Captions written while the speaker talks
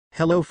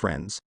Hello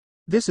friends.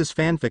 This is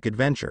Fanfic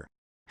Adventure.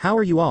 How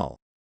are you all?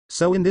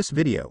 So in this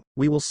video,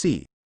 we will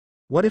see.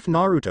 What if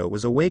Naruto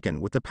was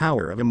awakened with the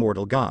power of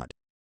Immortal God?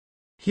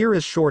 Here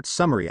is short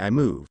summary. I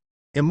move.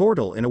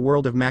 Immortal in a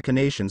world of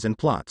machinations and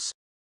plots.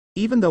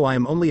 Even though I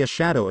am only a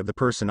shadow of the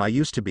person I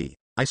used to be,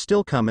 I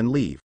still come and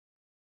leave.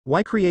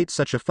 Why create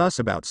such a fuss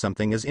about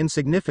something as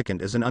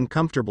insignificant as an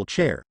uncomfortable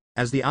chair,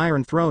 as the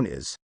Iron Throne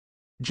is?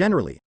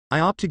 Generally, I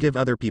opt to give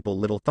other people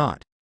little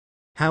thought.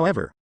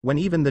 However, when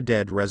even the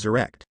dead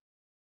resurrect.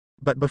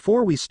 But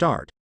before we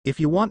start, if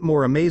you want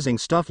more amazing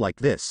stuff like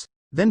this,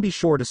 then be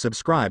sure to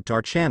subscribe to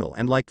our channel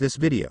and like this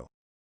video.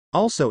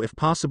 Also, if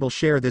possible,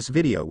 share this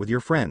video with your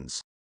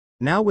friends.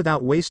 Now,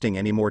 without wasting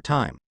any more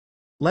time,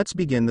 let's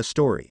begin the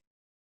story.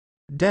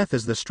 Death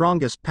is the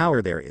strongest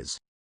power there is.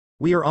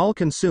 We are all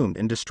consumed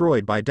and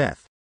destroyed by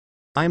death.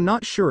 I am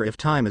not sure if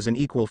time is an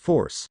equal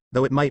force,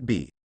 though it might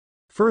be.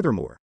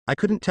 Furthermore, I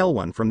couldn't tell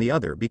one from the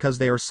other because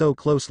they are so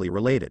closely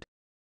related.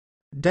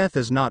 Death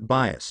is not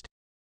biased.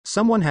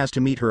 Someone has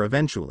to meet her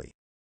eventually.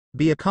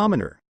 Be a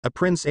commoner, a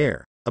prince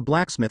heir, a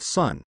blacksmith's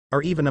son,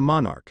 or even a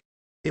monarch.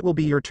 It will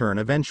be your turn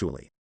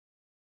eventually.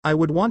 I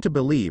would want to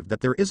believe that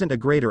there isn't a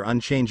greater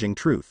unchanging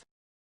truth.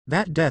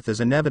 That death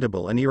is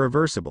inevitable and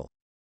irreversible.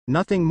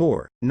 Nothing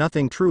more,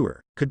 nothing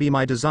truer, could be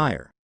my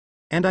desire.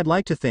 And I'd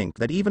like to think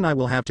that even I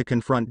will have to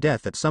confront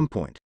death at some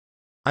point.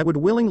 I would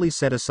willingly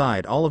set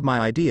aside all of my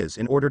ideas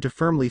in order to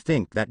firmly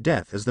think that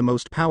death is the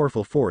most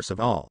powerful force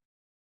of all.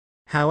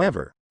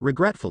 However,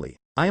 regretfully,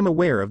 I am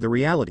aware of the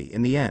reality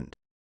in the end.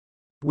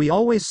 We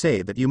always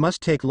say that you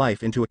must take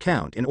life into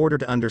account in order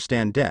to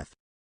understand death.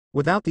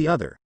 Without the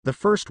other, the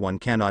first one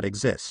cannot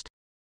exist.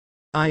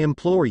 I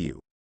implore you,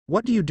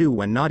 what do you do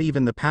when not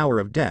even the power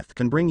of death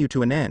can bring you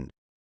to an end?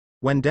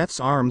 When death's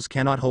arms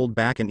cannot hold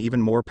back an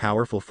even more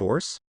powerful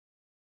force?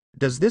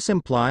 Does this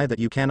imply that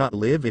you cannot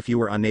live if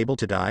you are unable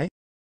to die?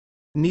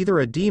 Neither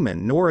a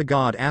demon nor a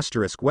god.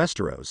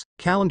 Westeros,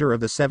 Calendar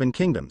of the Seven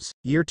Kingdoms,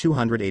 year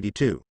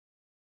 282.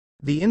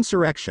 The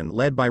insurrection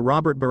led by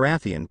Robert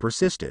Baratheon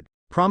persisted,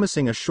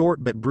 promising a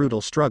short but brutal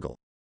struggle.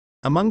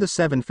 Among the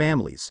seven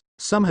families,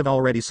 some have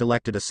already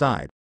selected a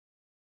side.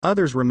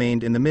 Others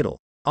remained in the middle,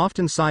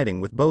 often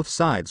siding with both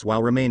sides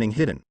while remaining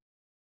hidden.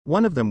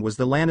 One of them was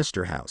the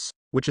Lannister house,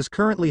 which is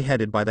currently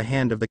headed by the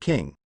Hand of the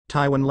King,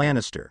 Tywin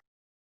Lannister.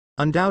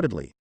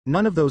 Undoubtedly,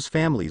 none of those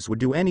families would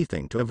do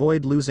anything to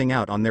avoid losing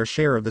out on their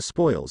share of the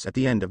spoils at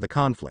the end of the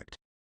conflict.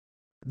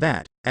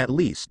 That, at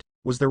least,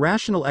 was the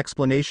rational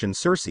explanation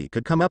Cersei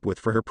could come up with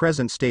for her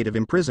present state of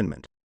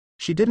imprisonment.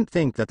 She didn't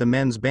think that the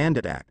Men's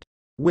Bandit Act,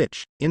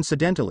 which,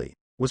 incidentally,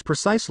 was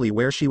precisely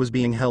where she was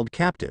being held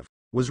captive,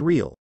 was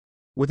real.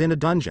 Within a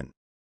dungeon.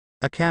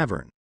 A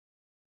cavern.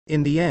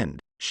 In the end,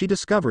 she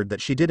discovered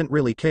that she didn't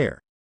really care.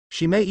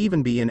 She may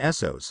even be in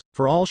Essos,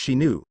 for all she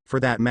knew, for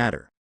that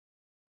matter.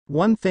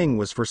 One thing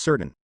was for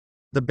certain.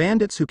 The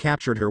bandits who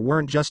captured her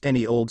weren't just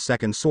any old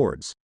second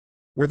swords.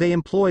 Were they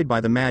employed by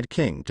the Mad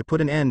King to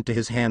put an end to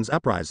his Hand's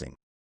uprising?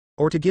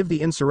 Or to give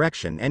the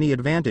insurrection any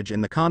advantage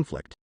in the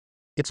conflict?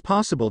 It's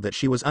possible that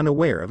she was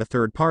unaware of a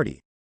third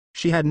party.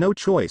 She had no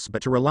choice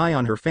but to rely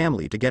on her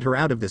family to get her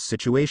out of this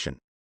situation.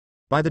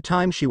 By the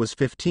time she was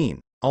 15,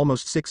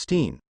 almost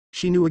 16,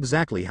 she knew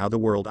exactly how the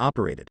world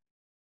operated.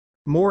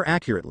 More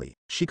accurately,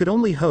 she could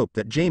only hope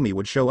that Jaime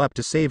would show up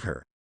to save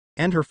her.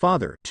 And her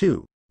father,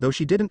 too, though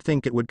she didn't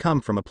think it would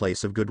come from a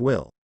place of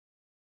goodwill.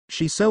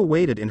 She so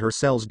waited in her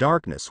cell's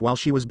darkness while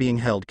she was being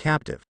held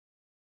captive.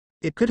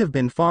 It could have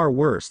been far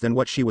worse than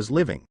what she was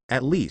living,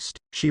 at least,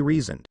 she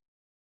reasoned.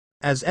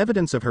 As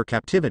evidence of her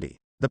captivity,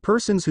 the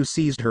persons who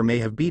seized her may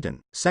have beaten,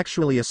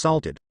 sexually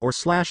assaulted, or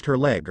slashed her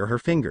leg or her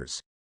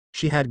fingers.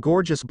 She had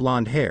gorgeous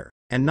blonde hair,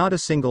 and not a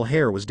single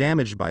hair was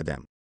damaged by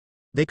them.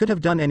 They could have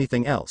done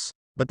anything else,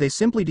 but they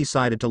simply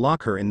decided to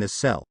lock her in this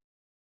cell.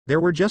 There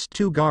were just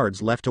 2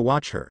 guards left to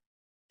watch her.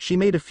 She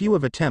made a few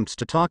attempts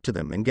to talk to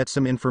them and get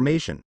some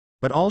information,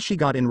 but all she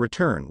got in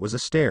return was a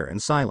stare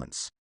and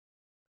silence.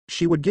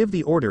 She would give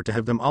the order to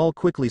have them all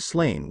quickly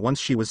slain once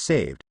she was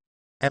saved.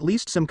 At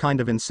least some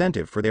kind of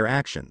incentive for their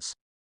actions.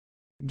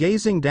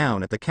 Gazing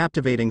down at the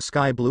captivating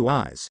sky-blue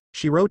eyes,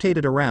 she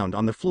rotated around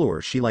on the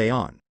floor she lay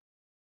on.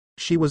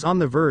 She was on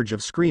the verge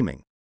of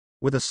screaming.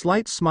 With a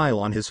slight smile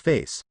on his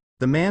face,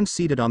 the man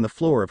seated on the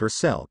floor of her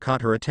cell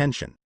caught her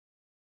attention.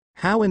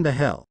 How in the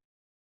hell?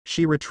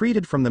 She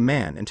retreated from the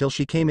man until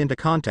she came into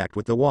contact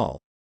with the wall.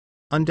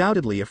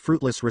 Undoubtedly a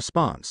fruitless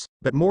response,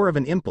 but more of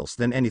an impulse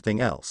than anything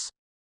else.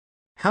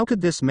 How could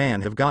this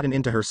man have gotten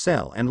into her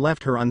cell and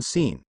left her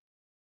unseen?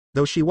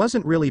 Though she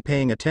wasn't really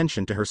paying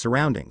attention to her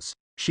surroundings,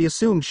 she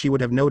assumed she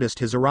would have noticed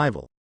his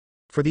arrival.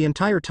 For the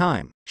entire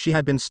time, she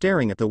had been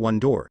staring at the one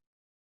door.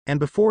 And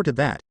before to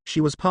that,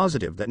 she was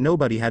positive that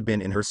nobody had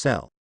been in her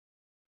cell.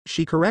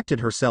 She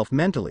corrected herself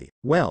mentally,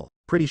 well,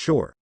 pretty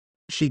sure.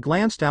 She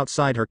glanced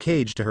outside her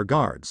cage to her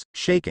guards,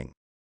 shaking.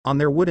 On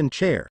their wooden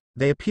chair,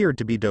 they appeared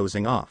to be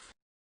dozing off.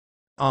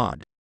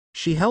 Odd.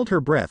 She held her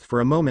breath for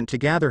a moment to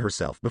gather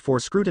herself before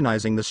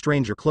scrutinizing the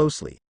stranger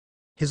closely.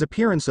 His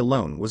appearance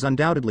alone was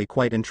undoubtedly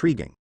quite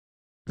intriguing.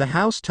 The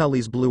House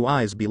Tully's blue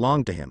eyes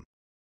belonged to him.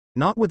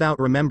 not without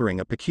remembering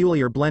a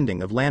peculiar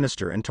blending of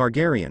Lannister and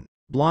Targaryen,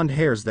 blonde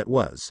hairs that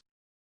was.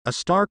 A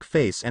stark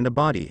face and a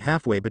body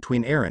halfway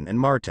between Aeron and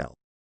Martell.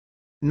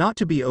 Not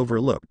to be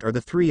overlooked are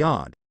the 3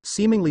 odd,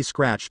 seemingly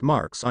scratched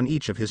marks on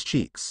each of his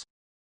cheeks.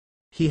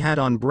 He had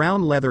on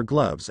brown leather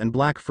gloves and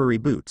black furry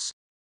boots.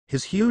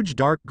 His huge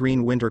dark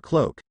green winter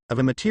cloak, of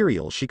a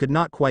material she could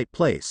not quite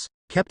place,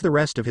 kept the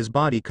rest of his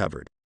body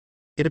covered.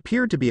 It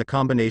appeared to be a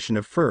combination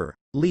of fur,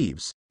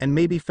 leaves, and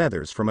maybe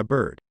feathers from a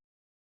bird.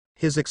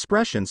 His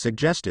expression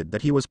suggested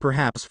that he was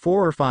perhaps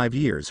 4 or 5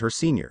 years her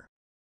senior.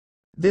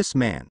 This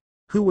man.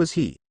 Who was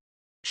he?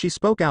 She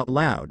spoke out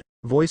loud,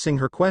 voicing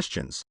her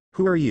questions.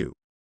 Who are you?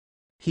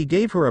 He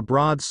gave her a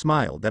broad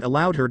smile that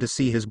allowed her to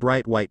see his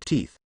bright white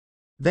teeth.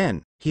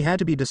 Then, he had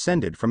to be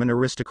descended from an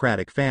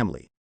aristocratic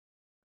family.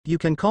 You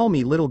can call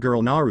me little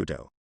girl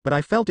Naruto, but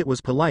I felt it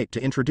was polite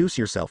to introduce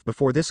yourself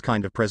before this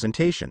kind of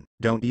presentation,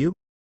 don't you?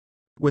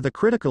 With a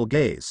critical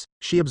gaze,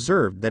 she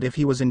observed that if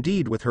he was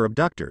indeed with her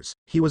abductors,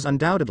 he was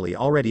undoubtedly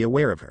already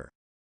aware of her.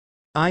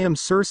 I am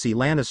Cersei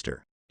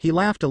Lannister. He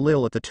laughed a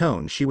little at the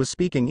tone she was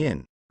speaking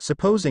in,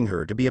 supposing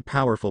her to be a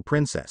powerful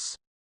princess.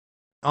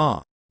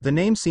 Ah, the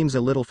name seems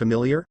a little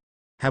familiar.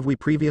 Have we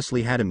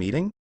previously had a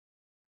meeting?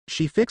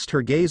 She fixed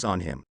her gaze on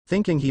him,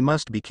 thinking he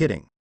must be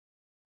kidding.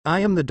 I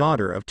am the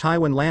daughter of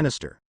Tywin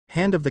Lannister,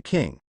 Hand of the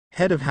King,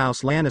 Head of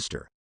House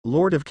Lannister,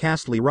 Lord of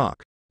Castle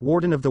Rock,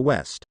 Warden of the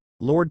West,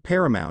 Lord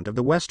Paramount of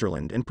the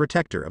Westerland and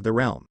Protector of the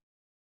Realm.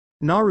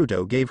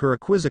 Naruto gave her a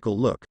quizzical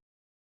look.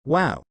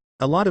 Wow,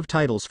 a lot of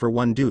titles for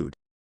one dude.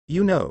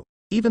 You know,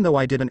 even though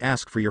I didn't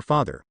ask for your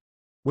father.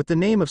 With the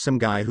name of some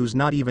guy who's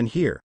not even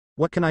here,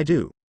 what can I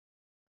do?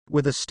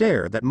 With a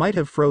stare that might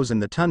have frozen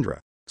the tundra,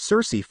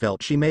 Cersei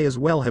felt she may as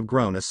well have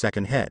grown a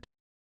second head.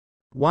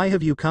 Why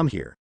have you come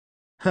here?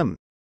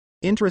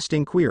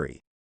 Interesting query.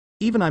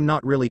 Even I'm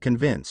not really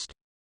convinced.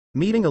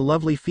 Meeting a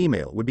lovely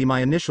female would be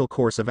my initial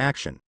course of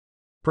action.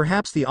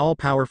 Perhaps the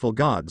all-powerful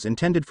gods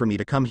intended for me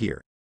to come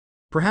here.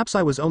 Perhaps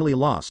I was only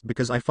lost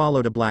because I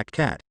followed a black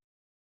cat.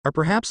 Or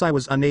perhaps I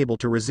was unable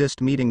to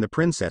resist meeting the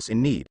princess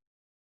in need.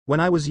 When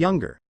I was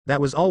younger,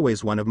 that was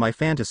always one of my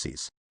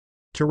fantasies.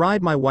 To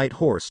ride my white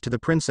horse to the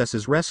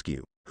princess's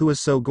rescue, who is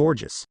so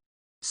gorgeous.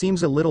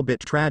 Seems a little bit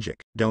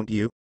tragic, don't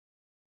you?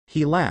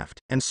 He laughed,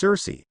 and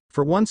Cersei,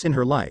 for once in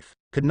her life,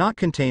 could not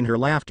contain her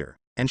laughter,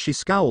 and she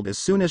scowled as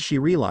soon as she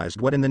realized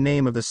what in the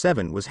name of the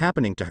 7 was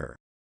happening to her.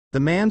 The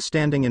man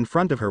standing in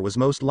front of her was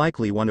most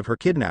likely one of her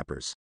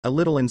kidnappers, a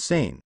little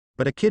insane,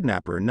 but a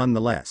kidnapper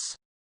nonetheless.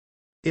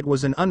 It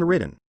was an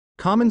unwritten,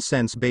 common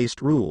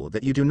sense-based rule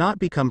that you do not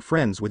become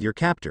friends with your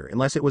captor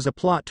unless it was a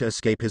plot to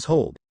escape his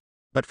hold.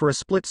 But for a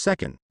split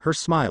second, her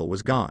smile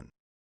was gone.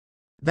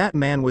 That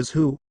man was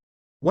who?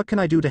 What can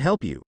I do to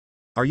help you?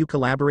 Are you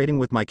collaborating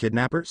with my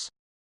kidnappers?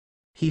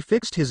 He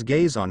fixed his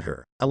gaze on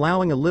her,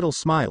 allowing a little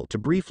smile to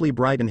briefly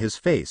brighten his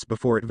face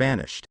before it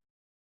vanished.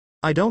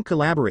 I don't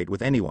collaborate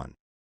with anyone.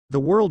 The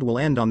world will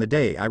end on the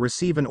day I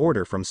receive an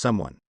order from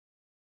someone.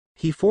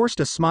 He forced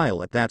a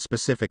smile at that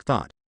specific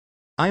thought.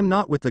 I am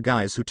not with the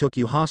guys who took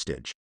you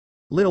hostage.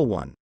 Little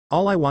one,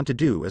 all I want to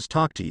do is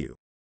talk to you.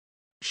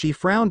 She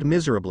frowned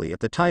miserably at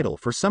the title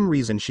for some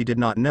reason she did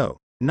not know,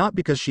 not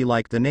because she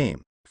liked the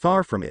name,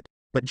 far from it,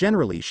 but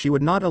generally she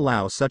would not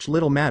allow such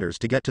little matters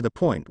to get to the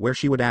point where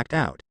she would act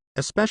out,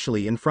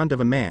 especially in front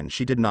of a man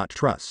she did not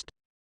trust.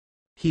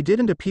 He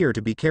didn't appear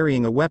to be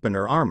carrying a weapon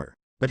or armor,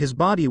 but his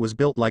body was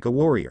built like a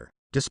warrior,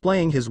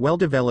 displaying his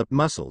well-developed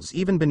muscles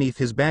even beneath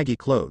his baggy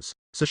clothes,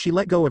 so she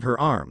let go of her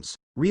arms,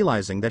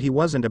 realizing that he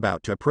wasn't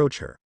about to approach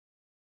her.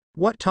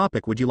 What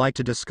topic would you like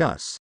to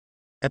discuss?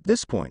 At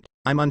this point,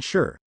 I'm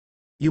unsure.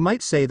 You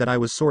might say that I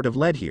was sort of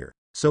led here,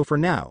 so for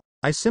now,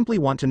 I simply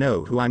want to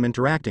know who I'm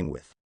interacting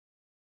with.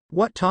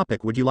 What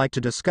topic would you like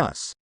to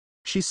discuss?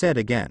 She said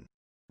again.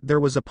 There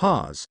was a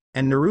pause,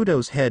 and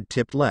Naruto's head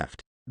tipped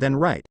left, then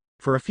right,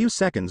 for a few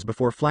seconds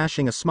before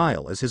flashing a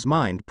smile as his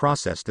mind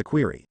processed the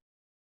query.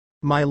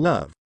 My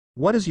love,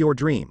 what is your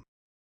dream?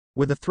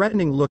 With a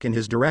threatening look in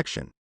his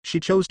direction, she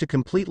chose to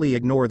completely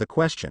ignore the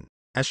question,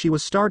 as she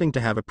was starting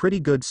to have a pretty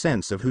good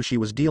sense of who she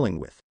was dealing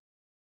with.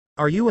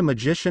 Are you a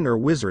magician or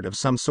wizard of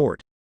some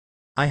sort?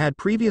 I had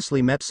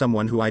previously met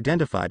someone who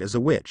identified as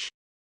a witch.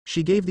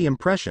 She gave the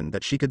impression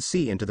that she could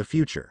see into the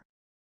future.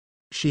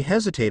 She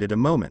hesitated a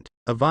moment,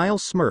 a vile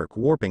smirk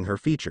warping her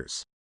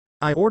features.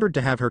 I ordered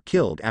to have her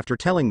killed after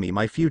telling me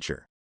my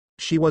future.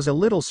 She was a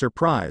little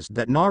surprised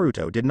that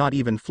Naruto did not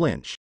even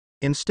flinch.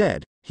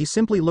 Instead, he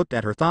simply looked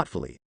at her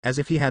thoughtfully, as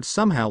if he had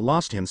somehow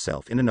lost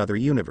himself in another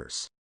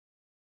universe.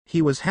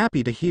 He was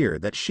happy to hear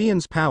that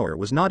Xian's power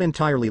was not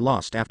entirely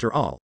lost after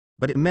all,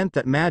 but it meant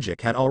that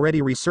magic had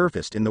already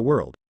resurfaced in the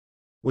world.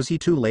 Was he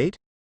too late?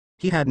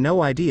 He had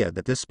no idea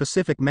that this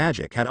specific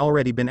magic had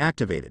already been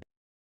activated.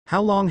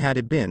 How long had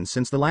it been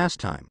since the last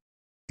time?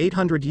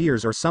 800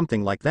 years or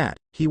something like that,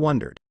 he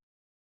wondered.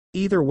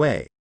 Either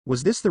way,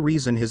 was this the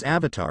reason his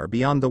avatar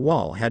beyond the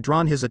wall had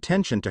drawn his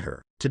attention to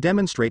her, to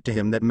demonstrate to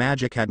him that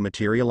magic had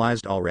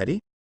materialized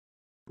already?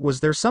 Was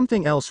there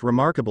something else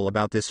remarkable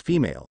about this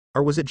female,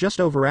 or was it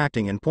just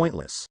overacting and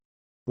pointless?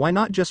 Why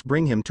not just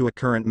bring him to a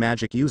current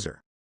magic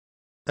user?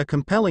 A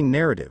compelling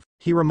narrative,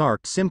 he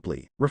remarked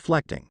simply,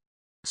 reflecting.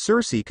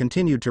 Cersei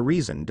continued to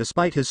reason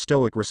despite his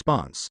stoic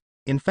response.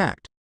 In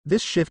fact,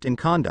 this shift in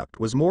conduct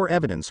was more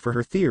evidence for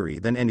her theory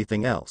than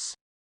anything else.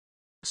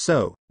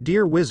 So,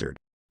 dear wizard,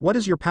 what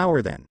is your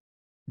power then?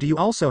 Do you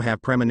also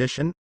have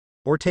premonition?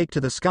 Or take to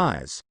the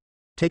skies?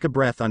 Take a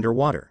breath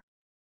underwater.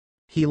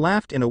 He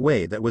laughed in a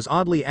way that was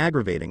oddly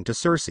aggravating to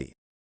Cersei.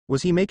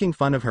 Was he making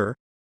fun of her?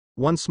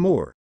 Once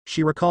more,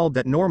 she recalled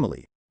that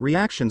normally,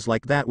 reactions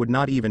like that would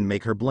not even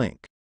make her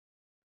blink.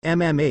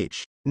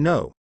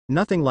 No,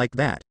 nothing like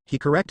that, he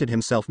corrected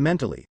himself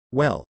mentally.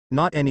 Well,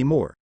 not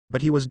anymore,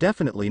 but he was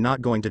definitely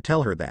not going to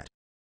tell her that.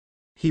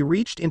 He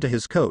reached into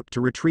his coat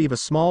to retrieve a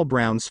small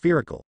brown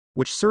spherical,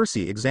 which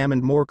Cersei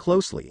examined more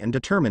closely and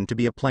determined to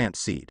be a plant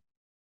seed.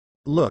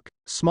 Look,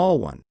 small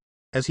one.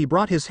 As he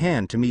brought his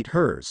hand to meet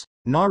hers,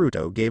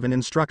 Naruto gave an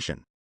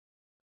instruction.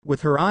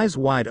 With her eyes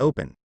wide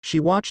open, she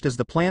watched as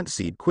the plant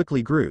seed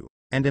quickly grew,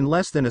 and in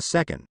less than a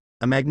second,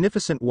 a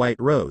magnificent white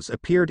rose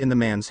appeared in the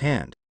man's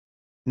hand.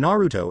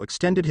 Naruto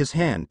extended his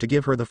hand to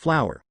give her the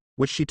flower,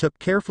 which she took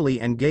carefully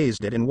and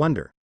gazed at in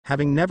wonder,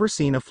 having never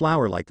seen a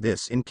flower like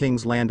this in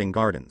King's Landing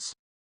Gardens.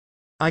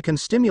 I can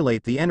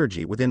stimulate the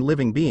energy within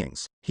living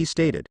beings, he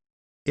stated.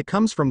 It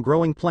comes from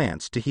growing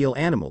plants to heal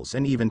animals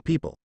and even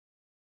people.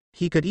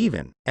 He could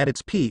even, at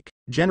its peak,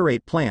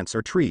 generate plants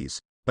or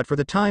trees, but for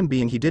the time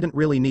being he didn't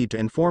really need to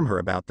inform her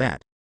about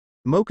that.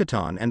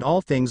 Mokuton and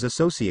all things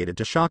associated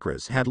to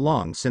chakras had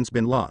long since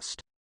been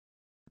lost.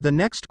 The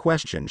next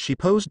question she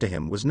posed to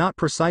him was not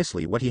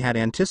precisely what he had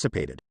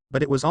anticipated,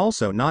 but it was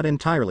also not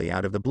entirely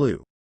out of the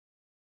blue.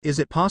 Is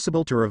it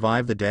possible to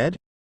revive the dead?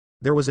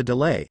 There was a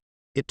delay.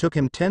 It took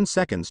him 10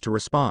 seconds to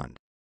respond.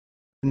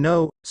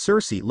 No,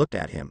 Cersei looked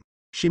at him.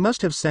 She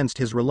must have sensed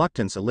his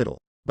reluctance a little,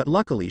 but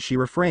luckily she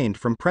refrained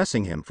from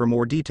pressing him for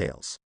more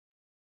details.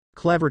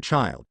 Clever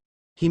child.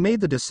 He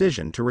made the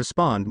decision to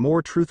respond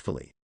more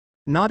truthfully.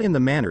 Not in the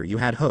manner you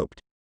had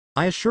hoped.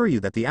 I assure you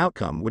that the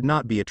outcome would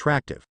not be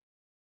attractive.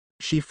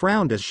 She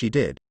frowned as she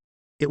did.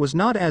 It was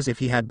not as if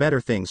he had better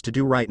things to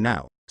do right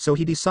now, so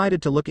he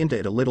decided to look into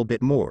it a little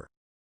bit more.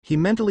 He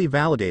mentally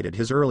validated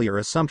his earlier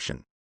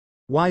assumption.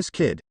 Wise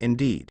kid,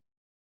 indeed.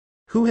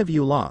 Who have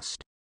you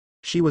lost?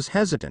 She was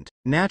hesitant,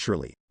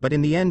 naturally, but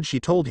in the end she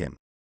told him.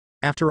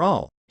 After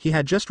all, he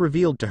had just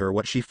revealed to her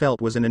what she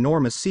felt was an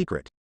enormous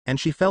secret, and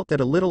she felt that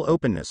a little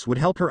openness would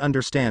help her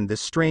understand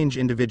this strange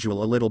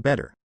individual a little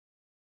better.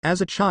 As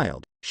a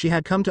child, she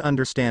had come to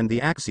understand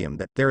the axiom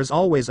that there is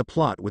always a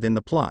plot within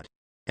the plot,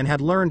 and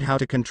had learned how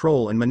to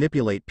control and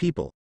manipulate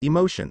people,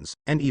 emotions,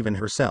 and even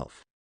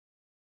herself.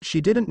 She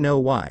didn't know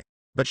why,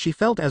 but she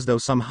felt as though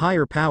some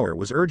higher power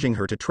was urging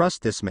her to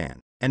trust this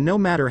man, and no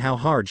matter how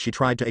hard she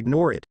tried to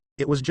ignore it,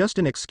 it was just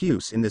an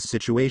excuse in this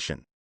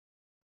situation.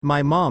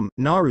 My mom,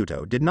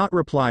 Naruto did not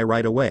reply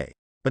right away,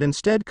 but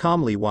instead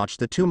calmly watched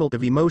the tumult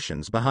of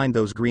emotions behind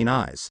those green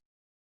eyes.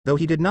 Though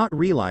he did not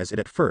realize it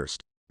at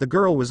first, the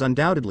girl was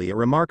undoubtedly a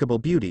remarkable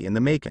beauty in the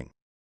making.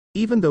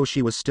 Even though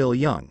she was still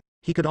young,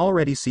 he could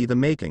already see the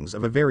makings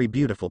of a very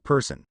beautiful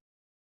person.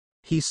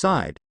 He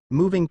sighed,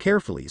 moving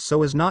carefully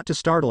so as not to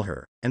startle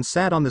her, and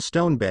sat on the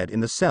stone bed in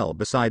the cell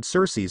beside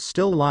Cersei's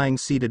still lying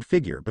seated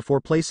figure before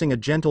placing a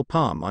gentle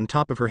palm on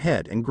top of her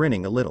head and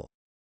grinning a little.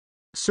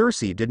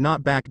 Cersei did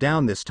not back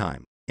down this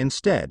time.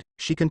 Instead,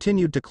 she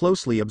continued to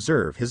closely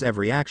observe his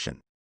every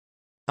action.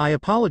 I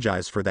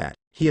apologize for that,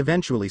 he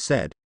eventually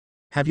said.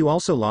 Have you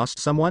also lost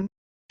someone?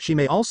 She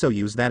may also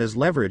use that as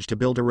leverage to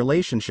build a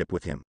relationship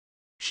with him.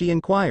 She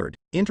inquired,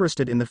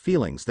 interested in the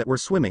feelings that were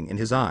swimming in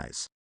his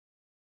eyes.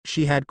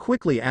 She had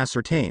quickly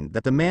ascertained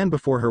that the man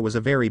before her was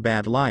a very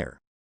bad liar.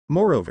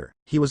 Moreover,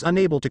 he was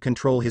unable to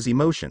control his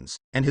emotions,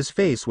 and his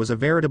face was a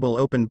veritable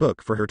open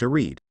book for her to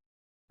read.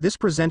 This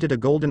presented a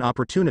golden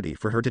opportunity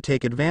for her to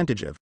take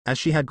advantage of, as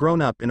she had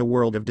grown up in a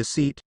world of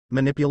deceit,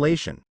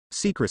 manipulation,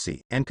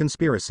 secrecy, and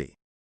conspiracy.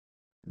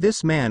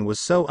 This man was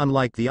so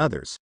unlike the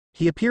others.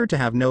 He appeared to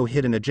have no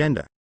hidden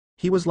agenda.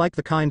 He was like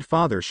the kind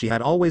father she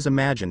had always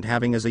imagined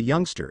having as a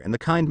youngster and the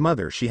kind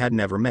mother she had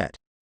never met.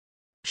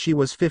 She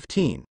was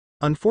 15,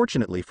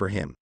 unfortunately for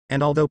him,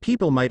 and although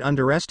people might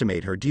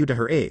underestimate her due to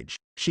her age,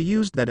 she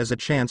used that as a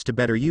chance to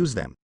better use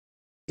them.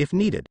 If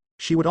needed,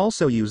 she would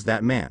also use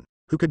that man,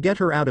 who could get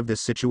her out of this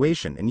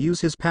situation and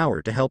use his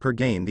power to help her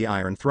gain the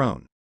Iron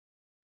Throne.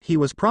 He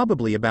was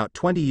probably about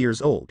 20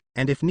 years old,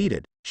 and if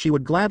needed, she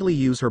would gladly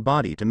use her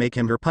body to make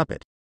him her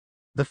puppet.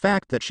 The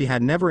fact that she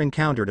had never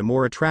encountered a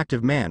more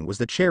attractive man was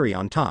the cherry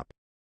on top.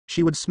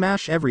 She would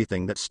smash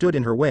everything that stood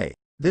in her way,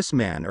 this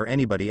man or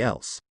anybody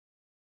else.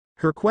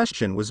 Her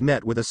question was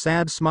met with a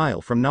sad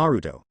smile from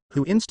Naruto,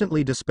 who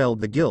instantly dispelled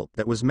the guilt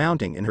that was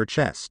mounting in her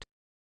chest.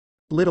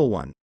 Little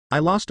one, I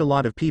lost a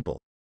lot of people.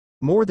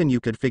 More than you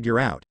could figure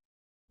out.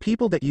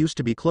 People that used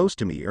to be close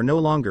to me are no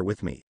longer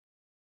with me.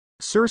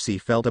 Cersei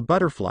felt a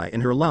butterfly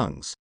in her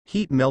lungs,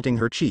 heat melting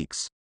her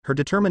cheeks, her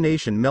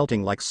determination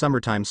melting like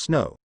summertime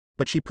snow,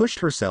 but she pushed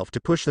herself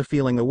to push the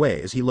feeling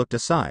away as he looked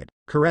aside,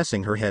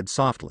 caressing her head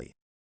softly.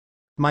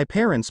 My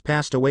parents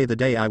passed away the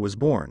day I was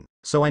born,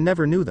 So I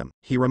never knew them,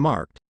 he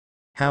remarked.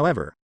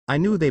 However, I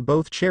knew they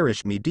both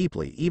cherished me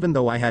deeply even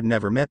though I had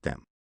never met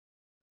them.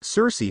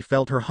 Cersei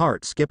felt her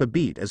heart skip a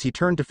beat as he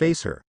turned to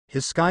face her,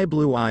 his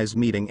sky-blue eyes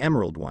meeting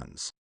emerald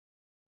ones.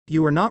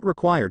 You are not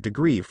required to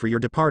grieve for your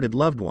departed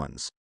loved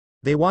ones.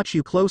 They watch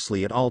you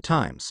closely at all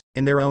times,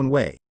 in their own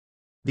way.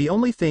 The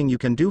only thing you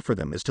can do for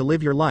them is to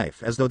live your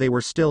life as though they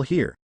were still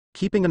here,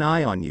 keeping an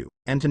eye on you,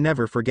 and to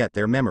never forget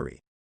their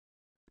memory.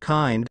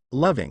 Kind,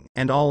 loving,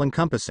 and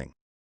all-encompassing.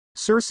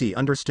 Cersei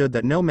understood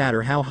that no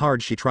matter how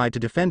hard she tried to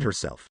defend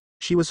herself,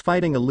 she was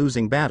fighting a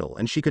losing battle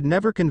and she could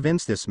never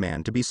convince this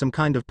man to be some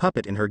kind of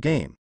puppet in her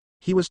game.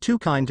 He was too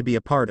kind to be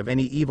a part of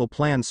any evil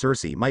plan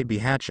Cersei might be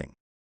hatching.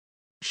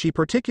 She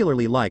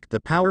particularly liked the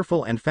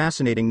powerful and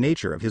fascinating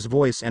nature of his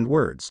voice and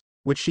words,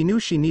 which she knew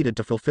she needed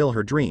to fulfill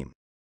her dream.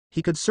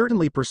 He could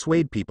certainly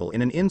persuade people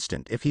in an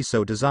instant if he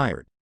so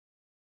desired.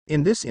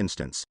 In this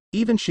instance,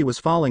 even she was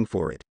falling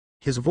for it.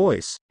 His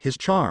voice, his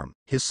charm,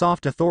 his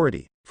soft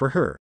authority, for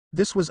her,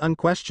 this was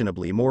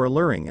unquestionably more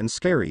alluring and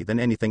scary than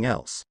anything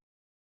else.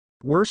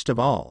 Worst of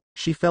all,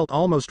 she felt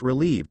almost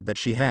relieved that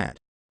she had.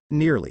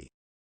 Nearly.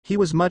 He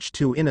was much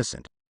too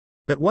innocent.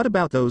 But what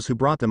about those who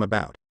brought them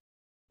about?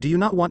 Do you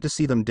not want to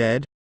see them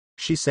dead?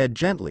 She said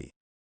gently.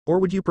 Or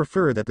would you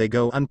prefer that they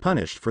go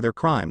unpunished for their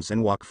crimes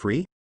and walk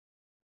free?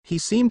 He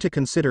seemed to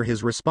consider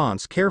his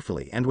response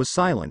carefully and was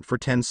silent for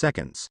 10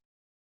 seconds.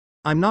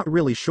 I'm not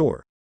really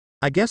sure.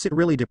 I guess it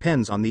really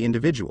depends on the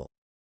individual.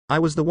 I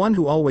was the one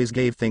who always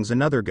gave things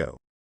another go.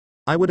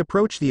 I would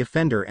approach the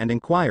offender and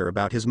inquire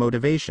about his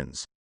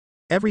motivations.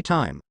 Every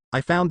time,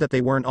 I found that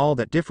they weren't all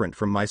that different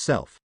from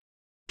myself.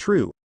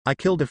 True, I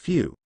killed a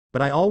few,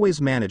 but I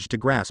always managed to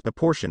grasp a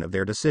portion of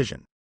their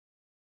decision.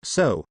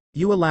 So,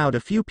 you allowed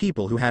a few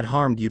people who had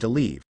harmed you to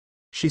leave.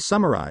 She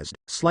summarized,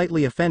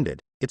 slightly offended.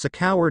 It's a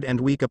coward and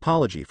weak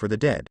apology for the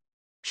dead.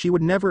 She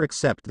would never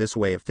accept this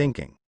way of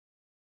thinking.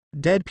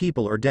 Dead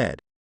people are dead.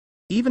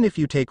 Even if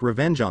you take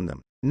revenge on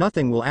them,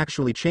 nothing will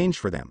actually change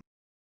for them.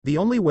 The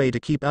only way to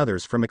keep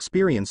others from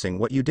experiencing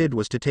what you did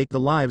was to take the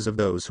lives of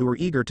those who were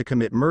eager to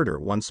commit murder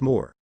once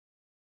more.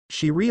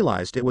 She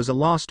realized it was a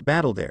lost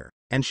battle there,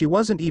 and she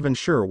wasn't even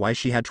sure why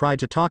she had tried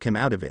to talk him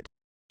out of it.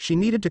 She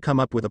needed to come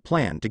up with a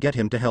plan to get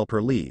him to help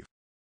her leave.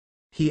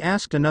 He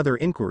asked another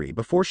inquiry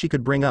before she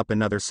could bring up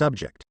another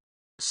subject.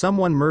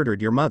 Someone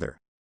murdered your mother.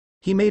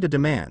 He made a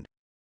demand.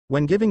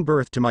 When giving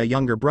birth to my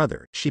younger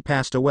brother, she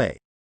passed away.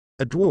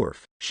 A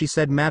dwarf, she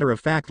said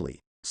matter-of-factly,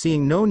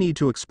 seeing no need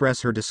to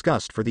express her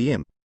disgust for the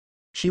imp.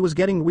 She was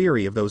getting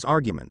weary of those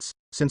arguments,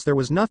 since there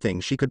was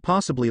nothing she could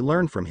possibly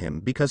learn from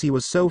him because he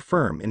was so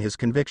firm in his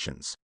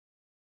convictions.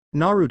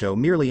 Naruto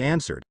merely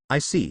answered, I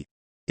see.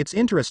 It's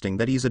interesting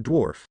that he's a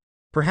dwarf.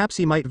 Perhaps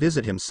he might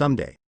visit him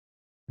someday.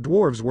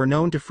 Dwarves were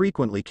known to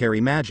frequently carry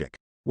magic,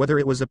 whether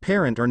it was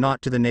apparent or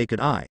not to the naked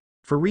eye,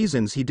 for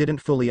reasons he didn't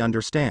fully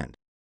understand.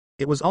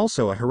 It was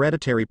also a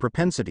hereditary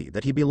propensity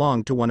that he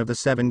belonged to one of the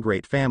 7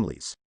 great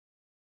families.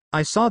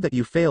 I saw that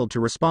you failed to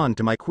respond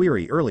to my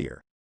query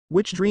earlier.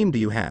 Which dream do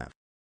you have?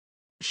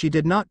 She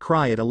did not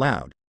cry it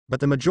aloud, but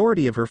the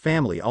majority of her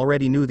family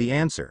already knew the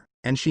answer,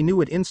 and she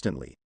knew it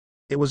instantly.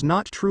 It was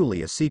not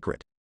truly a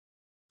secret.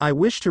 I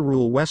wish to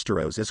rule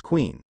Westeros as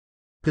queen.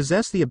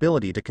 Possess the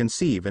ability to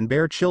conceive and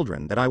bear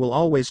children that I will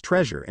always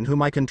treasure and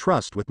whom I can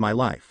trust with my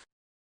life.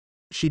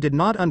 She did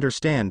not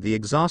understand the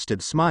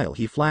exhausted smile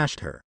he flashed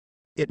her.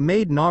 It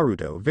made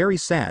Naruto very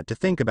sad to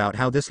think about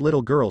how this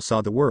little girl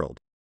saw the world.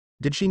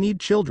 Did she need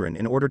children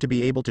in order to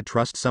be able to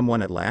trust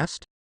someone at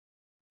last?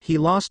 He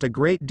lost a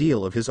great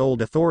deal of his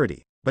old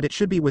authority, but it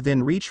should be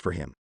within reach for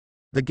him.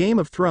 The Game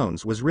of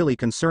Thrones was really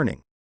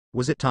concerning.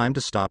 Was it time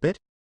to stop it?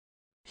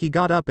 He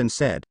got up and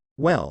said,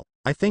 well,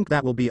 I think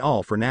that will be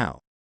all for now.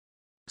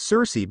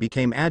 Cersei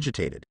became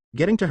agitated,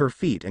 getting to her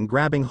feet and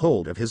grabbing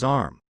hold of his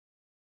arm.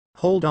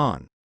 Hold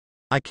on.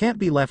 I can't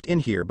be left in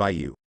here by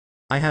you.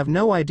 I have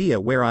no idea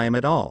where I am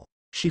at all.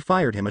 She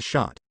fired him a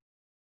shot.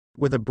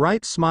 With a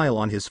bright smile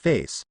on his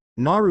face,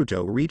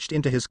 Naruto reached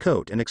into his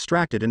coat and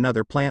extracted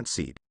another plant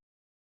seed.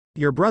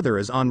 Your brother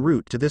is en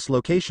route to this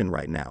location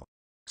right now.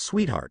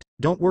 Sweetheart,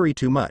 don't worry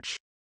too much.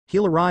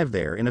 He'll arrive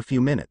there in a few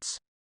minutes.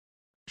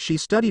 She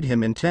studied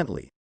him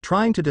intently,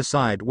 trying to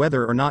decide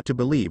whether or not to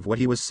believe what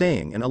he was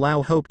saying and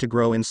allow hope to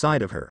grow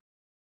inside of her.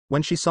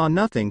 When she saw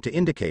nothing to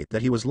indicate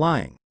that he was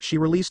lying, she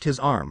released his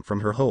arm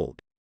from her hold.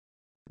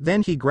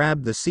 Then he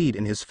grabbed the seed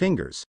in his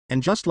fingers,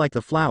 and just like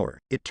the flower,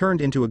 it turned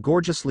into a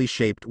gorgeously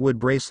shaped wood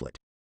bracelet.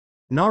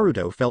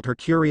 Naruto felt her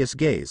curious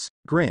gaze,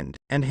 grinned,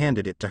 and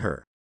handed it to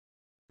her.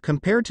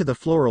 Compared to the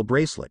floral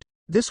bracelet,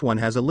 this one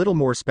has a little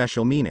more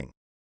special meaning.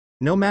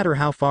 No matter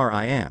how far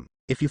I am,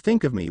 if you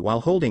think of me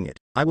while holding it,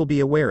 I will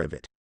be aware of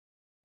it.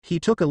 He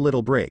took a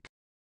little break.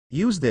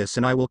 Use this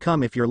and I will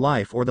come if your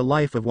life or the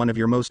life of one of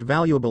your most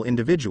valuable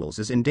individuals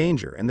is in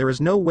danger and there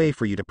is no way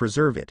for you to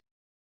preserve it.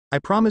 I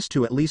promise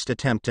to at least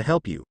attempt to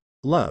help you,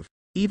 love,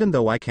 even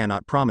though I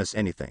cannot promise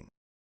anything.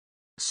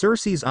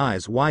 Cersei's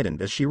eyes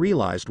widened as she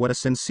realized what a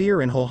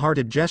sincere and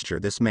wholehearted gesture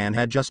this man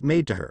had just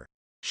made to her.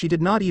 She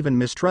did not even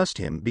mistrust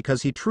him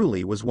because he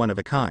truly was one of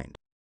a kind.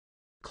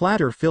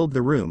 Clatter filled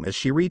the room as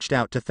she reached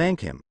out to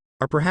thank him,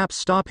 or perhaps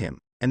stop him,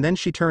 and then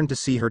she turned to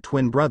see her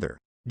twin brother,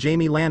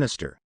 Jaime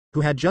Lannister,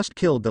 who had just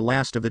killed the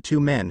last of the two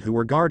men who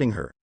were guarding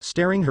her,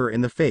 staring her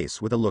in the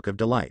face with a look of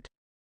delight.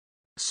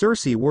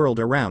 Cersei whirled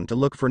around to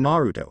look for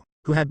Naruto,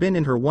 who had been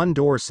in her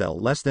one-door cell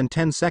less than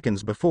 10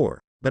 seconds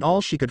before, but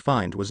all she could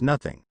find was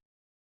nothing.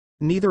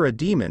 Neither a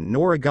demon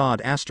nor a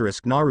god.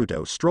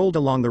 Naruto strolled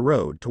along the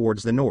road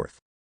towards the north.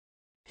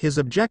 His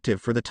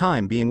objective for the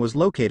time being was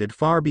located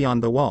far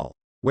beyond the wall,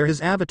 where his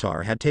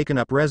avatar had taken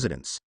up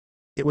residence.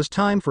 It was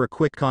time for a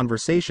quick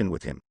conversation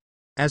with him.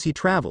 As he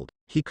traveled,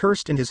 he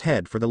cursed in his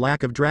head for the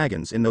lack of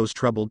dragons in those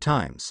troubled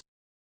times.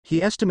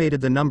 He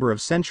estimated the number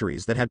of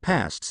centuries that had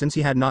passed since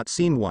he had not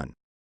seen one.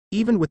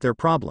 Even with their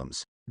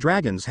problems,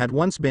 dragons had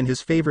once been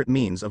his favorite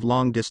means of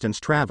long-distance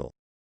travel.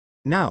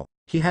 Now,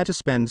 he had to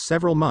spend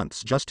several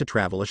months just to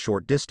travel a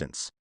short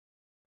distance.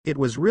 It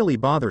was really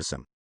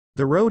bothersome.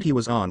 The road he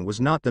was on was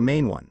not the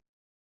main one.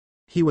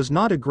 He was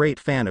not a great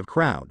fan of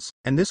crowds,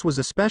 and this was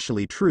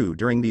especially true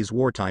during these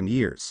wartime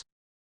years.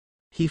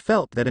 He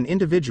felt that an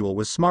individual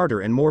was smarter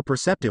and more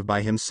perceptive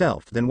by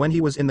himself than when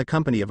he was in the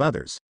company of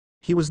others.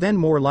 He was then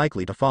more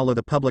likely to follow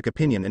the public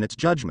opinion in its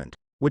judgment,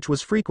 which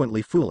was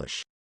frequently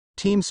foolish.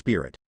 Team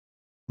spirit.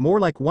 More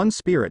like one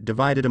spirit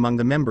divided among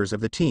the members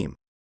of the team.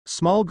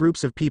 Small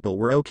groups of people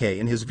were okay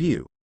in his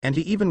view, and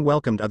he even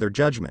welcomed other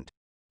judgment.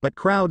 But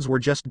crowds were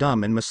just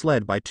dumb and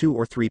misled by 2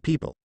 or 3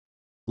 people.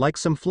 Like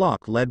some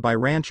flock led by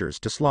ranchers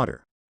to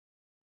slaughter.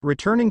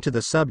 Returning to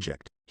the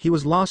subject, he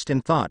was lost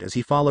in thought as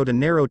he followed a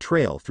narrow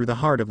trail through the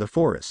heart of the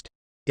forest.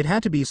 It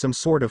had to be some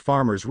sort of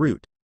farmer's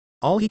route.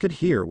 All he could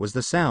hear was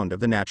the sound of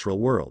the natural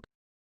world.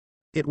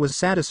 It was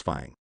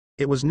satisfying.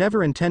 It was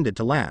never intended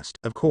to last,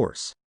 of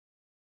course.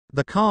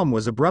 The calm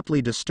was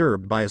abruptly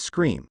disturbed by a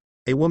scream,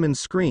 a woman's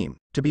scream,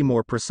 to be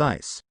more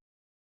precise.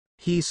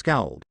 He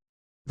scowled.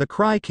 The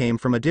cry came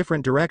from a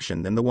different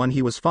direction than the one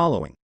he was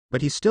following,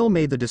 but he still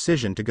made the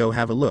decision to go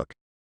have a look.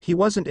 He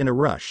wasn't in a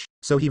rush,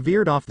 so he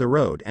veered off the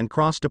road and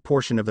crossed a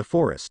portion of the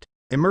forest,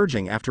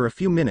 emerging after a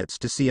few minutes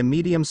to see a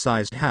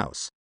medium-sized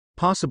house,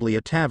 possibly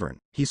a tavern,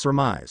 he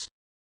surmised.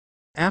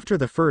 After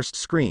the first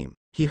scream,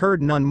 he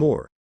heard none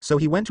more, so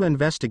he went to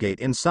investigate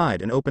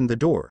inside and opened the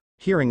door,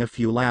 hearing a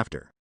few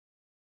laughter.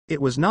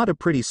 It was not a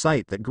pretty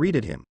sight that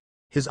greeted him.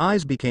 His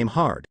eyes became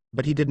hard,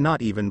 but he did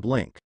not even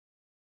blink.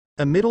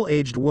 A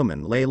middle-aged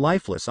woman lay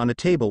lifeless on a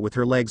table with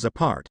her legs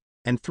apart,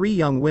 and 3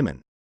 young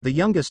women, the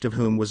youngest of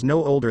whom was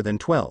no older than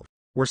 12,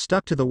 were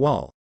stuck to the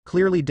wall,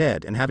 clearly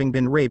dead and having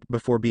been raped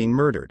before being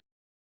murdered.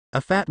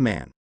 A fat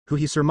man, who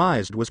he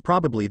surmised was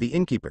probably the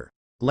innkeeper,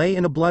 lay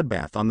in a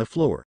bloodbath on the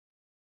floor.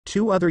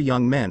 2 other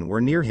young men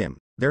were near him,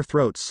 their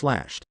throats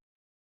slashed.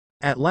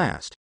 At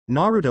last,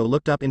 Naruto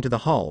looked up into the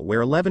hall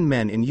where 11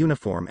 men in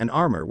uniform and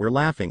armor were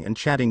laughing and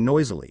chatting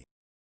noisily.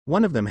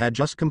 One of them had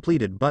just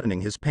completed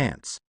buttoning his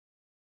pants.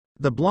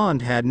 The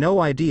blonde had no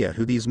idea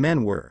who these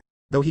men were,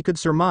 though he could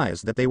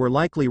surmise that they were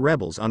likely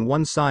rebels on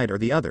one side or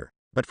the other,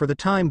 but for the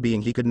time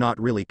being he could not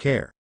really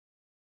care.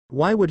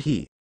 Why would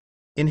he?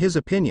 In his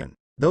opinion,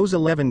 those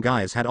 11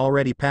 guys had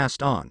already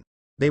passed on.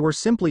 They were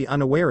simply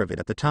unaware of it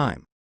at the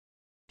time.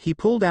 He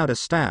pulled out a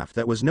staff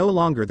that was no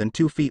longer than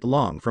 2 feet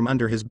long from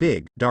under his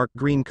big, dark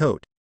green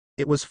coat.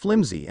 It was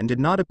flimsy and did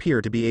not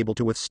appear to be able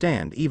to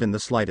withstand even the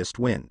slightest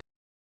wind.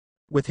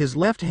 With his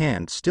left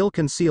hand still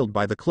concealed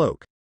by the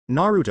cloak,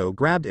 Naruto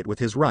grabbed it with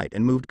his right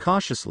and moved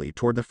cautiously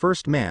toward the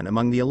first man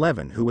among the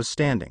 11 who was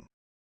standing.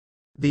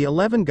 The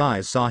 11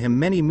 guys saw him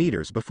many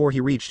meters before he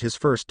reached his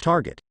first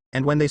target,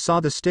 and when they saw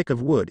the stick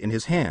of wood in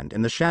his hand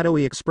and the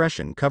shadowy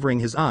expression covering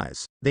his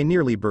eyes, they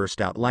nearly burst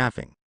out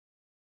laughing.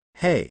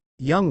 "Hey,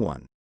 young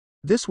one.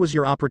 This was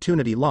your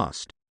opportunity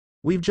lost.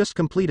 We've just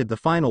completed the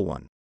final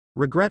one.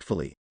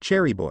 Regretfully,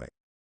 Cherry Boy."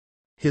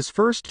 His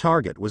first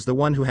target was the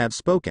one who had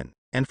spoken,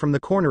 and from the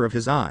corner of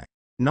his eye,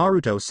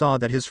 Naruto saw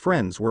that his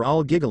friends were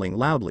all giggling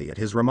loudly at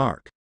his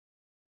remark.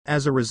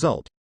 As a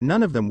result,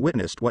 none of them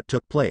witnessed what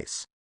took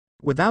place.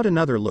 Without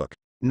another look,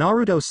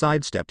 Naruto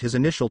sidestepped his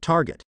initial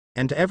target,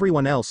 and to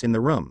everyone else in the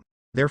room,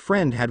 their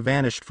friend had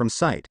vanished from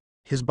sight,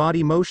 his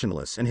body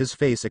motionless and his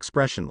face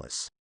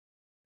expressionless.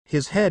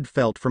 His head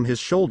fell from his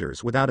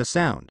shoulders without a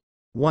sound,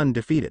 one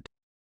defeated.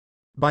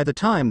 By the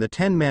time the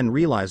 10 men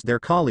realized their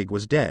colleague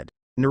was dead,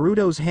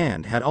 Naruto's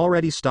hand had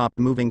already stopped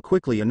moving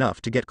quickly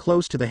enough to get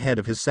close to the head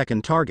of his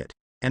second target,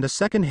 and a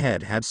second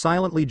head had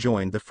silently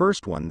joined the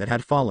first one that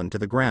had fallen to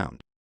the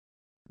ground.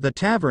 The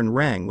tavern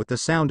rang with the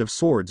sound of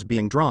swords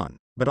being drawn,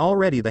 but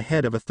already the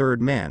head of a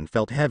third man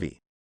felt heavy.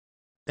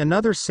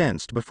 Another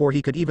sensed before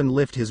he could even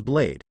lift his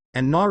blade,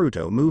 and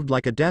Naruto moved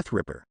like a death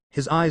ripper,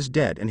 his eyes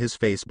dead and his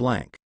face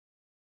blank.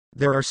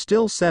 There are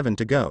still 7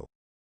 to go.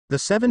 The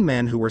 7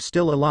 men who were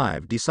still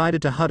alive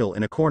decided to huddle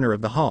in a corner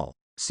of the hall,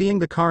 seeing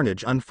the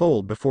carnage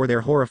unfold before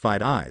their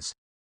horrified eyes.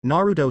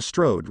 Naruto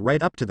strode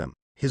right up to them,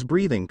 his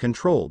breathing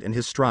controlled and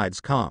his strides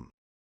calm.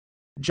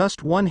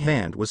 Just one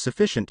hand was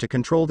sufficient to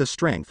control the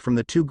strength from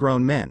the 2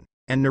 grown men,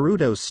 and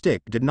Naruto's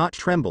stick did not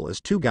tremble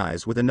as 2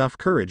 guys with enough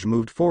courage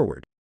moved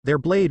forward, their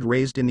blade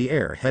raised in the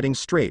air heading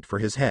straight for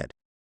his head.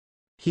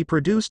 He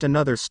produced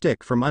another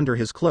stick from under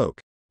his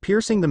cloak,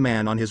 piercing the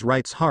man on his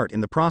right's heart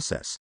in the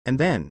process, and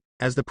then,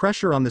 as the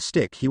pressure on the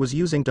stick he was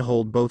using to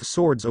hold both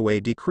swords away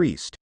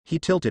decreased, he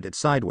tilted it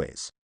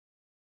sideways.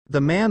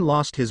 The man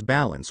lost his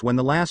balance when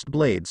the last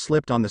blade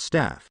slipped on the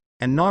staff,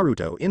 and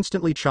Naruto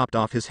instantly chopped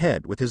off his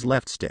head with his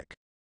left stick.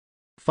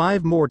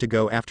 5 more to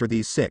go after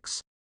these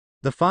 6.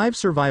 The 5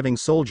 surviving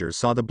soldiers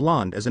saw the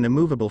blonde as an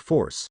immovable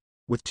force.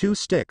 With 2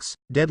 sticks,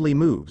 deadly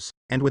moves,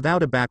 and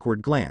without a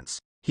backward glance,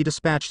 he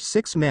dispatched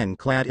 6 men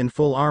clad in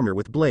full armor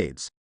with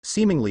blades,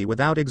 seemingly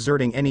without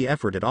exerting any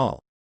effort at all.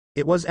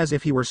 It was as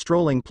if he were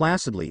strolling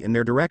placidly in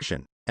their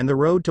direction, and the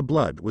road to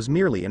blood was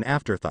merely an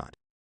afterthought.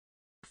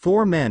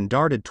 4 men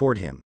darted toward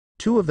him,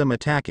 2 of them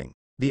attacking,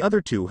 the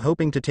other 2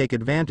 hoping to take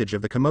advantage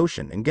of the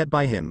commotion and get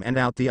by him and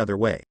out the other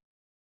way.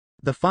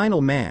 The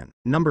final man,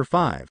 number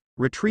 5,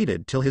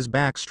 retreated till his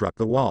back struck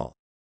the wall.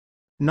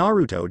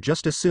 Naruto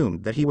just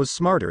assumed that he was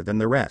smarter than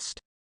the rest.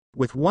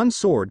 With one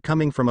sword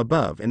coming from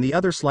above and the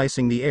other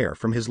slicing the air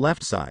from his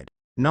left side,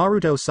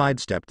 Naruto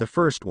sidestepped the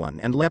first one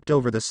and leapt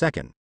over the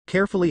second,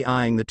 carefully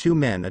eyeing the 2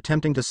 men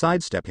attempting to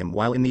sidestep him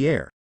while in the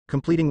air,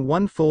 completing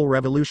one full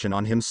revolution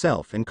on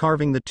himself and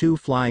carving the 2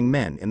 flying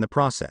men in the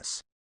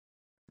process.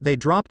 They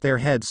dropped their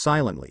heads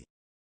silently.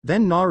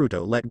 Then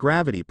Naruto let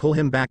gravity pull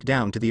him back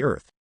down to the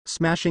earth,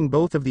 smashing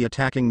both of the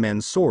attacking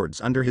men's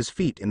swords under his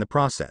feet in the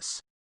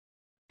process.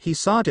 He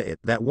saw to it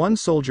that one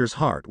soldier's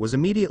heart was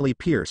immediately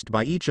pierced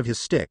by each of his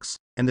sticks,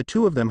 and the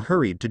 2 of them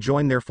hurried to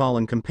join their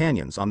fallen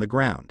companions on the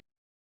ground.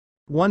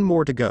 1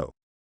 more to go.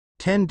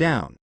 10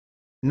 down.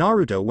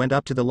 Naruto went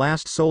up to the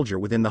last soldier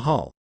within the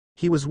hall.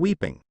 He was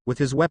weeping, with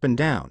his weapon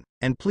down,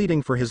 and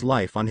pleading for his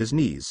life on his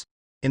knees.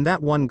 In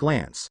that one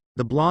glance,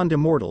 the blonde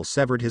immortal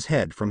severed his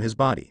head from his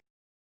body.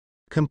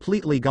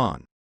 Completely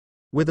gone.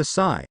 With a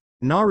sigh,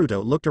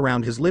 Naruto looked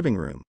around his living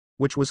room,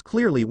 which was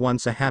clearly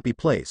once a happy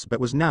place but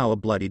was now a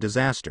bloody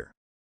disaster.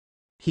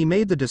 He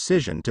made the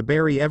decision to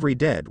bury every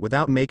dead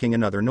without making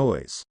another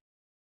noise.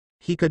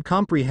 He could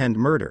comprehend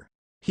murder.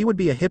 He would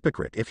be a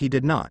hypocrite if he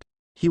did not.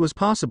 He was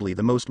possibly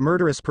the most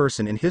murderous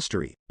person in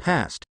history,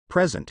 past,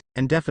 present,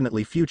 and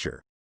definitely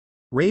future.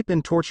 Rape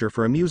and torture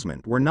for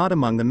amusement were not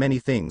among the many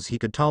things he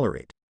could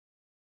tolerate.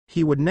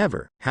 He would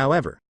never,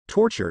 however,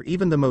 torture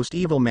even the most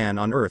evil man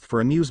on earth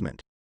for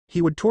amusement.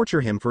 He would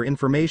torture him for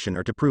information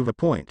or to prove a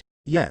point,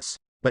 yes,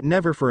 but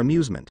never for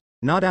amusement,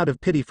 not out of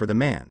pity for the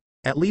man,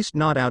 at least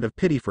not out of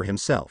pity for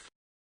himself.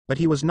 But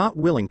he was not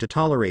willing to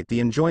tolerate the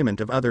enjoyment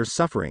of others'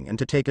 suffering and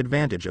to take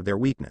advantage of their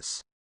weakness.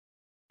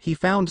 He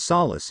found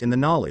solace in the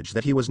knowledge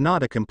that he was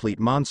not a complete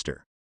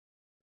monster.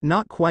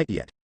 Not quite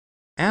yet.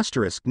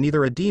 Asterisk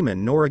neither a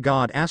demon nor a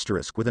god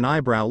asterisk with an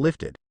eyebrow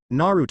lifted,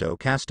 Naruto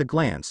cast a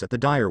glance at the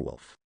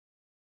direwolf.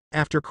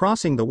 After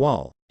crossing the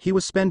wall, he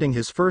was spending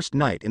his first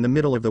night in the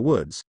middle of the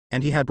woods,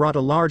 and he had brought a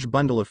large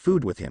bundle of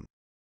food with him.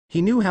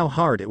 He knew how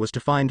hard it was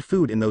to find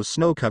food in those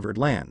snow-covered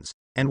lands,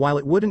 and while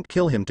it wouldn't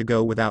kill him to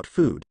go without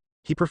food,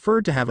 he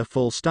preferred to have a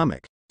full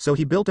stomach, so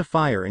he built a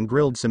fire and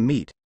grilled some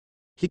meat.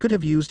 He could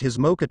have used his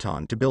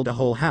mokaton to build a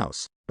whole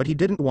house, but he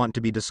didn't want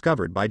to be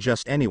discovered by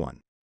just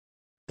anyone.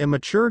 A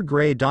mature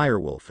gray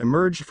direwolf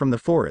emerged from the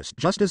forest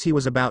just as he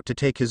was about to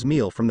take his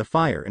meal from the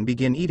fire and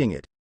begin eating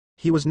it.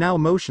 He was now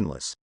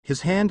motionless,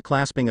 his hand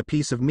clasping a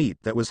piece of meat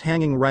that was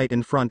hanging right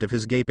in front of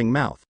his gaping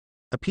mouth,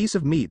 a piece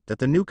of meat that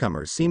the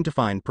newcomers seemed to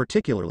find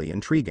particularly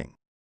intriguing.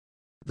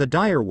 The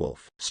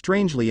direwolf,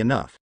 strangely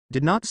enough,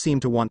 did not seem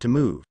to want to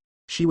move.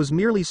 She was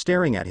merely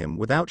staring at him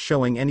without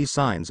showing any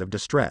signs of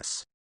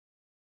distress.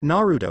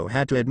 Naruto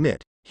had to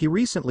admit, he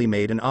recently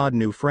made an odd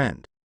new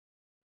friend.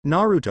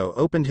 Naruto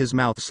opened his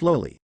mouth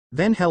slowly,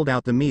 then held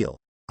out the meal,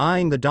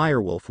 eyeing the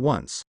direwolf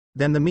once,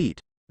 then the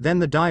meat, then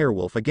the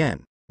direwolf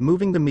again,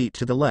 moving the meat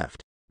to the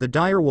left, the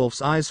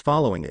direwolf's eyes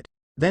following it,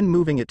 then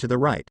moving it to the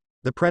right,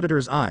 the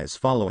predator's eyes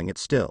following it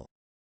still.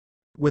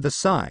 With a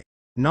sigh,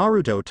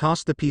 Naruto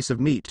tossed the piece of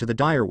meat to the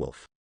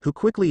direwolf, who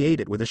quickly ate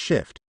it with a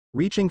shift,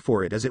 reaching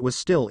for it as it was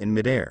still in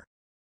midair.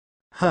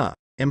 Huh,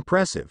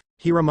 impressive,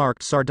 he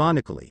remarked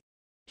sardonically.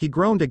 He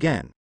groaned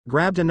again,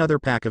 grabbed another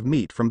pack of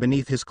meat from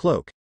beneath his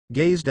cloak,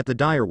 gazed at the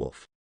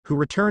direwolf, who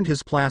returned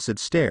his placid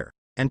stare,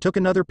 and took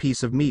another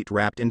piece of meat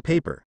wrapped in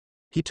paper.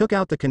 He took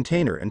out the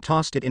container and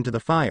tossed it into the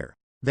fire,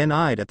 then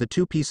eyed at the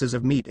 2 pieces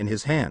of meat in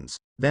his hands,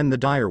 then the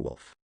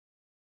direwolf.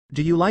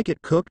 Do you like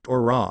it cooked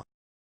or raw?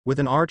 With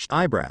an arched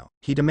eyebrow,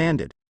 he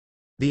demanded.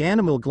 The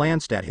animal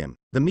glanced at him,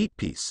 the meat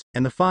piece,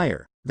 and the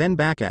fire, then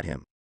back at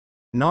him.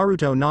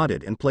 Naruto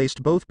nodded and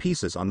placed both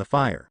pieces on the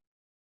fire.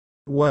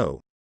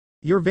 Whoa.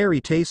 You're very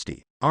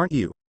tasty, aren't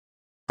you?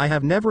 I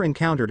have never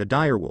encountered a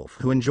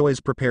direwolf who enjoys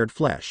prepared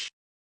flesh.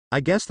 I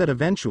guess that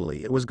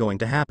eventually it was going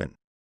to happen.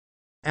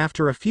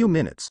 After a few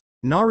minutes,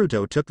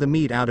 Naruto took the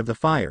meat out of the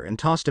fire and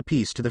tossed a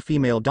piece to the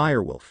female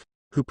direwolf,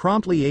 who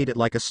promptly ate it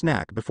like a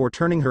snack before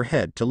turning her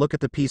head to look at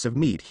the piece of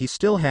meat he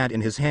still had in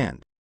his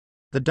hand.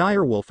 The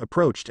direwolf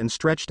approached and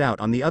stretched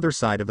out on the other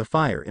side of the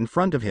fire in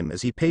front of him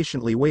as he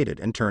patiently waited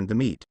and turned the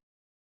meat.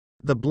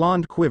 The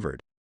blonde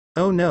quivered.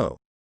 Oh no.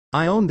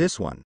 I own this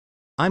one.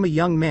 I'm a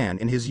young man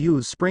in his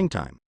youth's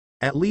springtime.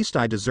 At least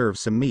I deserve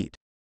some meat.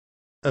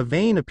 A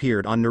vein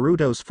appeared on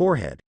Naruto's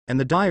forehead, and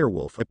the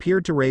direwolf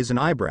appeared to raise an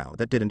eyebrow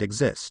that didn't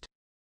exist.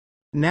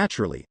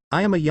 Naturally,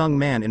 I am a young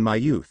man in my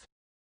youth.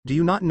 Do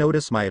you not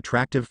notice my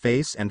attractive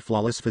face and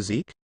flawless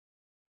physique?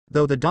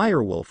 Though the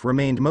direwolf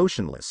remained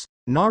motionless,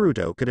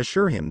 Naruto could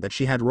assure him that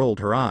she had rolled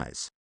her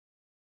eyes.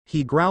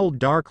 He growled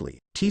darkly,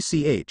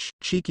 "Tch,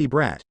 cheeky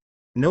brat.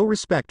 No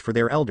respect for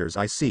their elders,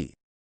 I see."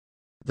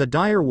 The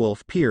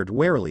direwolf peered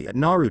warily at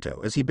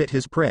Naruto as he bit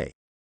his prey.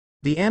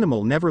 The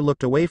animal never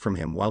looked away from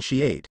him while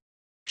she ate.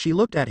 She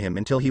looked at him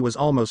until he was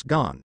almost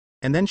gone,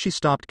 and then she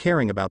stopped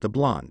caring about the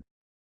blonde.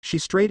 She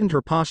straightened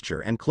her posture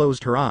and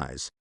closed her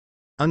eyes.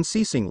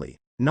 Unceasingly,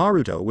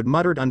 Naruto would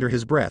mutter under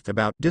his breath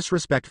about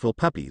disrespectful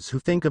puppies who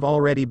think of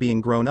already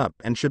being grown up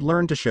and should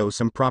learn to show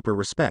some proper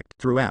respect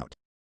throughout.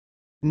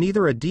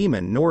 Neither a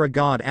demon nor a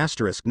god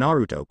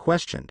Naruto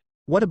questioned,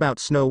 "What about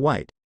Snow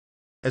White?"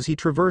 as he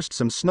traversed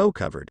some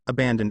snow-covered,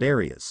 abandoned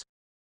areas.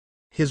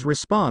 His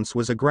response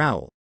was a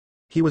growl.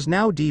 He was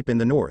now deep in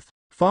the north,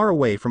 far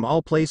away from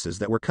all places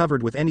that were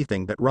covered with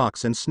anything but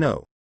rocks and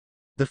snow.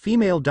 The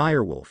female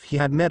direwolf he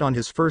had met on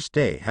his first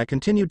day had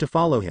continued to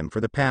follow him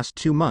for the past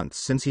 2 months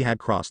since he had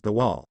crossed the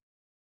wall.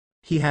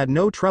 He had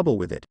no trouble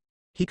with it.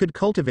 He could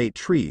cultivate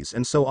trees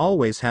and so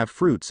always have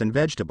fruits and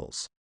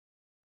vegetables.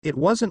 It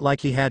wasn't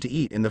like he had to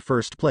eat in the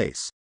first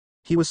place.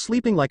 He was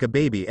sleeping like a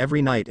baby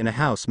every night in a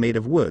house made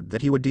of wood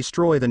that he would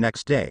destroy the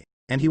next day,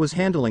 and he was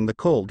handling the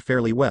cold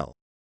fairly well.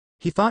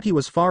 He thought he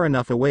was far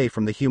enough away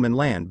from the human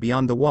land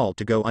beyond the wall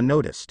to go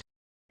unnoticed.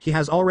 He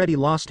has already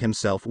lost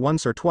himself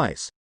once or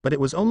twice, but it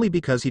was only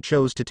because he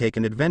chose to take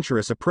an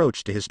adventurous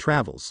approach to his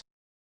travels.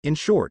 In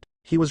short,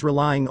 he was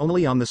relying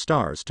only on the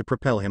stars to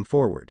propel him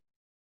forward.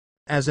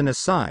 As an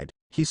aside,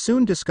 he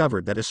soon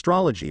discovered that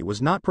astrology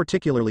was not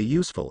particularly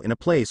useful in a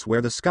place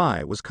where the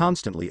sky was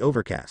constantly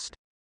overcast.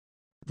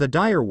 The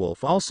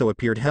direwolf also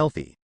appeared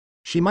healthy.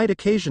 She might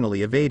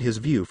occasionally evade his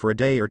view for a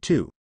day or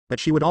two, but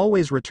she would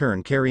always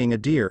return carrying a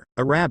deer,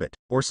 a rabbit,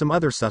 or some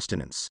other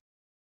sustenance.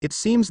 It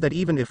seems that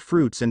even if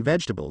fruits and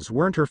vegetables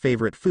weren't her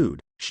favorite food,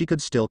 she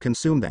could still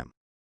consume them.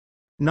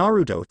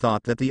 Naruto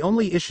thought that the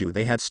only issue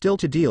they had still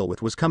to deal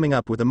with was coming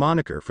up with a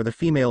moniker for the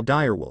female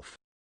direwolf.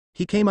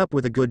 He came up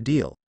with a good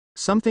deal,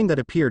 something that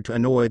appeared to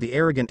annoy the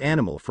arrogant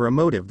animal for a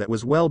motive that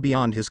was well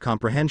beyond his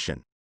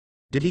comprehension.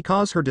 Did he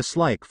cause her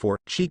dislike for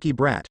cheeky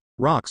brat,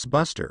 rocks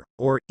buster,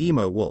 or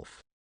emo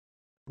wolf?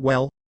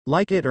 Well,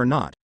 like it or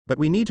not, but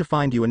we need to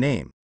find you a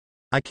name.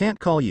 I can't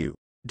call you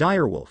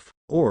direwolf,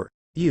 or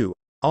you,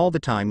 all the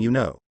time, you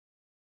know.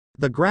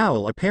 The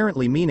growl,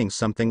 apparently meaning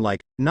something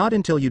like, "Not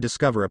until you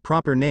discover a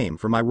proper name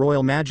for my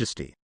royal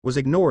majesty," was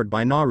ignored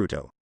by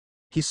Naruto.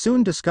 He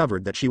soon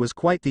discovered that she was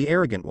quite the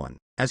arrogant one,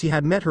 as he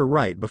had met her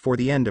right before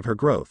the end of her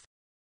growth.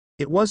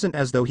 It wasn't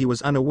as though he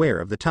was unaware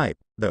of the type,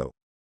 though.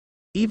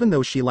 Even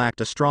though she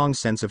lacked a strong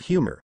sense of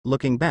humor,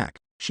 looking back,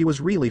 she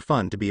was really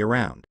fun to be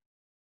around.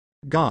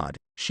 God,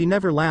 she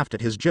never laughed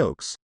at his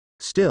jokes.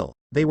 Still,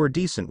 they were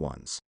decent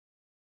ones.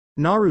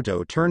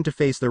 Naruto turned to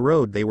face the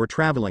road they were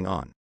traveling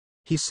on.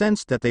 He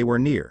sensed that they were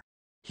near.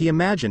 He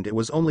imagined it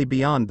was only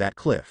beyond that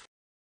cliff.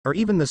 Or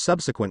even the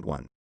subsequent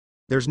one.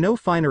 There's no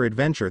finer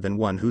adventure than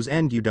one whose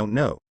end you don't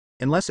know,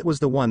 unless it was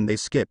the one they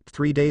skipped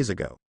 3 days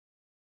ago.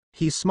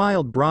 He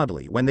smiled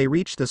broadly when they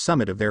reached the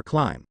summit of their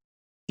climb.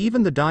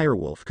 Even the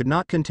direwolf could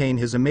not contain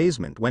his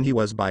amazement when he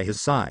was by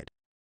his side.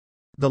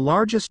 The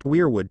largest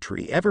weirwood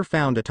tree ever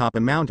found atop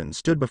a mountain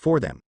stood before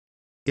them.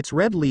 Its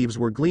red leaves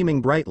were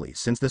gleaming brightly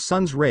since the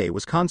sun's ray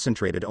was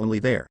concentrated only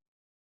there.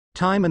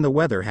 Time and the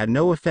weather had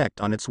no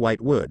effect on its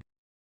white wood.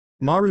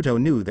 Naruto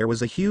knew there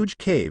was a huge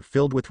cave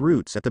filled with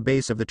roots at the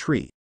base of the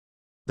tree.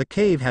 The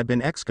cave had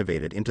been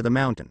excavated into the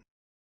mountain.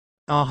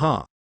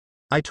 Aha!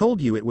 I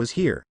told you it was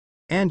here.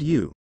 And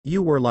you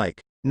were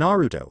like,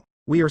 "Naruto,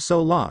 we are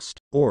so lost,"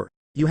 or,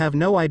 "You have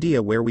no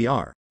idea where we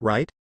are,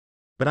 right?"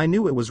 But I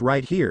knew it was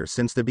right here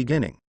since the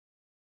beginning.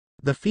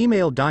 The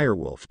female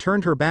direwolf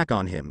turned her back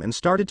on him and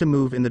started to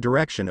move in the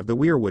direction of the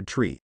weirwood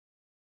tree.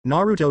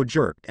 Naruto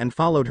jerked and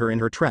followed her in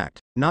her track,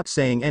 not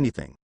saying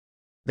anything.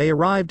 They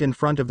arrived in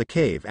front of the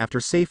cave after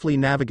safely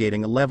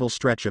navigating a level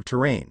stretch of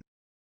terrain.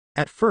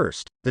 At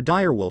first, the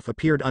direwolf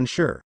appeared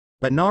unsure,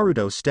 but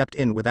Naruto stepped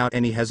in without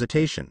any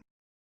hesitation.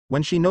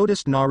 When she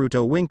noticed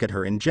Naruto wink at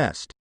her in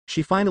jest,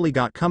 she finally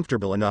got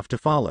comfortable enough to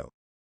follow.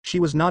 She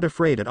was not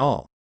afraid at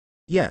all.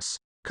 Yes,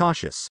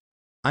 cautious.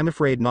 I'm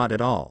afraid not at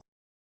all.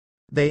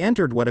 They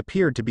entered what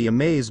appeared to be a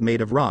maze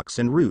made of rocks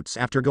and roots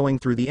after going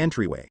through the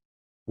entryway.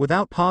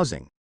 Without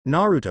pausing,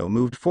 Naruto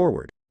moved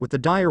forward, with the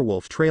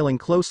direwolf trailing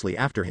closely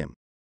after him.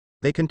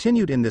 They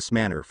continued in this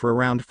manner for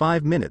around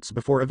 5 minutes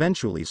before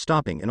eventually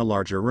stopping in a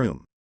larger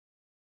room.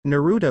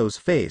 Naruto's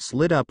face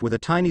lit up with a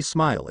tiny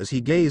smile as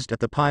he gazed at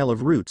the pile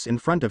of roots in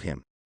front of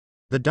him.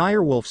 The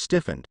direwolf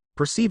stiffened,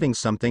 perceiving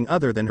something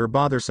other than her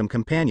bothersome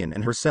companion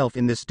and herself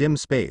in this dim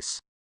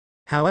space.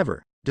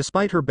 However,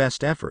 despite her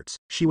best efforts,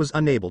 she was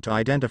unable to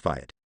identify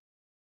it.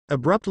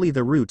 Abruptly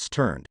the roots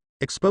turned,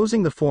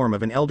 exposing the form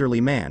of an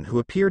elderly man who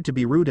appeared to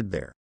be rooted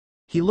there.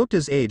 He looked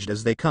as aged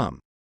as they come.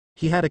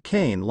 He had a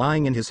cane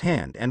lying in his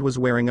hand and was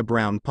wearing a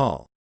brown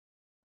pall.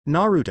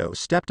 Naruto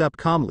stepped up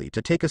calmly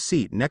to take a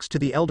seat next to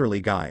the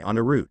elderly guy on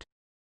a route.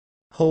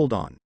 Hold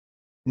on.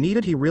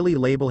 Needed he really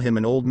label him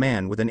an old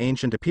man with an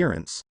ancient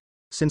appearance?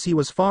 Since he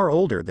was far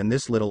older than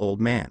this little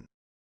old man.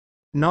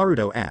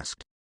 Naruto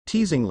asked.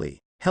 Teasingly,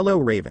 hello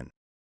Raven.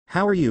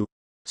 How are you?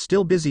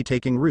 Still busy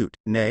taking root,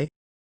 nay?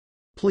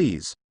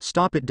 Please,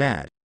 stop it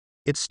dad.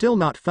 It's still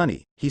not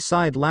funny, he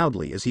sighed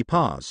loudly as he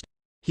paused.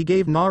 He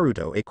gave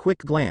Naruto a quick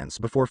glance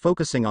before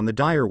focusing on the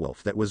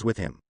direwolf that was with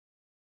him.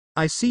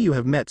 I see you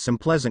have met some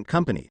pleasant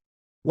company.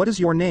 What is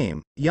your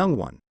name, young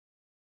one?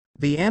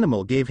 The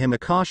animal gave him a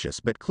cautious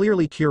but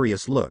clearly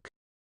curious look.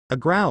 A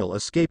growl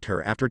escaped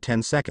her after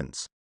 10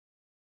 seconds.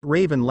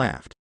 Raven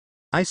laughed.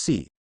 I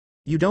see.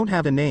 You don't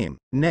have a name,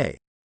 nay.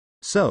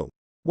 So,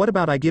 what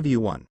about I give you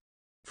one?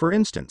 For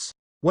instance,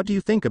 what do you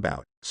think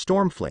about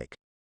Stormflake?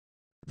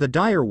 The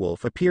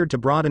direwolf appeared to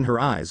broaden her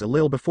eyes a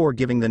little before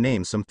giving the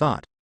name some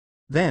thought.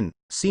 Then,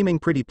 seeming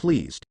pretty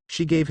pleased,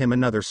 she gave him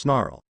another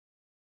snarl.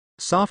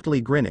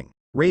 Softly grinning,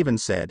 Raven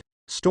said,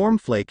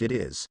 Stormflake it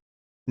is.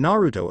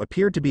 Naruto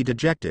appeared to be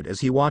dejected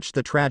as he watched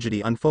the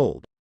tragedy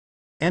unfold.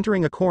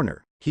 Entering a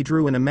corner, he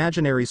drew an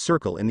imaginary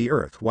circle in the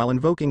earth while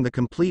invoking the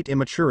complete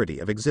immaturity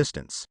of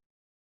existence.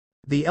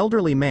 The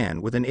elderly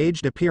man with an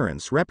aged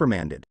appearance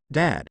reprimanded,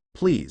 Dad,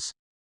 please.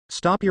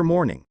 Stop your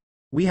mourning.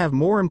 We have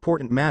more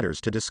important matters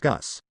to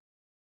discuss.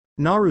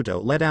 Naruto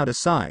let out a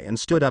sigh and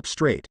stood up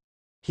straight.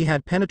 He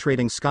had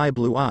penetrating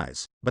sky-blue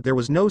eyes, but there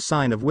was no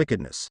sign of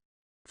wickedness.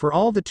 For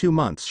all the 2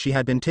 months she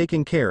had been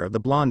taking care of the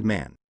blonde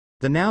man,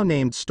 the now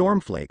named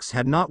Stormflakes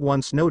had not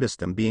once noticed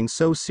them being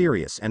so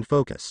serious and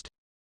focused.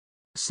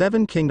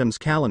 7 Kingdoms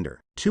Calendar,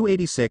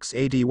 286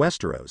 AD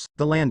Westeros,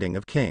 the landing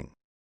of King.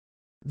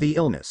 The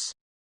illness.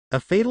 A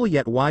fatal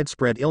yet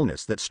widespread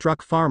illness that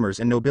struck farmers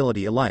and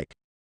nobility alike.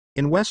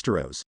 In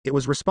Westeros, it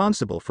was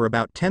responsible for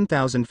about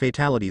 10,000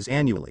 fatalities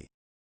annually.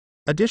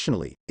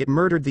 Additionally, it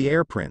murdered the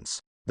heir prince,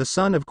 the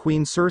son of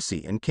Queen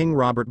Cersei and King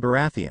Robert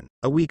Baratheon,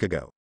 a week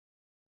ago.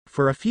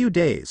 For a few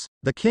days,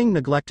 the king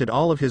neglected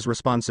all of his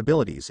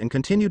responsibilities and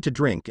continued to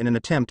drink in an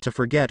attempt to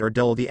forget or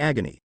dull the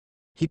agony.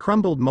 He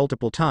crumbled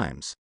multiple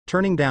times,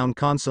 turning down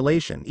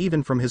consolation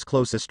even from his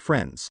closest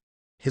friends.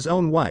 His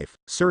own wife,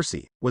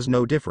 Cersei, was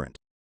no different.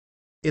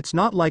 It's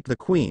not like the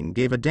queen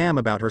gave a damn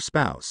about her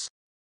spouse.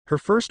 Her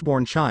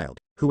firstborn child,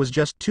 who was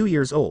just 2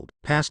 years old,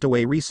 passed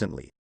away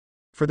recently.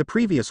 For the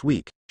previous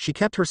week, she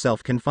kept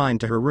herself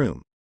confined to her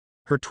room.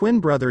 Her twin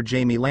brother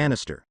Jaime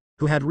Lannister,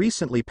 who had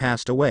recently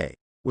passed away,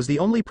 was the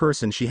only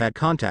person she had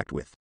contact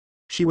with.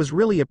 She was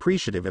really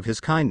appreciative of his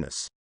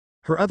kindness.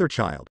 Her other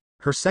child,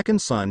 her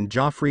second son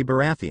Joffrey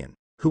Baratheon,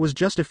 who was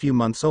just a few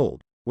months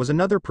old, was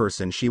another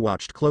person she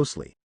watched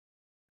closely.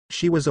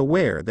 She was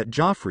aware that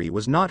Joffrey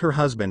was not her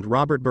husband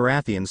Robert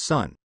Baratheon's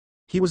son.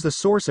 He was the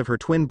source of her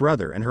twin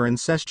brother and her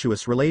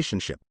incestuous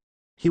relationship.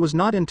 He was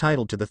not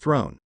entitled to the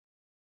throne.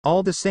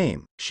 All the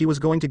same, she was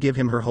going to give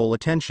him her whole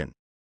attention.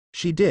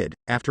 She did,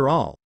 after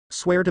all,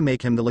 swear to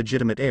make him the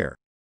legitimate heir.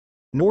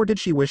 Nor did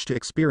she wish to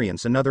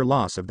experience another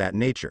loss of that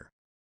nature.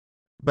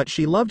 But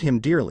she loved him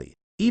dearly,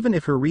 even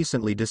if her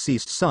recently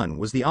deceased son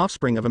was the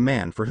offspring of a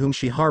man for whom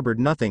she harbored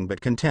nothing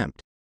but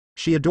contempt.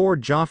 She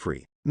adored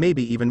Joffrey,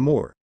 maybe even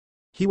more.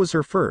 He was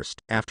her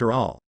first, after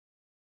all.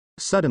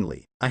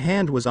 Suddenly, a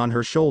hand was on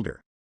her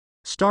shoulder.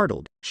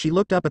 Startled, she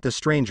looked up at the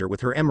stranger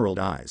with her emerald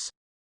eyes.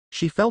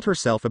 She felt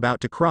herself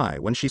about to cry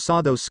when she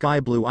saw those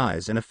sky-blue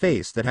eyes and a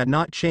face that had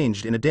not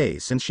changed in a day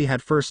since she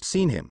had first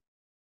seen him.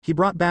 He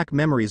brought back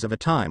memories of a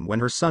time when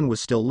her son was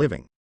still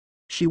living.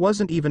 She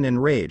wasn't even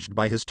enraged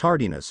by his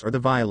tardiness or the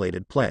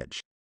violated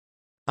pledge.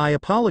 I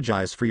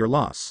apologize for your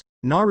loss,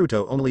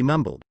 Naruto only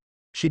mumbled.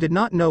 She did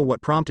not know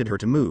what prompted her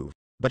to move,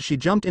 but she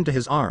jumped into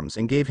his arms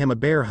and gave him a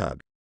bear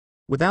hug.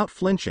 Without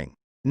flinching,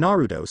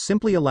 Naruto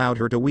simply allowed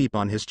her to weep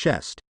on his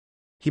chest.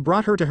 He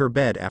brought her to her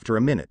bed after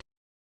a minute.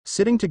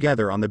 Sitting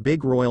together on the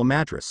big royal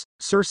mattress,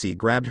 Cersei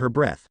grabbed her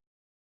breath.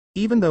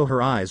 Even though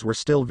her eyes were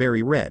still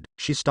very red,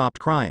 she stopped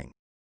crying.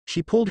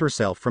 She pulled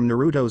herself from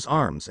Naruto's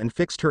arms and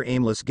fixed her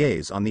aimless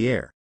gaze on the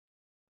air.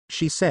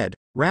 She said,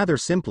 rather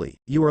simply,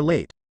 "You are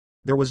late."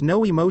 There was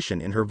no emotion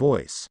in her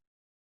voice.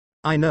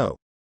 "I know.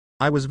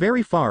 I was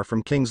very far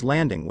from King's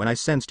Landing when I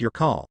sensed your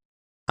call.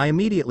 I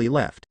immediately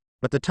left,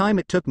 but the time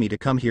it took me to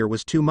come here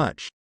was too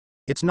much.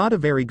 It's not a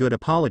very good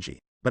apology,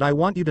 but I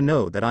want you to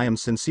know that I am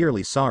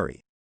sincerely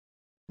sorry."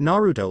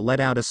 Naruto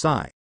let out a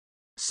sigh.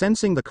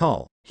 Sensing the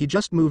call, he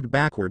just moved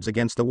backwards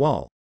against the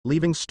wall,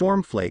 leaving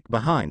Stormflake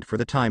behind for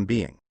the time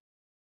being.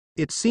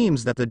 It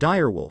seems that the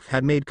direwolf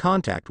had made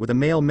contact with a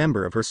male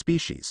member of her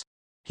species.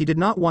 He did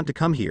not want to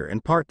come here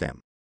and part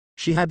them.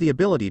 She had the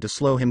ability to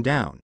slow him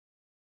down.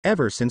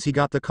 Ever since he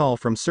got the call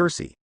from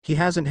Cersei, he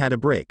hasn't had a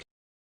break.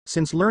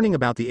 Since learning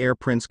about the heir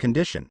prince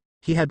condition,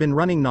 he had been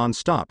running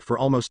non-stop for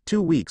almost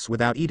 2 weeks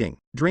without eating,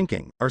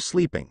 drinking, or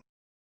sleeping.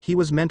 He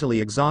was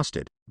mentally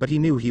exhausted, but he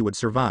knew he would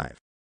survive.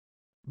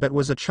 But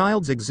was a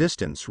child's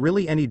existence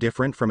really any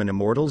different from an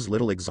immortal's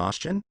little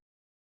exhaustion?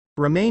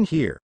 "Remain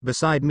here,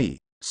 beside me,"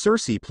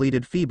 Cersei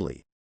pleaded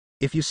feebly.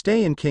 "If you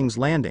stay in King's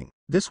Landing,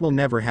 this will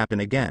never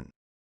happen again."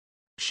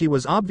 She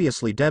was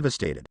obviously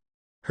devastated.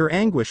 Her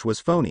anguish was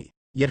phony,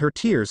 yet her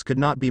tears could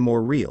not be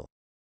more real.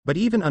 But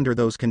even under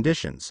those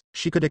conditions,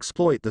 she could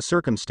exploit the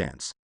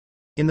circumstance.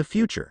 In the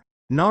future,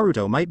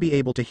 Naruto might be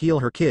able to heal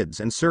her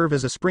kids and serve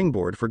as a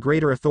springboard for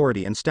greater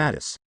authority and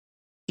status.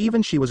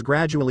 Even she was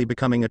gradually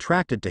becoming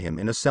attracted to him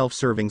in a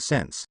self-serving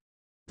sense.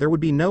 There would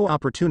be no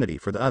opportunity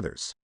for the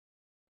others.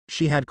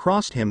 She had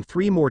crossed him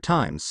 3 more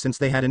times since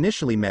they had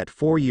initially met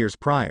 4 years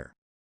prior.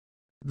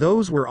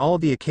 Those were all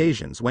the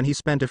occasions when he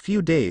spent a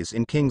few days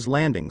in King's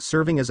Landing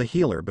serving as a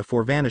healer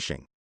before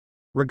vanishing.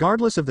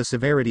 Regardless of the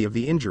severity of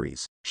the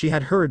injuries, she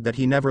had heard that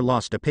he never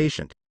lost a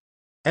patient.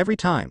 Every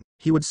time,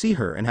 he would see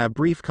her and have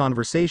brief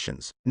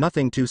conversations,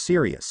 nothing too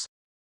serious.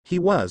 He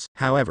was,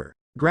 however,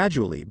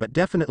 gradually but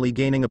definitely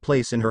gaining a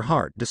place in her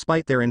heart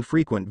despite their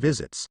infrequent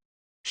visits.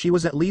 She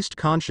was at least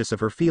conscious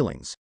of her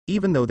feelings,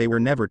 even though they were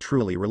never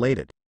truly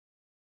related.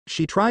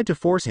 She tried to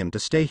force him to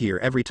stay here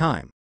every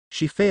time.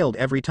 She failed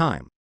every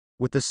time,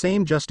 with the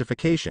same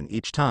justification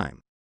each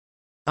time.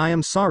 I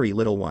am sorry,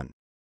 little one.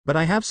 But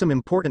I have some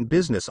important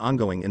business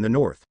ongoing in the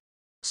north.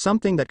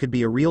 Something that could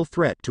be a real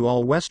threat to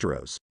all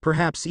Westeros,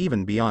 perhaps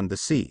even beyond the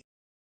sea.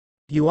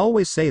 You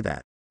always say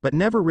that, but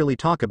never really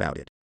talk about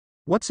it.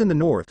 What's in the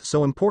north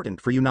so important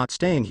for you not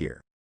staying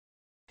here?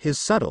 His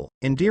subtle,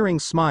 endearing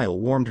smile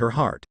warmed her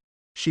heart.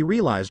 She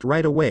realized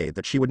right away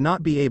that she would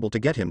not be able to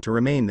get him to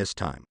remain this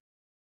time.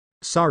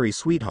 Sorry,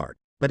 sweetheart,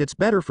 but it's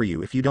better for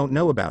you if you don't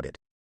know about it.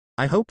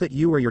 I hope that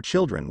you or your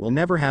children will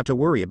never have to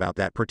worry about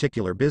that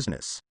particular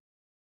business.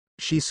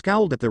 She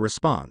scowled at the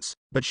response,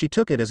 but she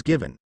took it as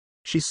given.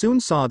 She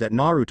soon saw that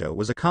Naruto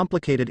was a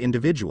complicated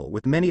individual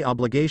with many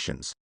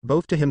obligations,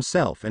 both to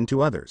himself and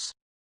to others.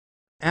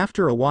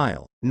 After a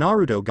while,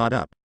 Naruto got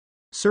up.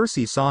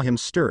 Cersei saw him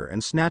stir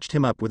and snatched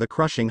him up with a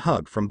crushing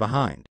hug from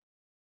behind.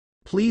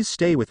 Please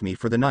stay with me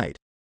for the night.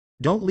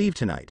 Don't leave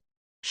tonight,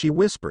 she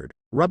whispered,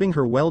 rubbing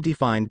her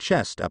well-defined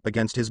chest up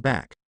against his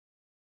back.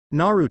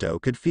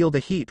 Naruto could feel the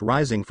heat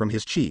rising from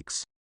his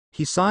cheeks.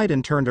 He sighed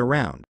and turned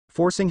around,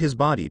 forcing his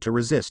body to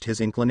resist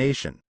his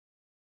inclination.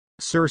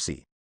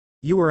 Cersei.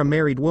 You are a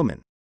married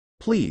woman.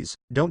 Please,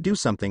 don't do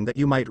something that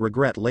you might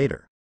regret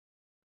later.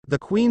 The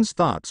queen's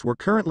thoughts were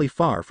currently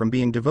far from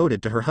being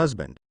devoted to her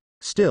husband.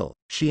 Still,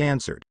 she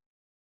answered.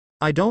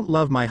 I don't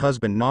love my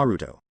husband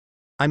Naruto.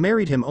 I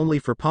married him only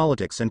for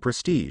politics and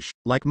prestige,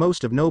 like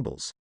most of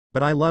nobles,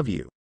 but I love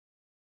you.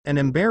 An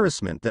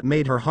embarrassment that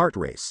made her heart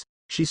race.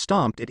 She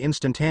stomped it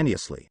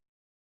instantaneously.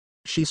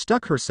 She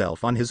stuck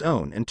herself on his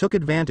own and took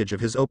advantage of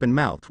his open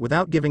mouth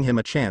without giving him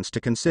a chance to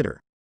consider.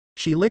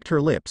 She licked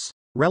her lips,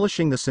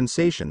 relishing the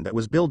sensation that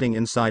was building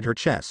inside her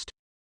chest.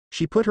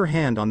 She put her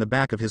hand on the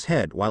back of his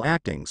head while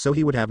acting so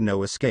he would have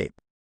no escape.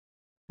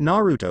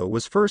 Naruto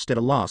was first at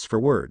a loss for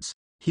words.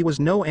 He was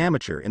no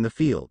amateur in the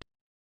field.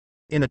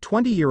 In a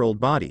 20-year-old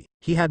body,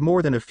 he had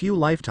more than a few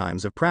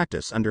lifetimes of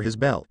practice under his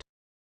belt.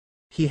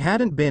 He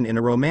hadn't been in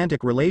a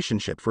romantic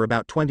relationship for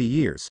about 20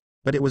 years,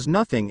 but it was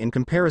nothing in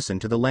comparison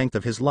to the length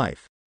of his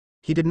life.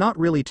 He did not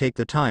really take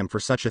the time for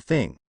such a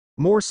thing,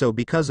 more so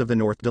because of the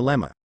North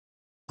dilemma.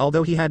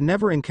 Although he had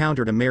never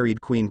encountered a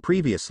married queen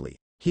previously,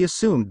 he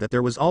assumed that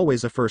there was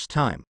always a first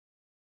time.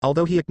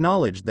 Although he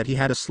acknowledged that he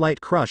had a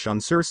slight crush on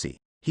Cersei,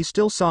 he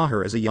still saw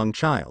her as a young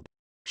child.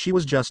 She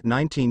was just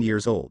 19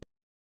 years old.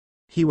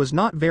 He was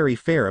not very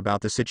fair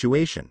about the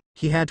situation,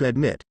 he had to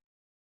admit.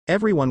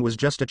 Everyone was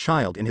just a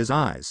child in his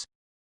eyes.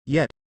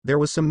 Yet, there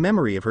was some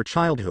memory of her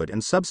childhood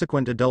and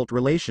subsequent adult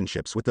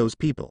relationships with those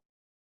people.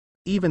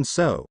 Even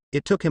so,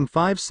 it took him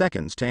 5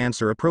 seconds to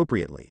answer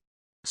appropriately.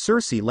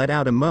 Cersei let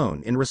out a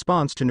moan in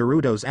response to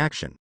Naruto's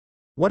action.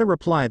 What a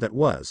reply that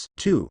was,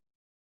 too.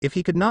 If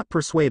he could not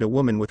persuade a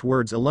woman with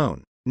words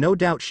alone, no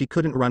doubt she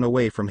couldn't run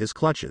away from his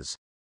clutches.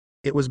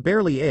 It was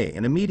barely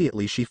and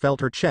immediately she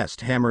felt her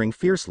chest hammering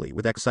fiercely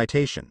with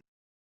excitation.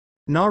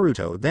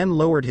 Naruto then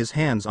lowered his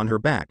hands on her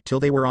back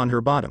till they were on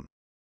her bottom.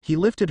 He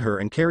lifted her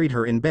and carried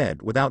her in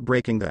bed without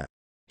breaking the.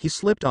 He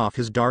slipped off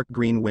his dark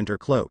green winter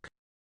cloak.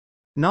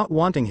 Not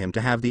wanting him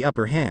to have the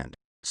upper hand,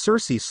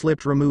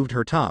 Cersei removed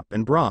her top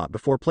and bra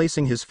before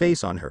placing his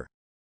face on her.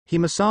 He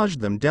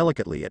massaged them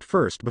delicately at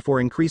first before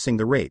increasing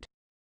the rate.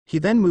 He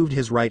then moved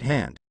his right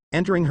hand,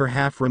 entering her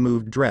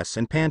half-removed dress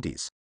and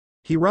panties.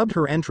 He rubbed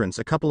her entrance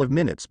a couple of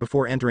minutes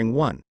before entering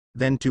 1,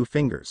 then 2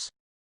 fingers.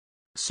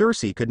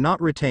 Cersei could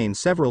not retain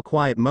several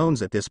quiet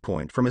moans at this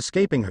point from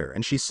escaping her,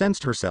 and she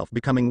sensed herself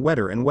becoming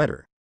wetter and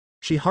wetter.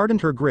 She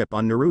hardened her grip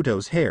on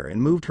Naruto's hair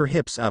and moved her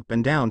hips up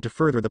and down to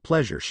further the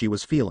pleasure she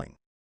was feeling.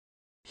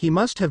 He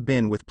must have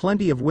been with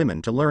plenty of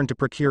women to learn to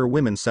procure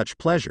women such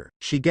pleasure,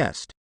 she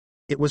guessed.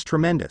 It was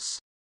tremendous.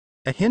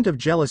 A hint of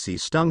jealousy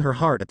stung her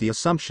heart at the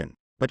assumption,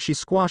 but she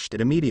squashed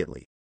it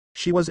immediately.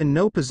 She was in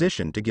no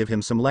position to give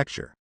him some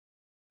lecture.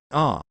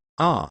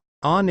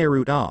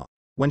 Naruto.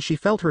 When she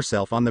felt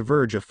herself on the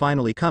verge of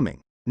finally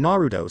coming,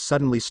 Naruto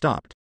suddenly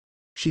stopped.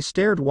 She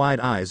stared wide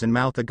eyes and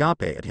mouth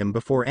agape at him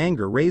before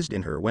anger raised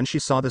in her when she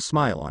saw the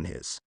smile on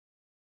his.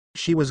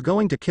 She was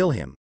going to kill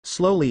him,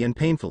 slowly and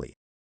painfully.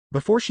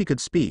 Before she could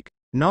speak,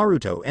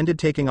 Naruto ended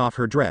taking off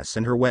her dress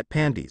and her wet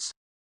panties.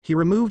 He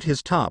removed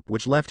his top,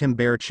 which left him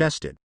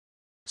bare-chested.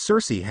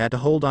 Cersei had to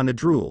hold on a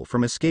drool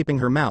from escaping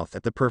her mouth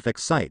at the perfect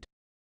sight.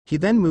 He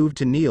then moved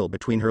to kneel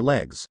between her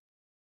legs.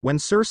 When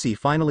Cersei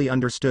finally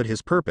understood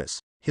his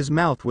purpose, his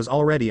mouth was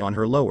already on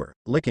her lower,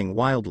 licking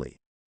wildly.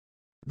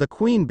 The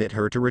queen bit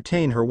her to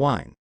retain her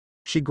wine.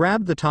 She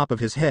grabbed the top of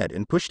his head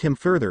and pushed him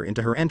further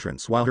into her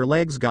entrance while her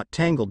legs got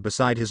tangled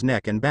beside his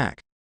neck and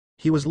back.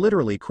 He was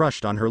literally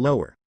crushed on her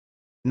lower.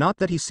 Not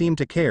that he seemed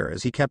to care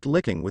as he kept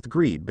licking with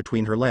greed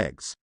between her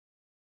legs.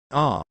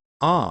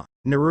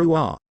 Naru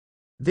ah.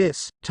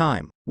 This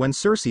time, when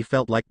Cersei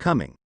felt like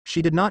coming,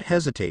 she did not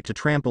hesitate to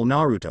trample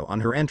Naruto on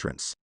her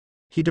entrance.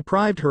 He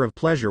deprived her of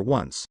pleasure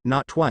once,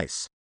 not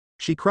twice.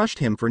 She crushed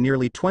him for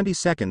nearly 20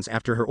 seconds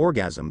after her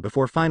orgasm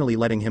before finally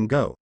letting him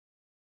go.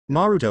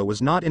 Naruto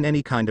was not in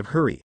any kind of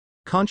hurry,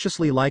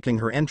 consciously liking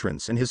her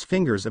entrance and his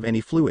fingers of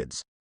any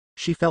fluids.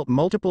 She felt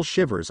multiple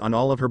shivers on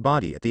all of her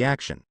body at the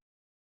action.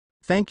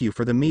 "Thank you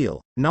for the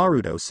meal,"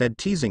 Naruto said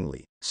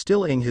teasingly,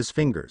 still ing his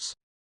fingers.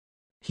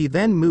 He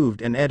then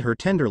moved and ed her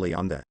tenderly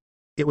on the.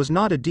 It was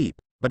not a deep,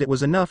 but it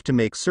was enough to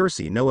make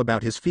Cersei know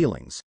about his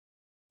feelings.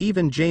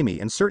 Even Jaime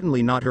and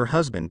certainly not her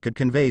husband could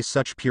convey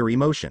such pure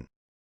emotion.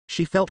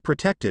 She felt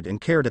protected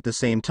and cared at the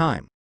same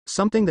time,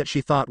 something that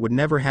she thought would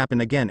never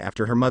happen again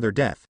after her mother's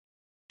death.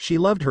 She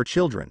loved her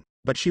children,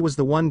 but she was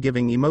the one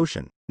giving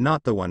emotion,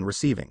 not the one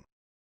receiving.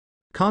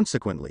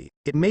 Consequently,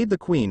 it made the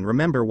queen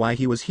remember why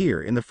he was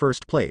here in the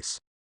first place.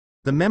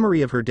 The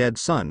memory of her dead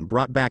son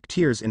brought back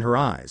tears in her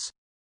eyes.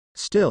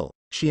 Still,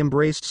 she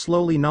embraced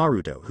slowly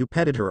Naruto, who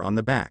petted her on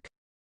the back.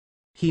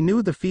 He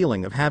knew the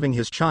feeling of having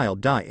his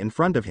child die in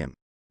front of him.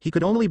 He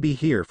could only be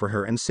here for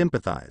her and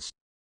sympathized.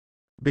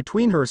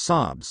 Between her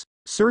sobs,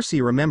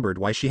 Cersei remembered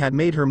why she had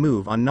made her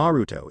move on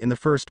Naruto in the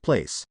first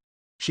place.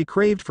 She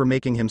craved for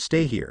making him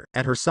stay here,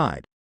 at her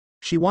side.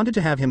 She wanted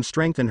to have him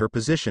strengthen her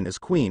position as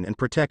queen and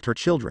protect her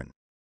children.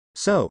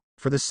 So,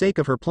 for the sake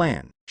of her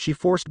plan, she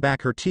forced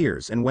back her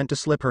tears and went to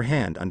slip her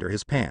hand under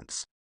his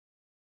pants.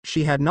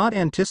 She had not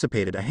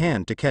anticipated a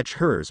hand to catch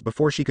hers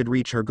before she could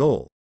reach her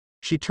goal.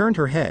 She turned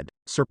her head,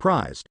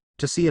 surprised,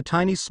 to see a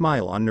tiny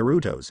smile on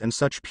Naruto's and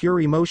such pure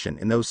emotion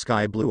in those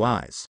sky-blue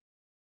eyes.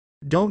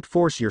 "Don't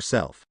force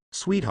yourself,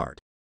 sweetheart.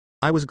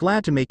 I was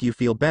glad to make you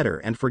feel better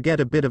and forget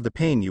a bit of the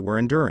pain you were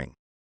enduring.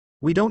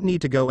 We don't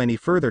need to go any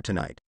further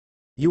tonight.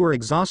 You are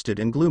exhausted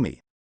and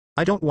gloomy.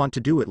 I don't want to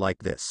do it like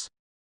this."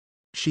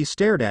 She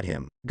stared at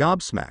him,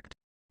 gobsmacked.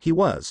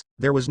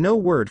 There was no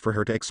word for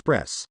her to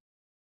express.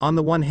 On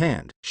the one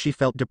hand, she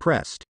felt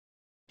depressed.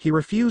 He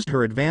refused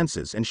her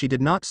advances and she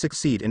did not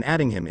succeed in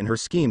adding him in her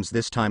schemes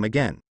this time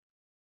again.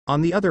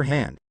 On the other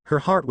hand, her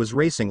heart was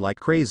racing like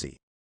crazy.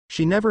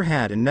 She never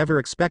had and never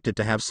expected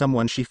to have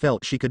someone she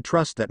felt she could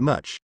trust that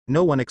much,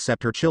 no one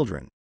except her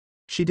children.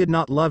 She did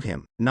not love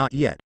him, not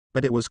yet,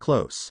 but it was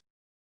close.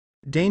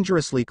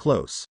 Dangerously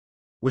close.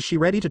 Was she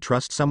ready to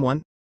trust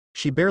someone?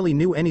 She barely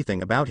knew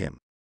anything about him.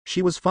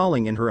 She was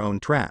falling in her own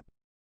trap.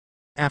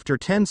 After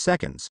 10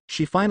 seconds,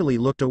 she finally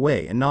looked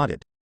away and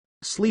nodded.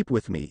 "Sleep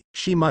with me,"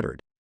 she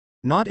muttered.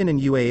 "Not in an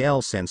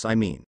UAL sense, I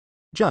mean.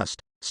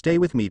 Just, stay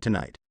with me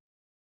tonight."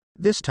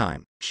 This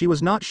time, she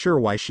was not sure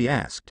why she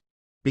asked.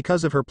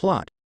 Because of her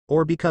plot,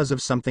 or because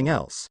of something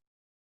else.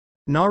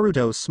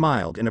 Naruto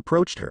smiled and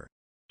approached her.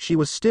 She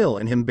was still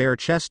and him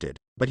bare-chested,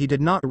 but he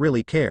did not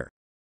really care.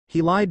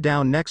 He lied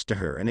down next to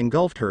her and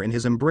engulfed her in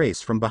his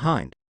embrace from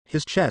behind,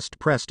 his chest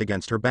pressed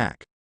against her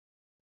back.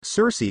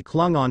 Cersei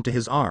clung onto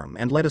his arm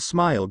and let a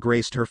smile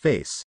grace her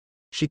face.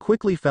 She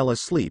quickly fell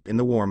asleep in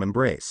the warm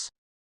embrace.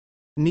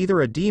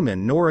 Neither a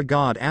demon nor a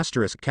god.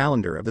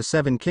 Calendar of the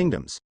Seven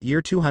Kingdoms,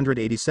 year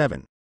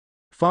 287.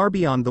 Far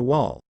beyond the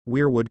wall,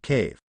 Weirwood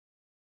Cave.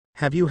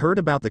 "Have you heard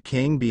about the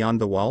king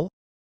beyond the wall?"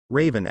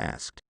 Raven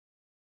asked.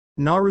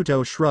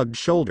 Naruto shrugged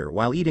shoulder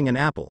while eating an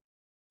apple.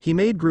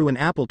 He grew an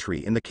apple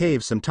tree in the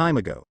cave some time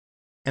ago.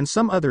 And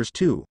some others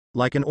too,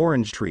 like an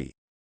orange tree.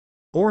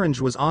 Orange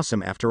was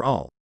awesome after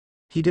all.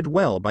 He did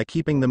well by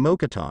keeping the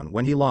Mokaton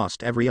when he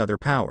lost every other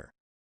power.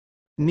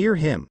 Near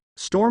him,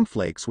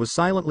 Stormflakes was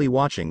silently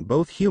watching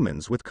both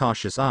humans with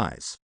cautious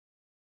eyes.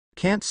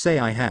 "Can't say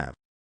I have.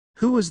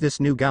 Who is this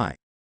new guy?"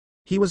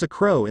 "He was a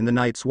crow in the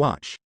Night's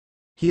Watch.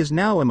 He is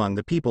now among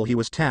the people he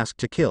was tasked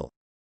to kill.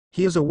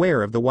 He is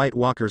aware of the White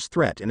Walker's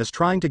threat and is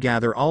trying to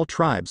gather all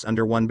tribes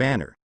under one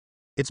banner.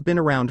 It's been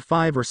around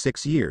 5 or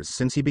 6 years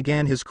since he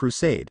began his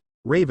crusade,"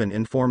 Raven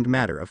informed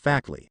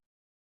matter-of-factly.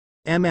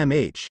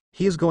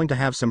 He is going to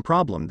have some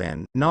problem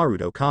then,"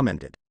 Naruto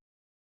commented.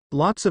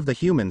 "Lots of the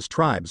humans'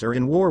 tribes are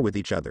in war with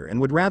each other and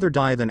would rather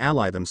die than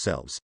ally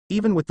themselves,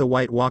 even with the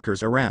White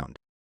Walkers around.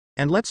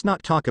 And let's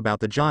not talk about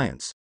the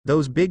giants,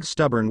 those big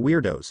stubborn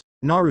weirdos,"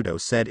 Naruto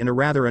said in a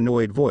rather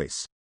annoyed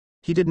voice.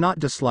 He did not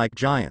dislike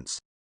giants.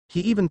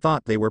 He even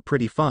thought they were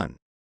pretty fun.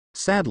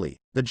 Sadly,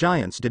 the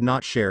giants did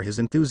not share his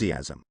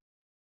enthusiasm.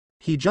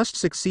 "He just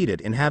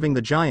succeeded in having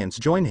the giants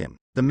join him,"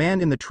 the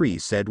man in the tree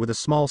said with a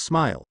small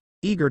smile,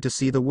 eager to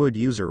see the wood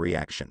user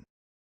reaction.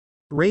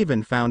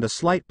 Raven found a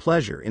slight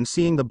pleasure in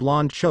seeing the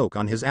blonde choke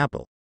on his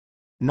apple.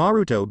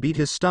 Naruto beat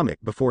his stomach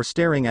before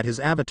staring at his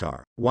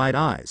avatar, wide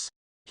eyes.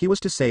 He was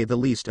to say the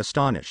least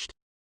astonished.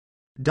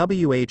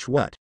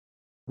 What?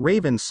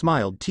 Raven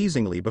smiled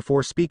teasingly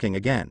before speaking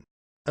again.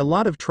 A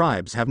lot of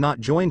tribes have not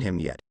joined him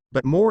yet,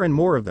 but more and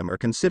more of them are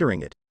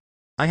considering it.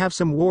 I have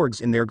some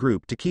wargs in their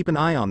group to keep an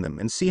eye on them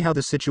and see how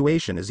the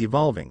situation is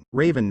evolving,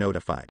 Raven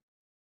notified.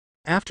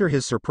 After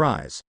his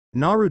surprise,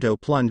 Naruto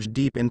plunged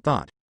deep in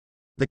thought.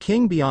 The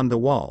king beyond the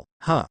wall,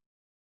 huh?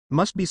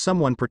 Must be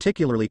someone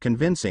particularly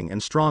convincing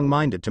and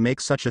strong-minded to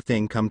make such a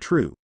thing come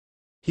true.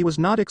 He was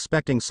not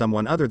expecting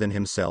someone other than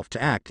himself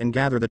to act and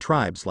gather the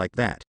tribes like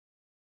that.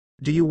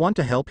 Do you want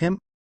to help him?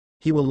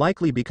 He will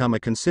likely become a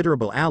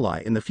considerable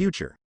ally in the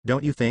future,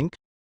 don't you think?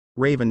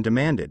 Raven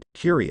demanded,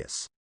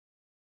 curious.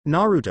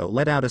 Naruto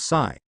let out a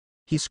sigh.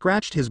 He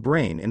scratched his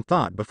brain in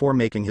thought before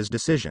making his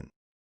decision.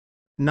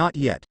 Not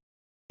yet.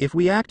 If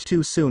we act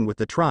too soon with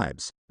the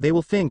tribes, they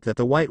will think that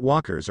the White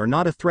Walkers are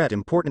not a threat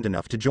important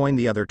enough to join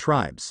the other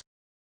tribes.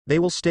 They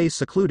will stay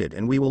secluded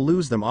and we will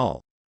lose them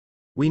all.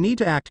 We need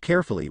to act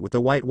carefully with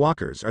the White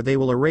Walkers or they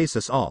will erase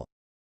us all.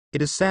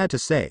 It is sad to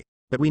say,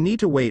 but we need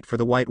to wait for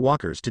the White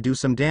Walkers to do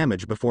some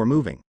damage before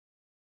moving.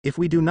 If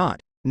we do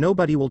not,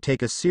 nobody will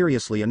take us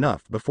seriously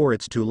enough before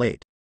it's too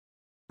late.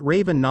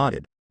 Raven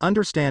nodded,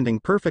 understanding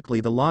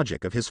perfectly the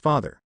logic of his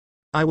father.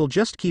 I will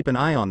just keep an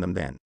eye on them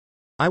then.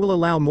 I will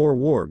allow more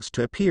wargs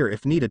to appear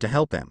if needed to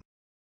help them.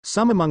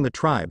 Some among the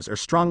tribes are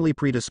strongly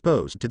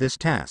predisposed to this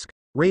task,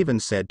 Raven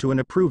said to an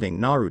approving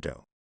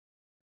Naruto.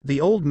 The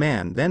old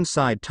man then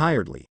sighed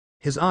tiredly,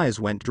 his eyes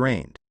went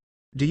drained.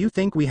 Do you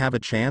think we have a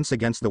chance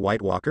against the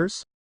White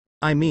Walkers?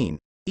 I mean,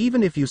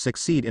 even if you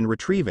succeed in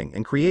retrieving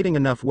and creating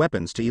enough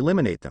weapons to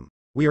eliminate them,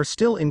 we are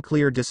still in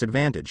clear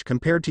disadvantage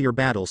compared to your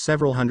battle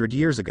several hundred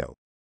years ago.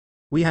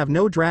 We have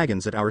no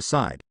dragons at our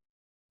side.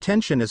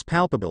 Tension is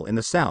palpable in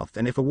the south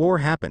and if a war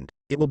happened,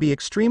 it will be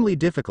extremely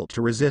difficult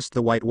to resist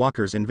the White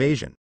Walkers'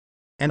 invasion.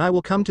 And I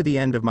will come to the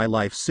end of my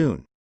life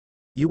soon.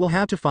 You will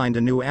have to find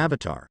a new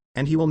avatar,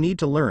 and he will need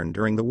to learn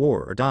during the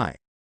war or die.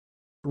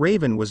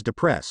 Raven was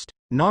depressed,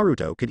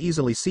 Naruto could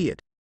easily see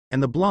it,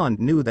 and the blonde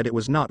knew that it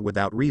was not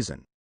without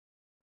reason.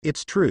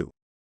 It's true.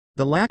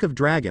 The lack of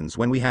dragons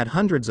when we had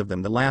hundreds of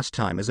them the last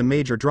time is a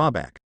major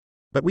drawback.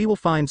 But we will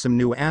find some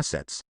new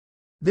assets.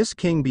 This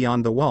king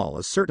beyond the wall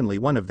is certainly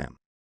one of them.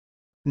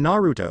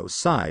 Naruto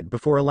sighed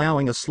before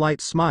allowing a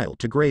slight smile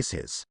to grace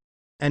his.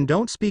 And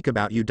don't speak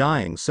about you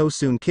dying so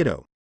soon,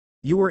 kiddo.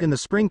 You were in the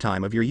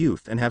springtime of your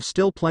youth and have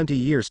still plenty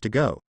years to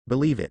go,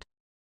 believe it.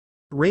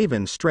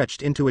 Raven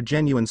stretched into a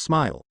genuine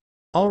smile.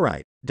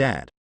 Alright,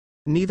 Dad.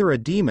 Neither a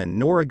demon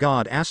nor a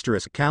god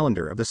 *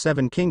 calendar of the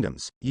Seven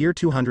Kingdoms, year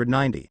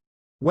 290.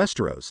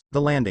 Westeros,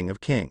 the landing of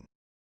King.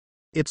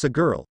 It's a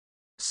girl,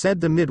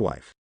 said the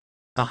midwife.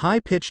 A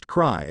high-pitched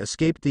cry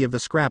escaped the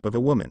scrap of a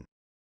woman.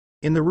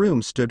 In the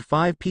room stood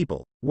 5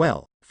 people,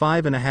 well,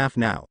 5.5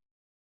 now.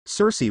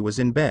 Cersei was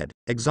in bed,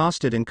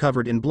 exhausted and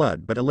covered in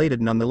blood but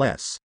elated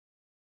nonetheless.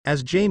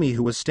 As Jaime,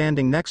 who was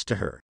standing next to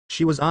her,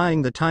 she was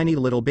eyeing the tiny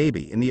little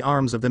baby in the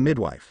arms of the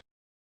midwife.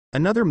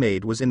 Another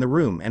maid was in the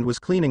room and was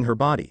cleaning her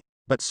body,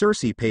 but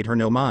Cersei paid her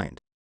no mind.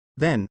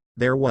 Then,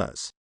 there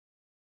was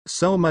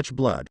so much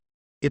blood.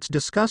 It's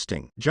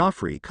disgusting,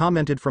 Joffrey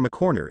commented from a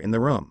corner in the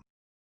room.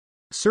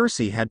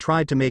 Cersei had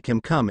tried to make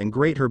him come and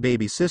grate her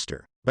baby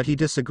sister, but he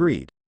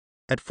disagreed.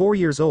 At 4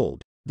 years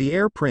old, the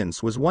heir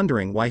prince was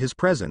wondering why his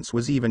presence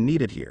was even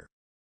needed here.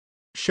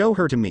 Show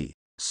her to me,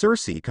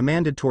 Cersei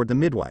commanded toward the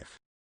midwife.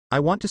 I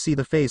want to see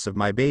the face of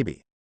my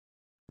baby.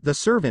 The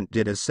servant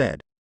did as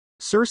said.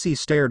 Cersei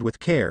stared with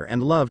care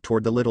and love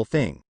toward the little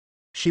thing.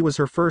 She was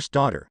her first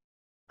daughter.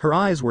 Her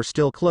eyes were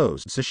still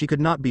closed so she could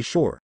not be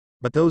sure,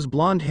 but those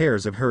blonde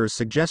hairs of hers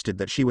suggested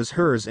that she was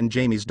hers and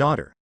Jaime's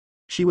daughter.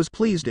 She was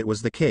pleased it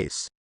was the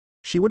case.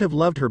 She would have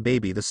loved her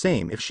baby the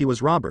same if she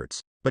was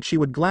Robert's, but she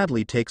would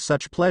gladly take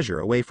such pleasure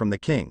away from the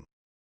king.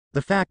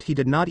 The fact he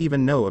did not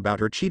even know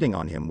about her cheating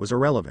on him was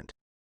irrelevant.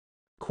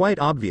 Quite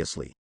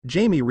obviously,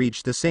 Jaime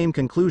reached the same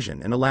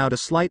conclusion and allowed a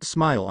slight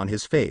smile on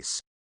his face.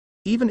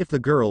 Even if the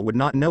girl would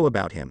not know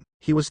about him,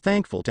 he was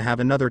thankful to have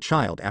another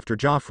child after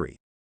Joffrey.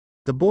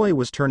 The boy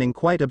was turning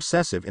quite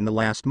obsessive in the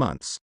last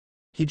months.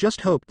 He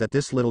just hoped that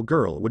this little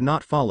girl would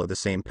not follow the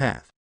same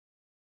path.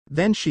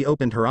 Then she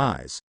opened her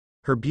eyes.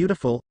 Her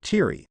beautiful,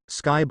 teary,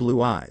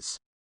 sky-blue eyes.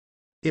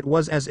 It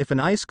was as if an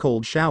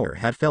ice-cold shower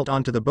had felt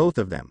onto the both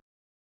of them.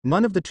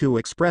 None of the two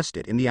expressed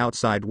it in the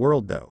outside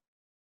world though.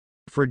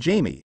 For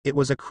Jaime, it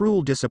was a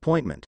cruel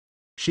disappointment.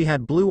 She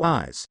had blue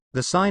eyes,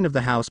 the sign of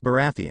the House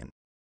Baratheon.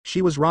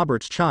 She was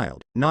Robert's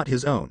child, not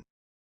his own.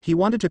 He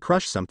wanted to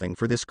crush something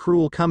for this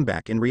cruel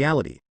comeback in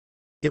reality.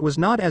 It was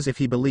not as if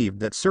he believed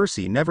that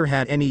Cersei never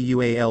had any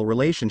UAL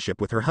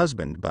relationship with her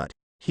husband, but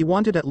he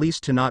wanted at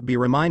least to not be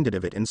reminded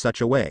of it in such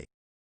a way.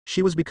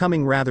 She was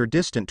becoming rather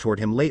distant toward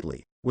him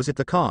lately. Was it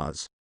the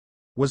cause?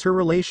 Was her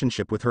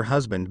relationship with her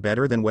husband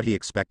better than what he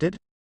expected?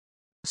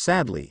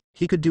 Sadly,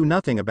 he could do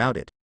nothing about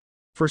it.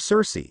 For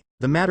Cersei,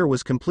 the matter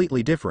was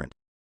completely different.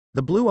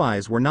 The blue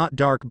eyes were not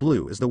dark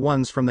blue as the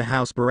ones from the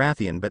House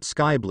Baratheon but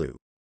sky blue.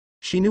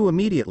 She knew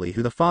immediately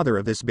who the father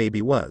of this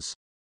baby was.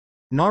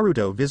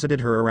 Naruto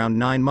visited her around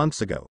 9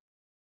 months ago.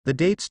 The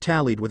dates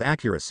tallied with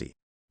accuracy,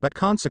 but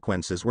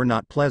consequences were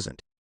not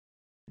pleasant.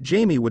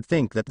 Jamie would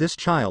think that this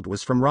child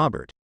was from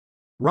Robert.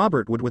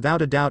 Robert would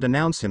without a doubt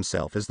announce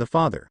himself as the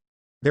father.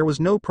 There was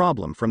no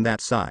problem from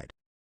that side.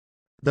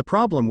 The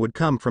problem would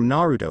come from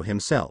Naruto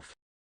himself.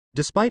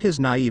 Despite his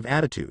naive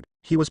attitude,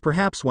 he was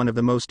perhaps one of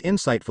the most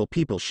insightful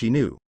people she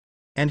knew.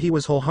 And he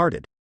was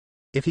wholehearted.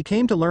 If he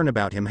came to learn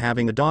about him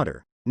having a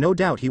daughter, no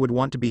doubt he would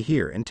want to be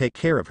here and take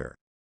care of her.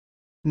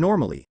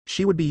 Normally,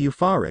 she would be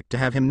euphoric to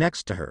have him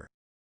next to her.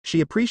 She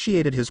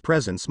appreciated his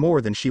presence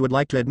more than she would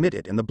like to admit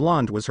it, and the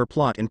blonde was her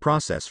plot in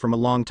process from a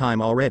long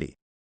time already.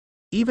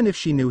 Even if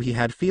she knew he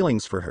had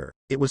feelings for her,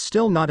 it was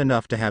still not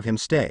enough to have him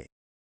stay.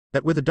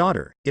 But with a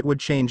daughter, it would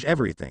change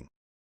everything.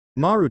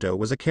 Naruto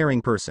was a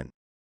caring person.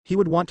 He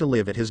would want to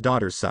live at his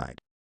daughter's side.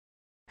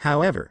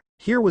 However,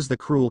 here was the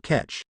cruel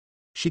catch.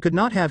 She could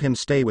not have him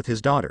stay with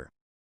his daughter.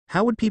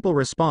 How would people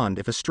respond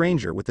if a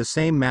stranger with the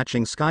same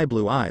matching sky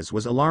blue eyes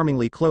was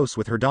alarmingly close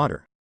with her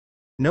daughter?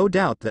 No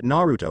doubt that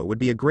Naruto would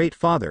be a great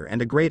father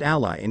and a great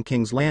ally in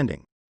King's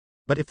Landing.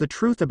 But if the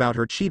truth about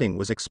her cheating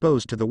was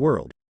exposed to the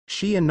world,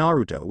 she and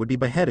Naruto would be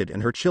beheaded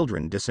and her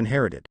children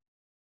disinherited.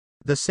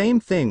 The same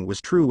thing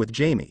was true with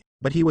Jamie,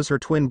 but he was her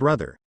twin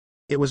brother.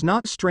 It was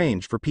not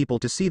strange for people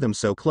to see them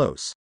so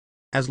close.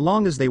 As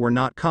long as they were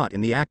not caught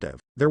in the act of,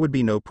 there would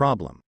be no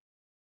problem.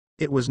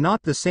 It was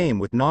not the same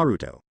with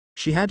Naruto.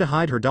 She had to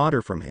hide her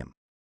daughter from him.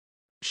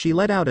 She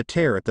let out a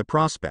tear at the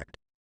prospect.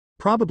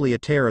 Probably a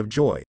tear of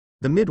joy,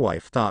 the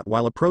midwife thought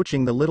while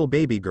approaching the little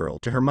baby girl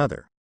to her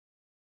mother.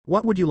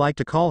 What would you like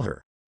to call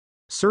her?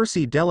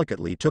 Cersei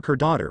delicately took her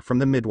daughter from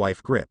the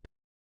midwife grip.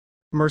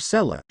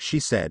 Marcella, she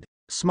said,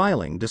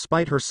 smiling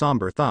despite her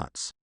somber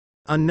thoughts.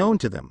 Unknown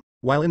to them,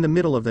 while in the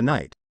middle of the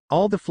night,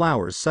 all the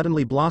flowers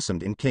suddenly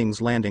blossomed in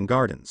King's Landing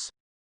Gardens.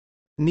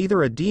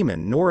 Neither a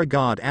demon nor a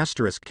god.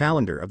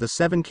 Calendar of the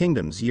Seven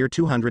Kingdoms, year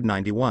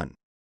 291.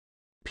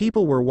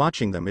 People were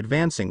watching them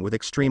advancing with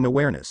extreme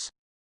awareness.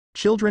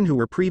 Children who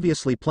were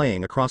previously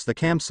playing across the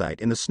campsite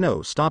in the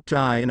snow stopped to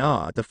eye in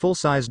awe at the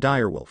full-size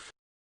direwolf.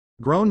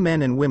 Grown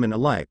men and women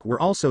alike were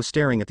also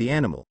staring at the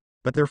animal,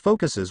 but their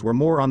focuses were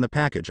more on the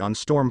package on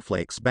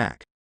Stormflake's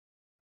back.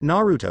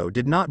 Naruto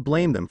did not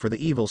blame them for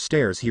the evil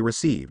stares he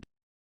received.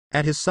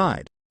 At his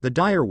side, the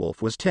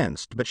direwolf was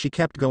tensed, but she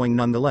kept going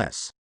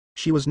nonetheless.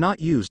 She was not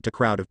used to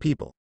crowd of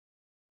people.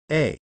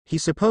 He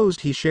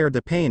supposed he shared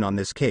the pain on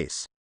this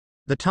case.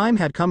 The time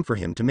had come for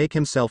him to make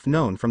himself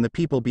known from the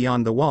people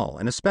beyond the wall,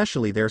 and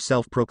especially their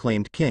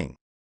self-proclaimed king.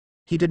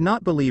 He did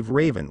not believe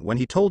Raven when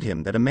he told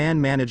him that a man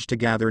managed to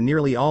gather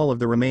nearly all of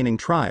the remaining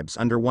tribes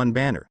under one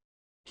banner.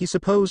 He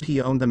supposed he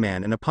owed the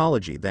man an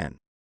apology then.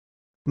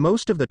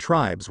 Most of the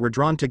tribes were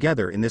drawn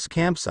together in this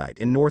campsite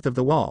in north of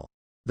the wall.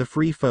 The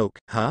free folk,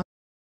 huh?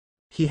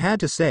 He had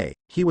to say,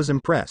 he was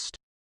impressed.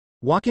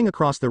 Walking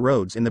across the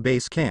roads in the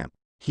base camp,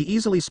 he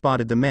easily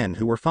spotted the men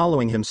who were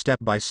following him step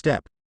by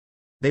step.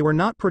 They were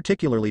not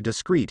particularly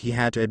discreet, he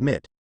had to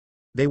admit.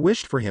 They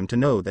wished for him to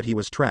know that he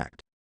was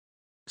tracked.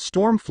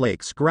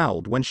 Stormflakes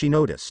growled when she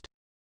noticed.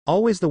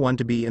 Always the one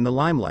to be in the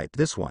limelight,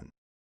 this one.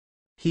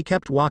 He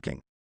kept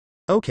walking.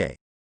 Okay.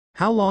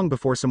 How long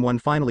before someone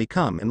finally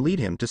come and lead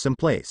him to some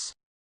place?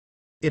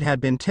 It had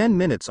been 10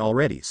 minutes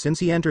already since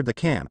he entered the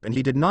camp, and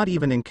he did not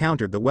even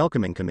encounter the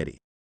welcoming committee.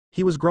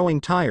 He was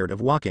growing tired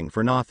of walking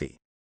for nothing.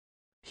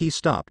 He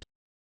stopped.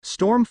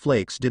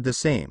 Stormflakes did the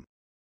same.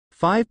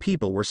 5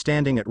 people were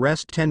standing at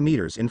rest 10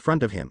 meters in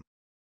front of him.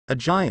 A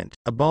giant,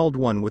 a bald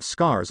one with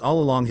scars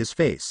all along his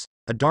face,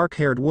 a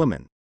dark-haired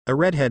woman, a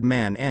redhead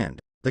man, and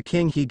the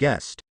king, he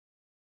guessed.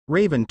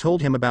 Raven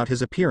told him about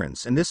his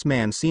appearance, and this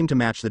man seemed to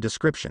match the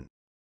description.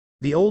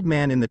 The old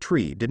man in the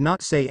tree did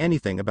not say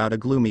anything about a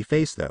gloomy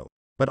face though,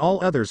 but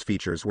all others'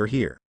 features were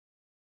here.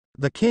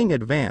 The king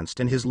advanced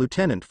and his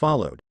lieutenant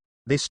followed.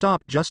 They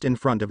stopped just in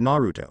front of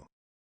Naruto.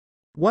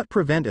 What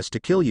prevent us to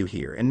kill you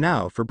here and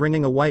now for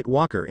bringing a White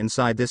Walker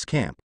inside this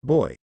camp,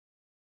 boy?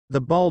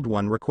 The bald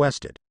one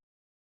requested.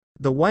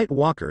 The White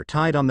Walker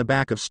tied on the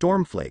back of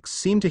Stormflakes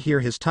seemed to hear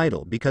his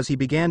title because he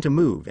began to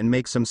move and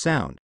make some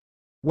sound.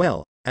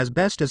 Well, as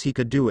best as he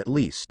could do at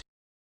least.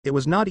 It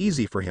was not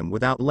easy for him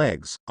without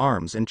legs,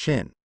 arms and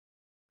chin.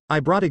 I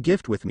brought a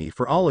gift with me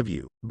for all of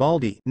you,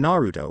 Baldy,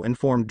 Naruto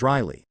informed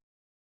dryly.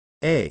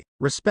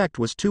 Respect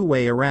was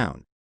two-way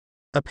around.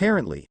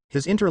 Apparently,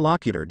 his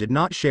interlocutor did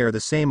not share the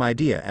same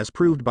idea, as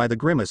proved by the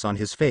grimace on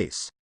his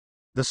face.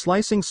 The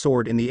slicing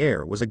sword in the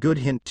air was a good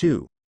hint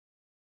too.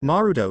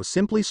 Naruto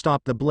simply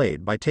stopped the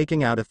blade by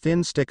taking out a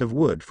thin stick of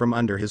wood from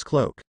under his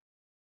cloak.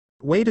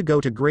 Way to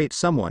go to great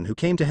someone who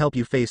came to help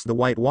you face the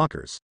White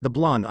Walkers, the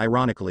blonde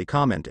ironically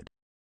commented.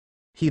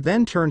 He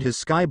then turned his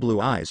sky blue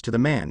eyes to the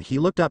man he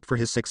looked up for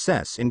his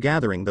success in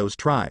gathering those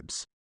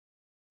tribes.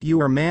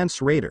 You are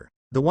Mance Raider,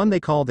 the one they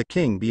call the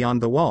king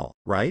beyond the wall,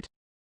 right?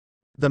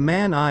 The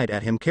man eyed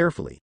at him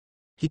carefully.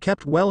 He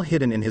kept well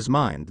hidden in his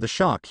mind the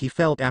shock he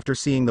felt after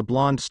seeing the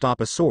blonde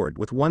stop a sword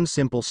with one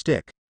simple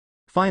stick.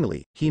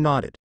 Finally, he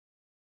nodded.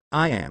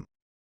 I am.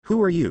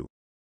 Who are you?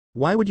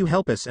 Why would you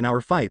help us in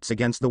our fights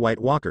against the White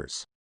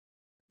Walkers?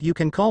 You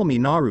can call me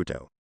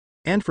Naruto.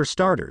 And for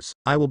starters,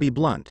 I will be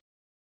blunt.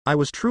 I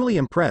was truly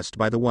impressed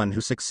by the one who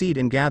succeeded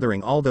in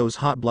gathering all those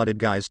hot-blooded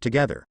guys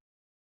together.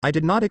 I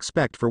did not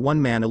expect for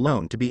one man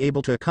alone to be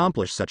able to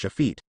accomplish such a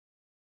feat.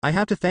 I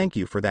have to thank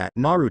you for that,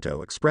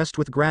 Naruto expressed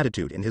with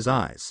gratitude in his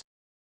eyes.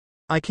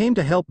 I came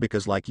to help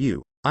because like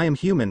you, I am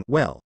human.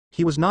 Well,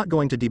 he was not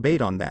going to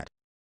debate on that.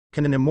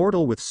 Can an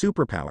immortal with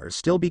superpowers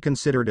still be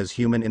considered as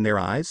human in their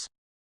eyes?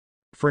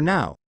 For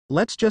now,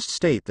 let's just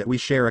state that we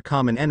share a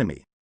common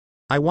enemy.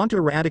 I want to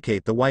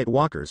eradicate the White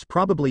Walkers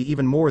probably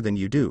even more than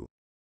you do.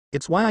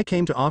 It's why I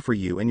came to offer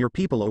you and your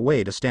people a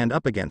way to stand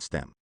up against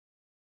them.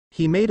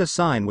 He made a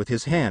sign with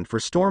his hand for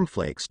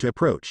Stormflakes to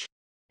approach.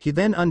 He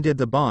then undid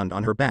the bond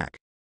on her back.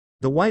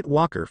 The White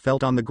Walker fell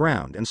on the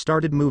ground and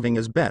started moving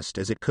as best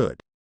as it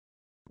could.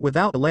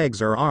 Without legs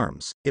or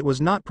arms, it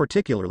was not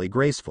particularly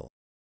graceful.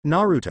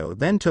 Naruto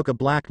then took a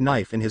black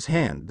knife in his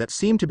hand that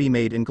seemed to be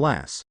made in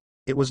glass.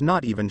 It was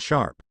not even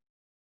sharp.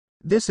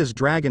 This is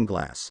dragon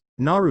glass,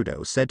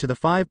 Naruto said to the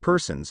 5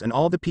 persons and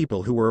all the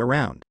people who were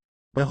around.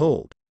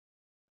 Behold.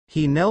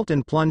 He knelt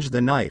and plunged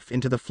the knife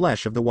into the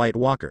flesh of the White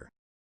Walker.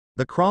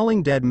 The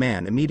crawling dead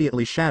man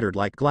immediately shattered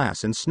like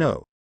glass in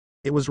snow.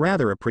 It was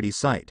rather a pretty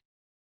sight.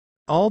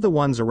 All the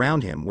ones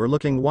around him were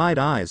looking wide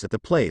eyes at the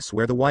place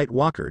where the White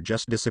Walker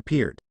just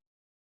disappeared.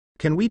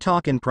 Can we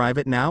talk in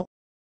private now?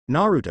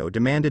 Naruto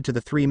demanded to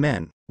the 3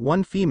 men,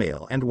 1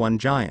 female and 1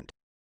 giant.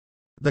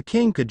 The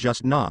king could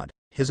just nod,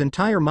 his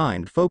entire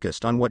mind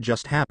focused on what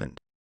just happened.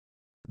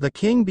 The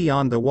king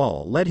beyond the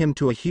wall led him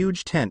to a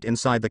huge tent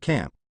inside the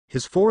camp,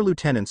 his 4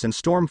 lieutenants and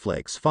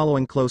Stormflakes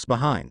following close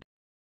behind.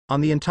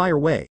 On the entire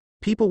way,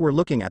 people were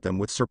looking at them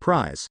with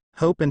surprise,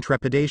 hope and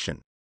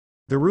trepidation.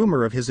 The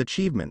rumor of his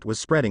achievement was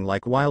spreading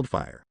like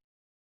wildfire.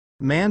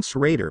 Mance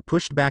Raider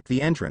pushed back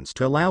the entrance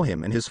to allow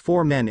him and his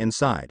 4 men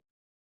inside.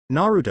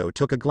 Naruto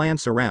took a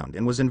glance around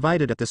and was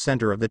invited at the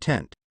center of the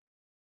tent.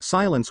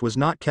 Silence was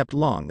not kept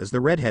long as the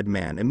redhead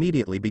man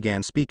immediately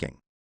began speaking.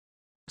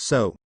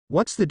 So,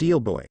 what's the deal,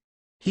 boy?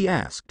 He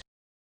asked.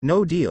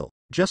 No deal,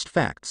 just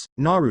facts,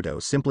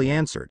 Naruto simply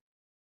answered.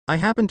 I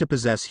happen to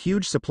possess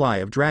huge supply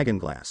of dragon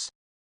glass.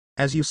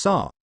 As you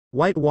saw,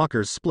 White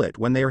Walkers split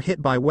when they are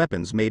hit by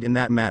weapons made in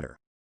that matter.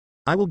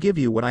 I will give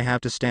you what I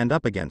have to stand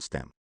up against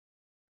them.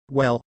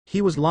 Well,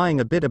 he was lying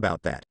a bit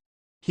about that.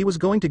 He was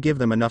going to give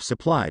them enough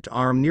supply to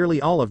arm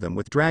nearly all of them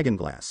with dragon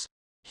glass.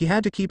 He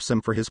had to keep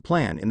some for his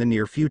plan in the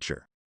near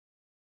future.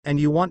 And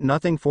you want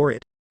nothing for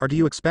it, or do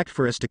you expect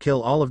for us to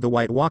kill all of the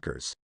White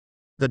Walkers?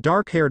 The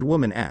dark-haired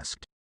woman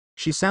asked.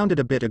 She sounded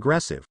a bit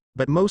aggressive,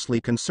 but mostly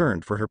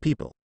concerned for her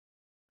people.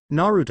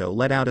 Naruto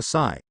let out a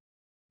sigh.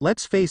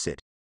 Let's face it.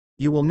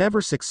 You will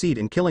never succeed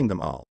in killing them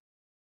all.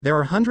 There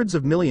are hundreds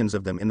of millions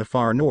of them in the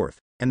far north,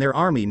 and their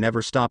army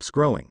never stops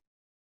growing.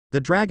 The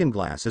dragon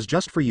glass is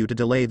just for you to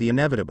delay the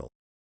inevitable.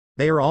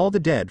 They are all the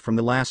dead from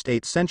the last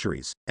 8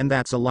 centuries, and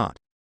that's a lot.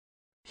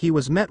 He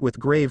was met with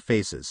grave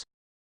faces.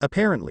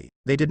 Apparently,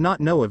 they did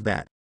not know of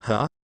that,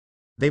 huh?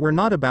 They were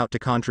not about to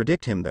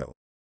contradict him though.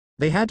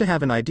 They had to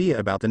have an idea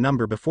about the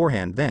number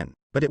beforehand then,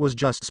 but it was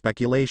just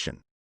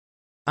speculation.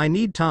 I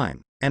need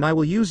time, and I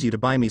will use you to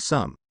buy me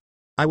some.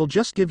 I will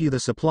just give you the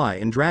supply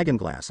in dragon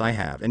glass I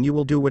have and you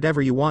will do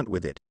whatever you want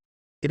with it.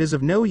 It is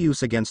of no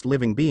use against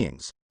living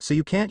beings, so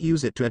you can't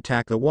use it to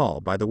attack the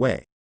wall by the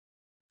way.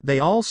 They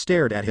all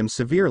stared at him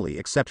severely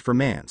except for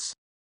Mance.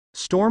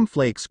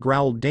 Stormflakes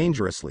growled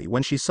dangerously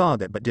when she saw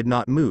that but did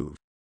not move.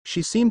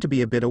 She seemed to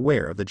be a bit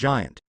aware of the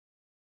giant.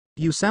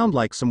 You sound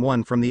like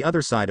someone from the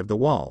other side of the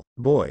wall,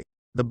 boy.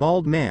 The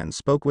bald man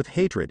spoke with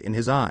hatred in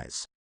his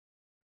eyes.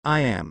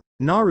 I am,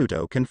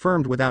 Naruto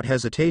confirmed without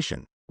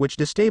hesitation, which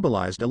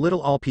destabilized a little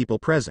all people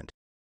present.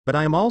 But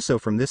I am also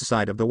from this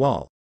side of the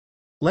wall.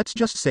 Let's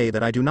just say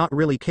that I do not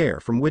really care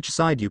from which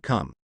side you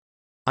come.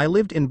 I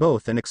lived in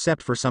both and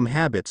except for some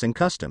habits and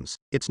customs,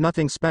 it's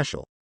nothing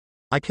special.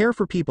 I care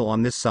for people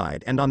on this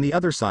side and on the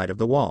other side of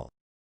the wall.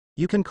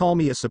 You can call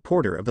me a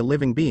supporter of the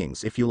living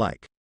beings if you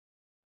like.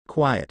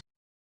 Quiet.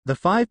 The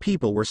 5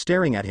 people were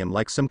staring at him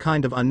like some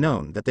kind of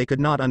unknown that they could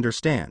not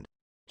understand.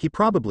 He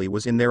probably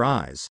was in their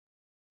eyes.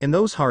 In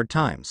those hard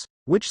times,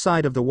 which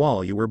side of the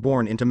wall you were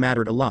born into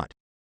mattered a lot.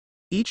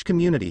 Each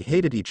community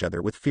hated each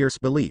other with fierce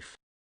belief.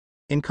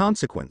 In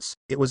consequence,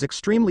 it was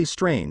extremely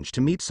strange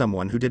to meet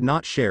someone who did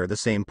not share the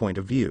same point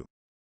of view.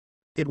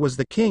 It was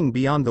the king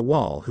beyond the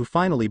wall who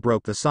finally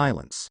broke the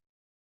silence.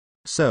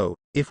 So,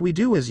 if we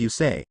do as you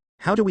say,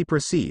 how do we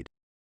proceed?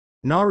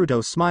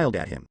 Naruto smiled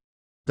at him.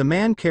 The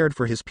man cared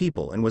for his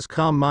people and was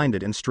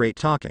calm-minded and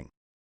straight-talking.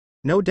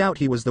 No doubt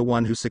he was the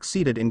one who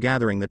succeeded in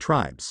gathering the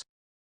tribes.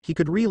 He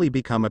could really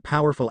become a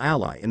powerful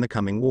ally in the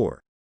coming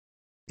war.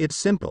 It's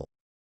simple.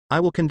 I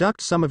will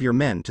conduct some of your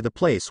men to the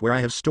place where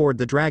I have stored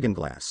the dragon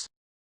glass.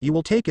 You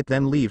will take it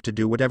then leave to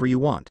do whatever you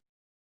want.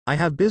 I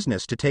have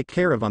business to take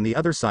care of on the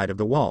other side of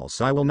the wall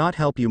so I will not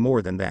help you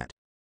more than that.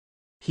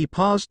 He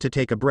paused to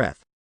take a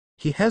breath.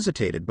 He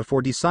hesitated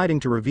before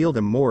deciding to reveal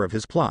them more of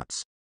his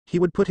plots. He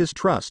would put his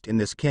trust in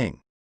this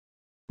king.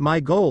 My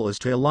goal is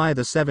to ally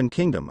the 7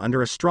 kingdom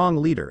under a strong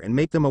leader and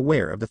make them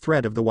aware of the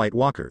threat of the White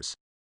Walkers.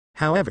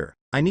 However,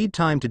 I need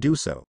time to do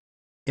so.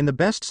 In the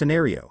best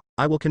scenario,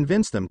 I will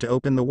convince them to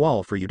open the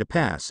wall for you to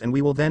pass and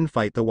we will then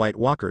fight the White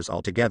Walkers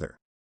all together.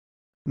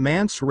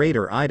 Mance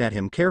Rayder eyed at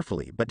him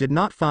carefully but did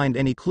not find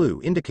any clue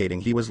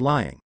indicating he was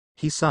lying.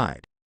 He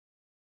sighed.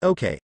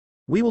 Okay.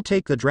 We will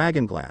take the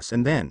dragonglass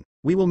and then,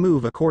 we will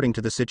move according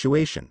to the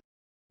situation.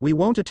 We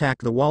won't attack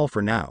the wall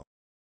for now.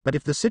 But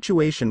if the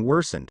situation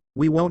worsened,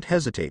 we won't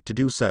hesitate to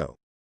do so.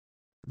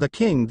 The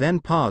king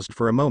then paused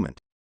for a moment.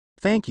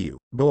 Thank you,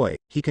 boy,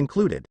 he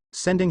concluded,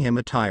 sending him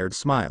a tired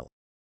smile.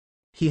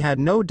 He had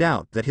no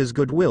doubt that his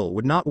goodwill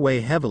would not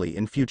weigh heavily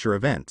in future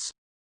events.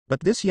 But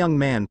this young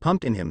man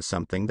pumped in him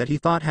something that he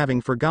thought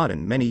having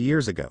forgotten many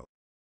years ago.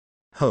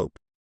 Hope.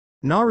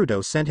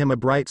 Naruto sent him a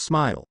bright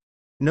smile.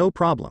 No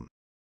problem.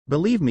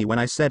 Believe me when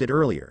I said it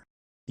earlier.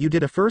 You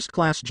did a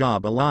first-class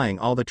job allying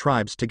all the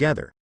tribes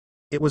together.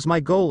 It was my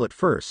goal at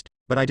first,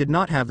 but I did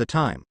not have the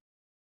time.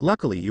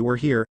 Luckily you were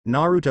here.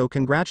 Naruto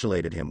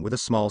congratulated him with a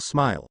small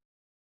smile.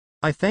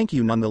 I thank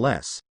you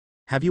nonetheless.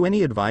 Have you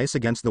any advice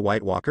against the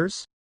White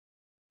Walkers?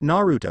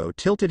 Naruto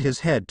tilted his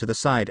head to the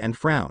side and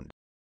frowned.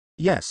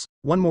 Yes,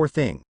 one more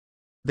thing.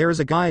 There is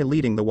a guy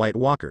leading the White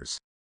Walkers.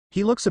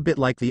 He looks a bit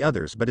like the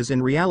others but is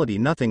in reality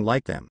nothing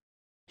like them.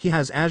 He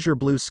has azure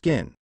blue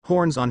skin,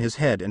 horns on his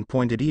head and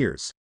pointed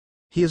ears.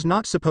 He is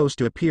not supposed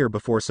to appear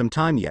before some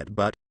time yet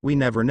but, we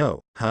never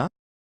know, huh?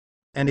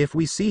 And if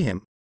we see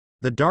him?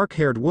 The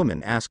dark-haired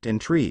woman asked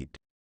intrigued.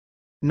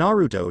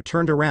 Naruto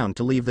turned around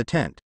to leave the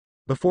tent.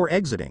 Before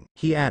exiting,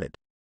 he added.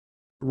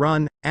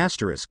 Run,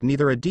 asterisk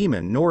neither a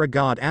demon nor a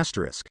god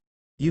asterisk.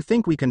 You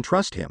think we can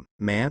trust him,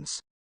 Mance?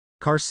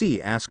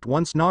 Karsi asked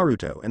once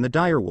Naruto and the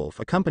direwolf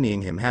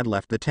accompanying him had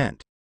left the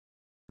tent.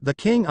 The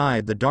king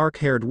eyed the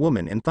dark-haired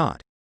woman in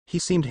thought. He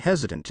seemed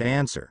hesitant to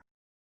answer.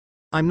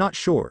 I'm not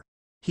sure.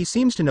 He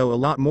seems to know a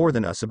lot more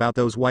than us about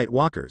those White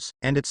Walkers,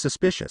 and it's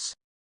suspicious.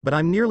 But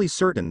I'm nearly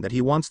certain that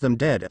he wants them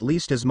dead at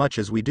least as much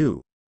as we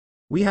do.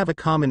 We have a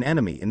common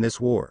enemy in this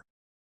war.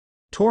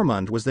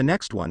 Tormund was the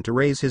next one to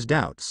raise his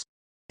doubts.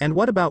 And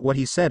what about what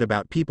he said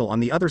about people on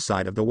the other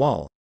side of the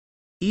wall?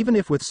 Even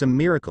if with some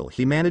miracle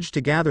he managed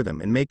to gather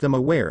them and make them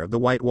aware of the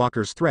White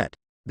Walkers' threat,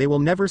 they will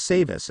never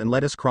save us and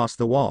let us cross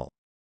the wall.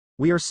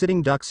 We are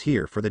sitting ducks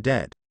here for the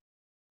dead.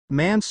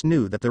 Mance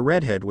knew that the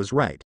redhead was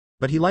right,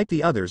 but he like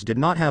the others did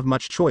not have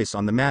much choice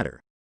on the matter.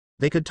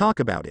 They could talk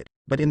about it,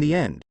 but in the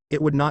end,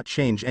 it would not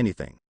change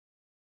anything.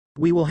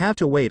 We will have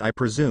to wait I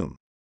presume.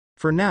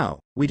 For now,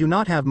 we do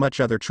not have much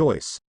other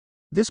choice.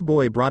 This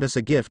boy brought us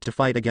a gift to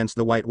fight against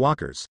the White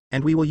Walkers,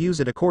 and we will use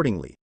it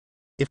accordingly.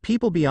 If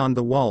people beyond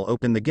the wall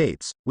open the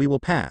gates, we will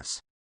pass.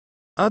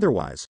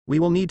 Otherwise, we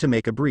will need to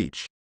make a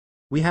breach.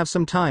 We have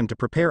some time to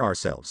prepare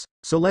ourselves,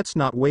 so let's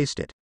not waste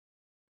it.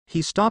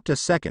 He stopped a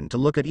second to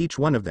look at each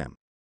one of them.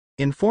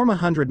 Inform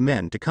 100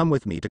 men to come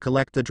with me to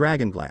collect the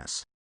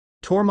dragonglass.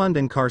 Tormund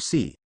and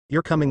Karsi,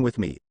 you're coming with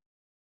me.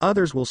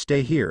 Others will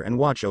stay here and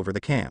watch over the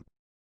camp.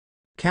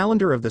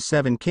 Calendar of the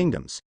Seven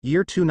Kingdoms,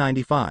 year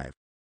 295.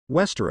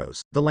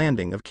 Westeros, the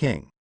landing of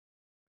King.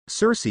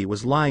 Cersei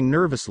was lying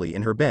nervously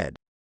in her bed.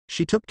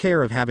 She took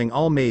care of having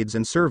all maids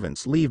and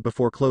servants leave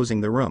before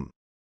closing the room.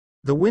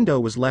 The window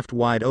was left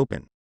wide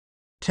open.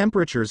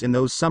 Temperatures in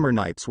those summer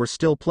nights were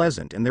still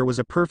pleasant and there was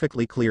a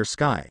perfectly clear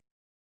sky.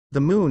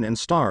 The moon and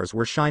stars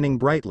were shining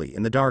brightly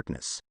in the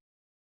darkness.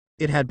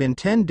 It had been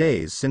 10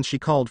 days since she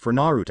called for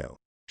Naruto.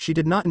 She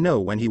did not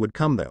know when he would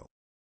come though.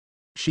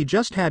 She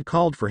just had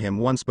called for him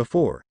once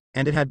before,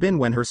 and it had been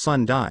when her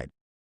son died.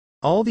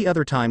 All the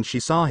other times she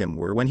saw him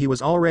were when he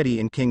was already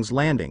in King's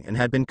Landing and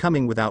had been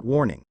coming without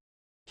warning.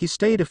 He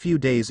stayed a few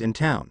days in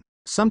town,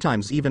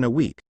 sometimes even a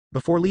week,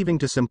 before leaving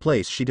to some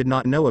place she did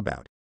not know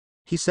about.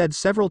 He said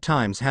several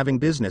times having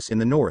business in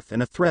the north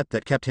and a threat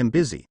that kept him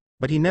busy,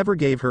 but he never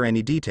gave her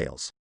any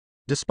details.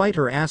 Despite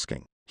her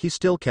asking, he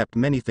still kept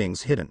many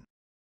things hidden.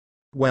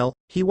 Well,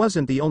 he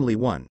wasn't the only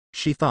one,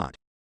 she thought.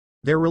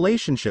 Their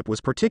relationship was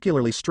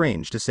particularly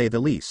strange to say the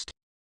least.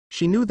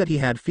 She knew that he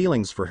had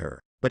feelings for her,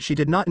 but she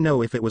did not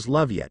know if it was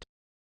love yet.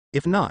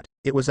 If not,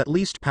 it was at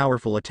least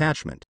powerful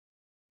attachment.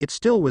 It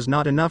still was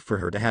not enough for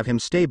her to have him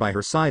stay by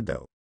her side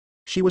though.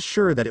 She was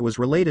sure that it was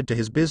related to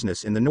his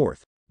business in the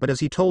north, but as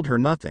he told her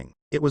nothing,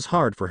 it was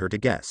hard for her to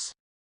guess.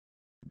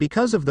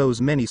 Because of those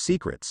many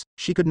secrets,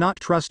 she could not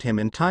trust him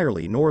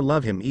entirely nor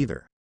love him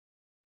either.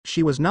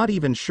 She was not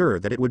even sure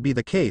that it would be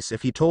the case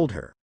if he told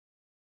her.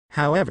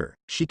 However,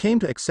 she came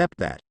to accept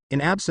that, in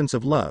absence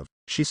of love,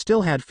 she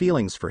still had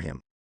feelings for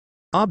him.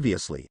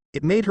 Obviously,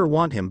 it made her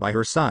want him by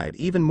her side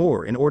even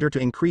more in order to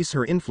increase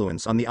her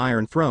influence on the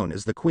Iron Throne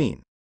as the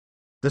queen.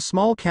 The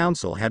small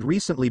council had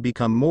recently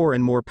become more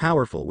and more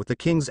powerful with the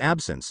king's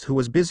absence, who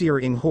was busier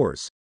ing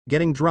horse,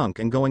 getting drunk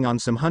and going on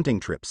some hunting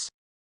trips.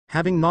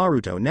 Having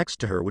Naruto next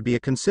to her would be a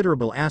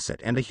considerable asset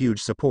and a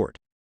huge support.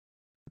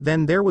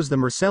 Then there was the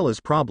Marcella's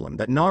problem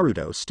that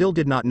Naruto still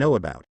did not know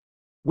about.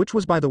 Which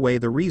was by the way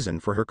the reason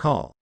for her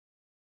call.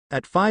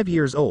 At 5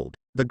 years old,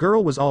 the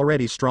girl was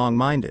already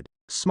strong-minded,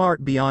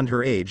 smart beyond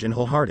her age and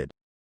wholehearted.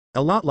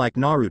 A lot like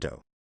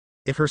Naruto.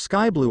 If her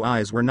sky-blue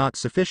eyes were not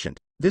sufficient,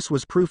 this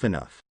was proof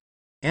enough.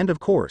 And of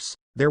course,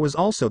 there was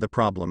also the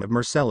problem of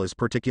Marcella's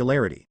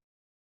particularity.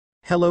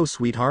 Hello,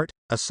 sweetheart,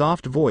 a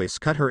soft voice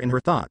cut her in her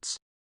thoughts.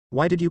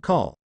 Why did you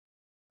call?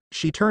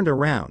 She turned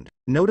around,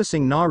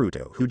 noticing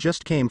Naruto who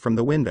just came from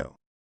the window.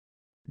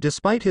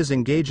 Despite his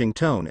engaging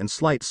tone and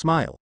slight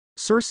smile,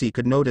 Cersei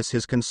could notice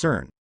his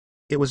concern.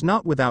 It was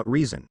not without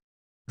reason.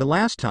 The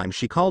last time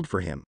she called for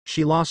him,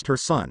 she lost her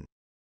son.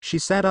 She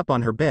sat up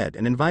on her bed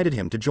and invited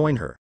him to join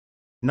her.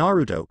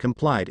 Naruto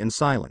complied in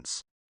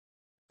silence.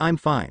 I'm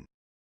fine.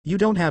 You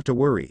don't have to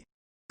worry.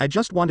 I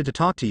just wanted to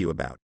talk to you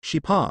about. She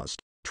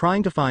paused,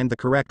 trying to find the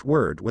correct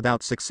word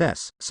without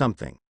success,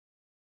 something.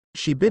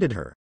 She bitted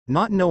her,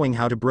 not knowing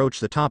how to broach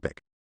the topic.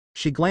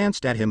 She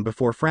glanced at him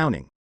before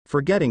frowning,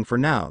 forgetting for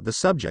now the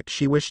subject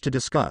she wished to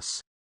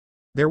discuss.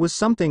 There was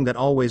something that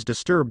always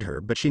disturbed her,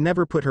 but she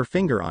never put her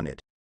finger on it.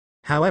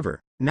 However,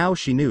 now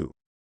she knew.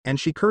 And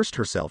she cursed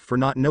herself for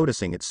not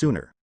noticing it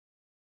sooner.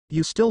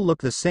 You still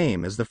look the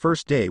same as the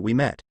first day we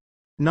met.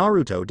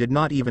 Naruto did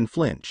not even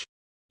flinch.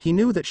 He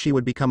knew that she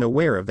would become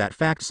aware of that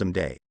fact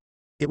someday.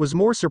 It was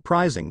more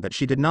surprising that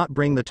she did not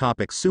bring the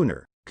topic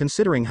sooner,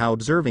 considering how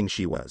observing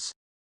she was.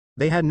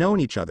 They had known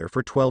each other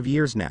for 12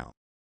 years now.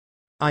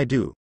 I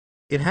do.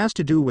 It has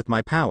to do with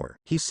my power,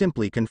 he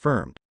simply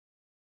confirmed.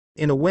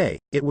 In a way,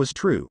 it was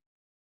true.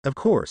 Of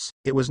course,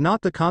 it was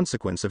not the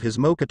consequence of his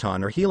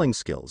Mokuton or healing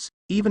skills,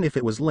 even if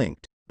it was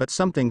linked, but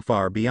something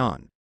far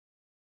beyond.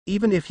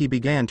 Even if he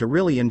began to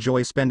really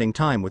enjoy spending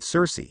time with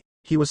Cersei,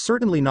 he was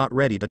certainly not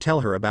ready to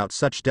tell her about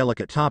such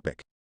delicate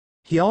topic.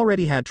 He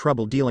already had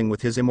trouble dealing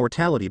with his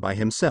immortality by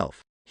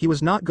himself. He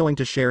was not going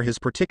to share his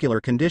particular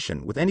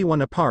condition with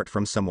anyone apart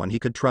from someone he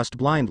could trust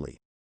blindly.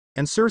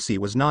 And Cersei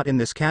was not in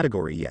this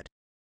category yet.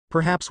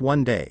 Perhaps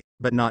one day,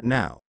 but not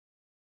now.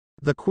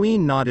 The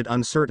queen nodded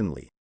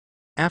uncertainly.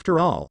 After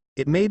all,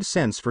 it made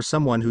sense for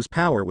someone whose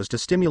power was to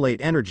stimulate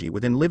energy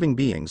within living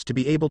beings to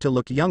be able to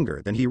look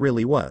younger than he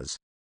really was.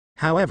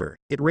 However,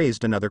 it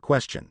raised another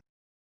question.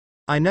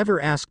 I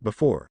never asked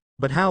before,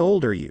 but how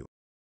old are you?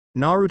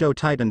 Naruto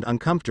tightened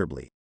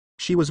uncomfortably.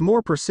 She was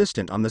more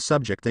persistent on the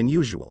subject than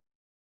usual.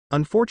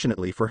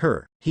 Unfortunately for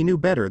her, he knew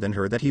better than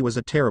her that he was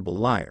a terrible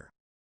liar.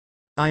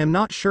 I am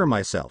not sure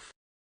myself.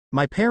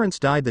 My parents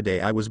died the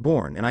day I was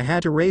born and I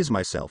had to raise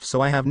myself,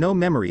 so I have no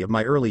memory of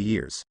my early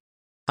years.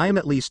 I am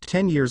at least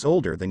 10 years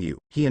older than you,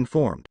 he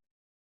informed.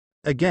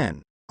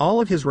 Again,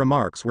 all of his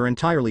remarks were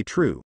entirely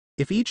true,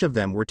 if each of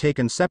them were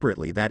taken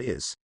separately, that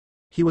is.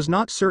 He was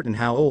not certain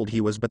how old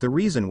he was, but the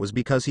reason was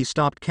because he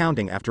stopped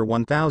counting after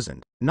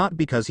 1000, not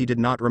because he did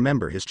not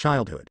remember his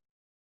childhood.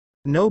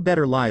 No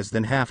better lies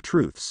than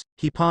half-truths,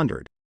 he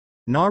pondered.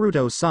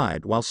 Naruto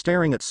sighed while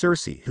staring at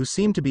Cersei, who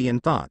seemed to be in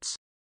thoughts.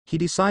 He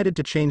decided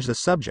to change the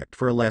subject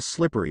for a less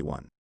slippery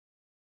one.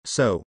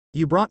 So,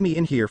 you brought me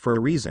in here for a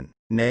reason,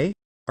 nay?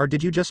 Or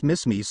did you just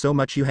miss me so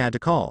much you had to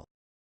call?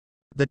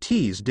 The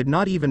tease did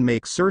not even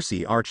make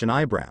Cersei arch an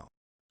eyebrow.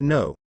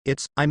 No,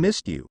 I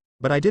missed you,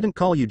 but I didn't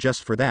call you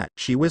just for that,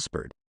 she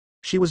whispered.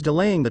 She was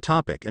delaying the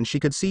topic and she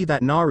could see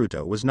that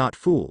Naruto was not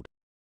fooled.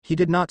 He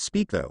did not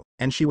speak though,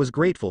 and she was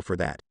grateful for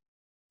that.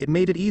 It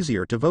made it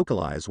easier to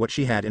vocalize what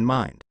she had in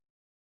mind.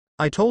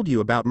 I told you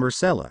about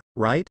Marcella,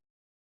 right?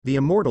 The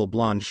immortal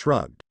blonde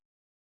shrugged.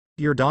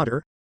 Your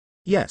daughter?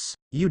 Yes,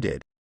 you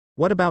did.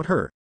 What about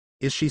her?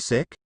 Is she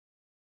sick?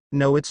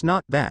 No, it's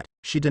not that,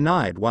 she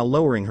denied while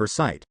lowering her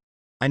sight.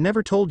 I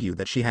never told you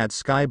that she had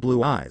sky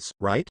blue eyes,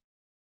 right?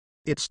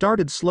 It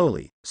started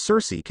slowly.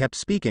 Cersei kept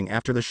speaking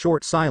after the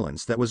short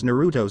silence that was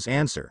Naruto's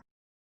answer.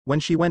 When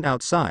she went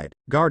outside,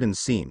 gardens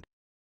seemed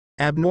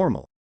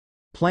abnormal.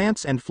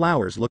 Plants and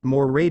flowers looked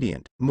more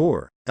radiant,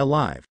 more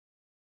alive.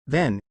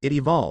 Then, it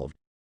evolved.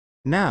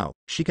 Now,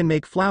 she can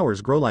make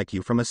flowers grow like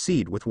you from a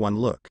seed with one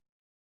look.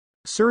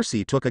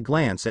 Cersei took a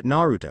glance at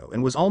Naruto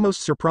and was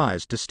almost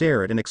surprised to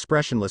stare at an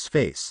expressionless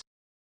face.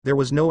 There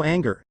was no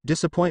anger,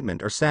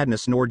 disappointment or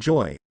sadness, nor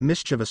joy,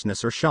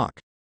 mischievousness or shock.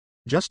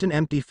 Just an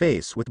empty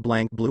face with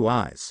blank blue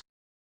eyes.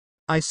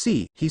 I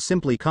see, he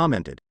simply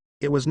commented.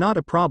 It was not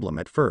a problem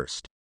at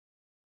first.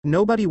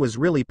 Nobody was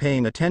really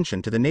paying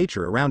attention to the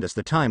nature around us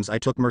the times I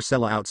took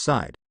Marcella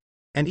outside.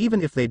 And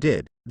even if they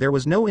did, there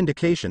was no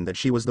indication that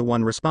she was the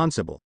one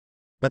responsible.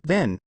 But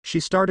then, she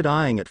started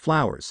eyeing at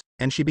flowers,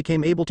 and she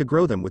became able to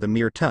grow them with a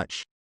mere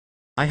touch.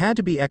 I had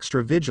to be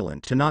extra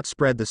vigilant to not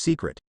spread the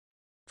secret.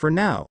 For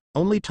now,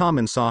 only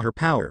Tommen saw her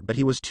power, but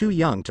he was too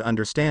young to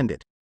understand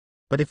it.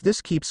 But if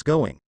this keeps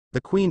going,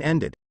 the queen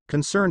ended,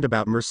 concerned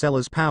about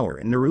Marcella's power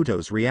and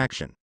Naruto's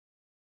reaction.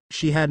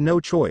 She had no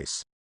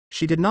choice.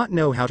 She did not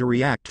know how to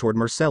react toward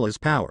Marcella's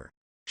power.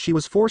 She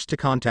was forced to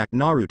contact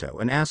Naruto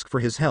and ask for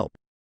his help.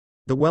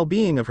 The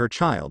well-being of her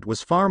child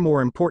was far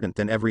more important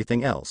than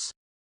everything else.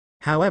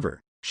 However,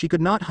 she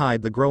could not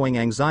hide the growing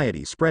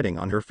anxiety spreading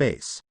on her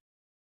face.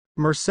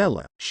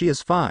 Marcella, she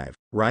is 5,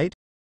 right?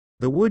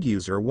 The wood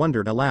user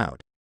wondered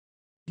aloud.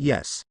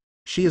 Yes.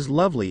 She is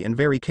lovely and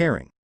very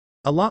caring.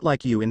 A lot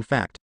like you, in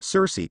fact,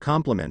 Cersei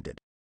complimented.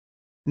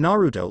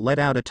 Naruto let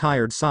out a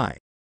tired sigh.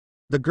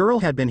 The girl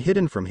had been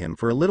hidden from him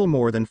for a little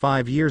more than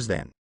 5 years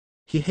then.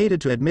 He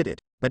hated to admit it,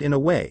 but in a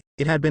way,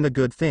 it had been a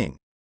good thing.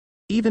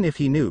 Even if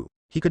he knew,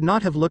 he could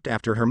not have looked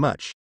after her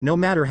much, no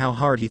matter how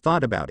hard he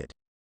thought about it.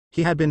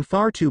 He had been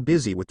far too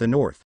busy with the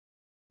North.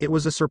 It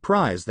was a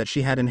surprise that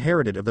she had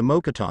inherited of the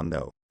Mokaton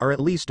though, or at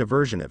least a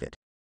version of it.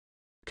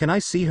 "Can I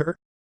see her?"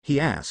 he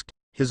asked,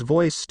 his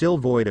voice still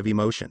void of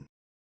emotion.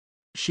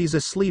 "She's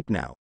asleep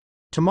now.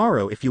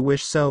 Tomorrow if you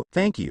wish so."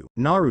 "Thank you,"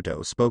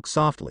 Naruto spoke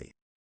softly.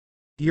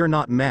 "You're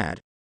not mad?"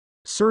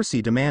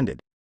 Cersei demanded.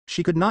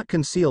 She could not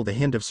conceal the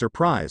hint of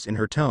surprise in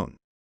her tone.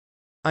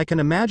 "I can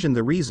imagine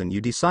the reason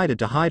you decided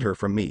to hide her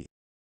from me.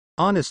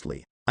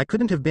 Honestly, I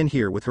couldn't have been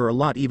here with her a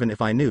lot even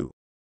if I knew.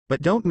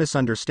 But don't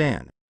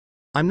misunderstand.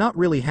 I'm not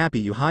really happy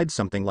you hide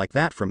something like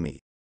that from me.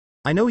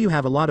 I know you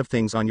have a lot of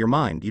things on your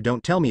mind you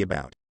don't tell me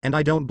about, and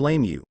I don't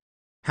blame you.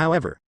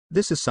 However,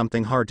 this is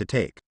something hard to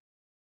take."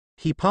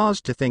 He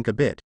paused to think a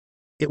bit.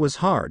 It was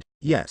hard,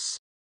 yes.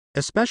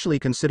 Especially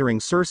considering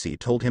Cersei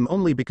told him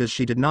only because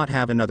she did not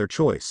have another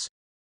choice.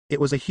 It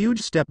was a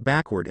huge step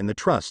backward in the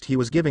trust he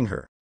was giving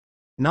her.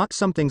 Not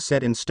something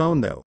set in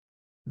stone though.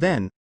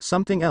 Then,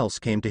 something else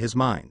came to his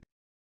mind.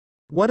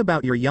 "What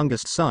about your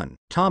youngest son,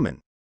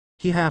 Tommen?"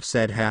 he half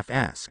said half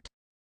asked.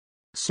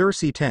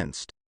 Cersei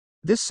tensed.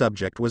 This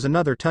subject was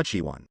another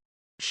touchy one.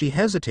 She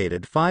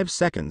hesitated 5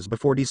 seconds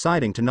before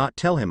deciding to not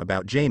tell him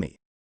about Jaime.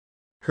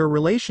 Her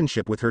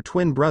relationship with her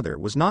twin brother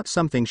was not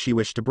something she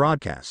wished to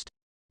broadcast.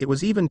 It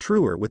was even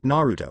truer with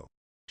Naruto.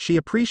 She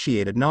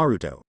appreciated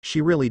Naruto,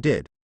 she really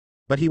did.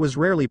 But he was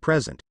rarely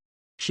present.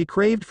 She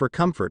craved for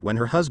comfort when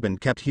her husband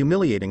kept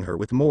humiliating her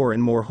with more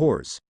and more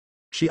whores.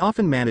 She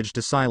often managed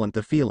to silence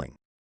the feeling.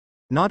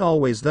 Not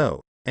always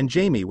though, and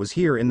Jaime was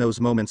here in those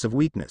moments of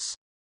weakness.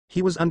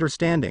 He was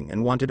understanding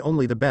and wanted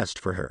only the best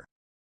for her.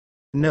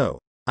 "No,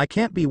 I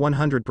can't be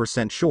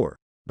 100% sure,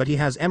 but he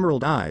has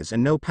emerald eyes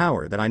and no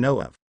power that I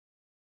know of."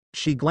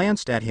 She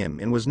glanced at him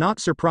and was not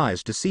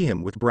surprised to see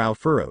him with brow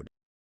furrowed.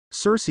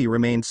 Cersei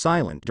remained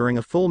silent during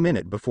a full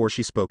minute before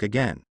she spoke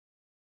again.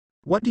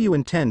 "What do you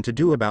intend to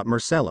do about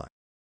Myrcella?"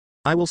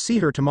 "I will see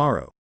her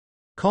tomorrow.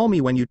 Call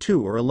me when you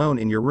two are alone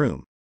in your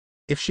room.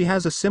 If she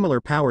has a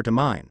similar power to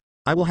mine,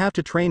 I will have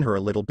to train her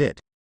a little bit.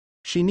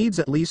 She needs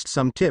at least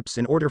some tips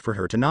in order for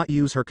her to not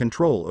use her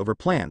control over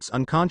plants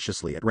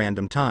unconsciously at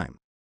random time."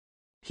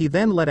 He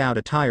then let out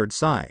a tired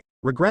sigh,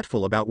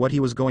 regretful about what he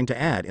was going to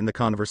add in the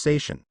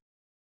conversation.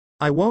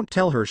 "I won't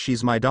tell her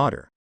she's my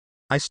daughter.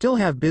 I still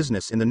have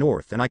business in the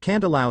north and I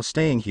can't allow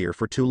staying here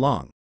for too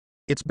long.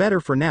 It's better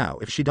for now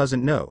if she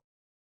doesn't know.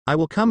 I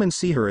will come and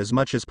see her as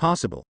much as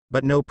possible,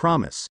 but no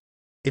promise.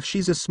 If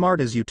she's as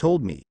smart as you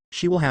told me,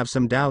 she will have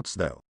some doubts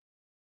though."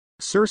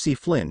 Cersei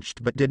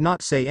flinched but did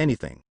not say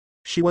anything.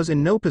 She was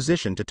in no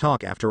position to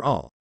talk after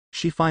all.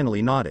 She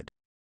finally nodded.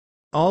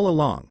 All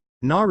along,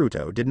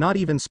 Naruto did not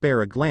even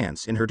spare a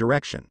glance in her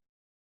direction.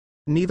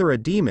 "Neither a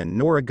demon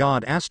nor a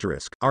god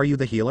asterisk. Are you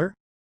the healer?"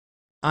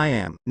 "I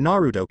am,"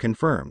 Naruto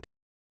confirmed.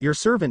 "Your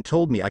servant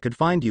told me I could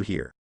find you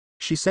here.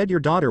 She said your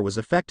daughter was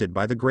affected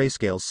by the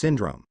grayscale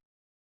syndrome."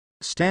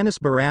 Stannis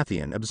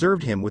Baratheon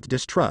observed him with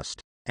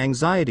distrust,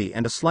 anxiety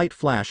and a slight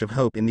flash of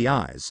hope in the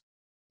eyes.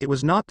 It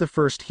was not the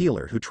first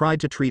healer who tried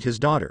to treat his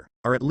daughter,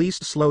 or at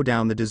least slow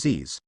down the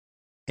disease.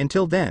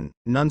 Until then,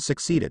 none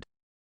succeeded.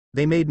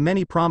 They made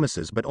many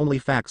promises but only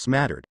facts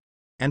mattered.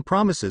 And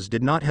promises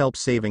did not help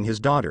saving his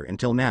daughter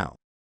until now.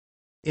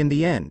 In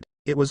the end,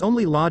 it was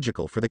only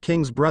logical for the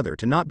king's brother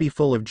to not be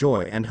full of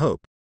joy and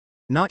hope.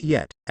 Not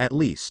yet, at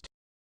least.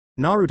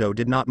 Naruto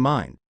did not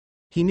mind.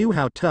 He knew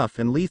how tough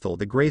and lethal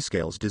the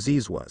grayscale's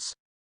disease was.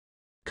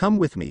 "Come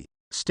with me,"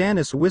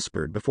 Stannis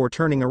whispered before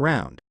turning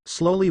around,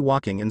 slowly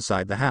walking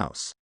inside the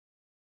house.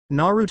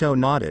 Naruto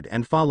nodded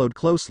and followed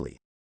closely.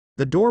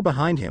 The door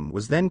behind him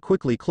was then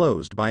quickly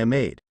closed by a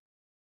maid.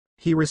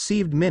 He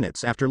received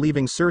minutes after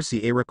leaving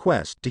Cersei a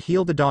request to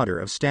heal the daughter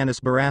of Stannis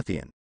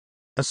Baratheon.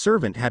 A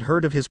servant had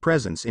heard of his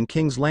presence in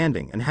King's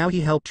Landing and how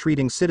he helped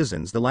treating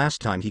citizens the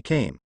last time he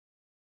came.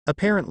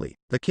 Apparently,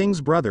 the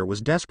king's brother was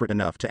desperate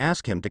enough to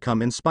ask him to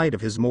come in spite of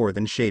his more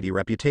than shady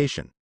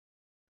reputation.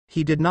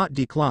 He did not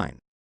decline.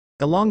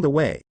 Along the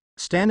way,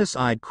 Stannis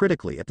eyed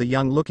critically at the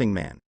young-looking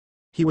man.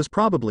 He was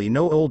probably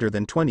no older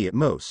than 20 at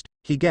most,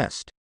 he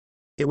guessed.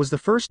 It was the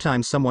first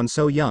time someone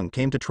so young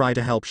came to try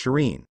to help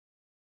Shireen.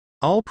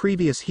 All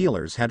previous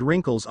healers had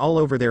wrinkles all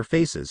over their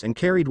faces and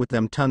carried with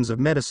them tons of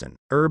medicine,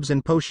 herbs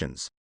and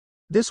potions.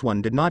 This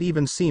one did not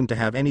even seem to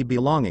have any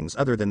belongings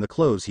other than the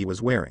clothes he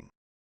was wearing.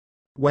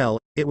 Well,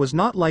 it was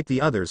not like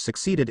the others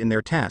succeeded in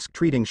their task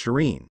treating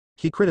Shireen,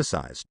 he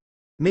criticized.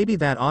 Maybe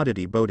that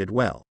oddity boded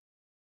well.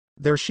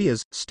 "There she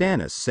is,"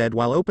 Stannis said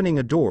while opening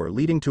a door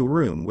leading to a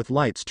room with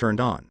lights turned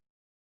on.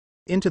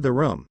 Into the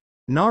room,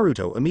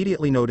 Naruto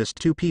immediately noticed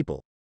two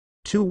people.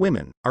 Two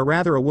women, or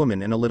rather a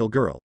woman and a little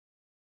girl.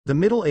 The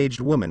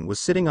middle-aged woman was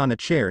sitting on a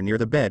chair near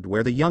the bed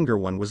where the younger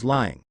one was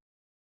lying.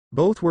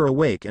 Both were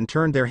awake and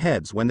turned their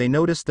heads when they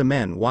noticed the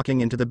men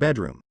walking into the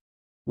bedroom.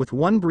 With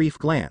one brief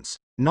glance,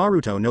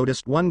 Naruto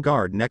noticed one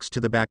guard next to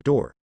the back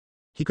door.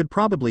 He could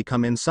probably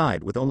come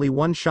inside with only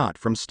one shot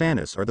from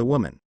Stannis or the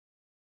woman.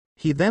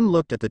 He then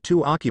looked at the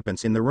two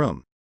occupants in the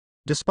room.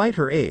 Despite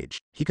her age,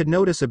 he could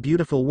notice a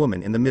beautiful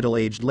woman in the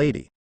middle-aged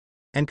lady.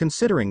 And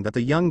considering that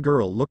the young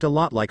girl looked a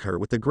lot like her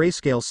with the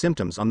grayscale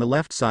symptoms on the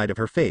left side of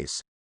her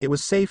face, It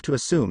was safe to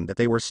assume that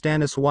they were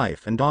Stannis'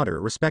 wife and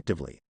daughter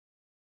respectively.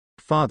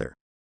 Father.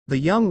 The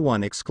young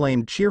one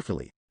exclaimed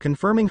cheerfully,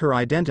 confirming her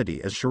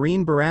identity as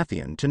Shireen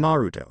Baratheon to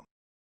Naruto.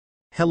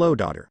 Hello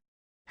daughter.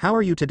 How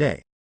are you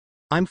today?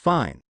 I'm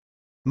fine.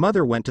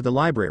 Mother went to the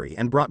library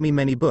and brought me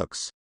many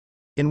books.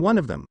 In one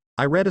of them,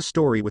 I read a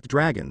story with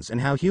dragons and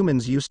how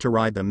humans used to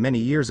ride them many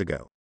years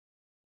ago.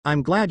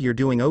 I'm glad you're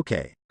doing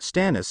okay,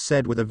 Stannis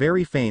said with a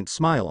very faint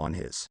smile on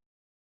his.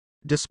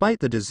 Despite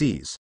the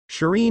disease,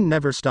 Shireen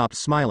never stopped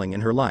smiling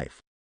in her life.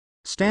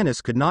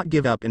 Stannis could not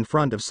give up in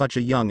front of such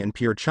a young and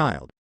pure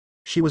child.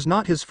 She was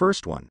not his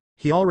first one,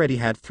 he already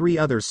had 3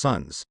 other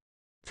sons.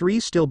 3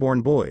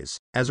 stillborn boys.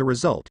 As a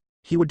result,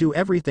 he would do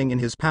everything in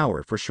his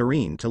power for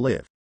Shireen to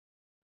live.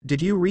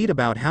 Did you read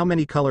about how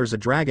many colors a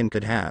dragon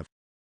could have?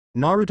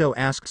 Naruto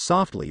asked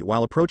softly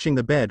while approaching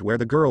the bed where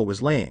the girl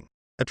was laying,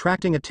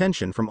 attracting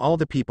attention from all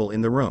the people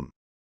in the room.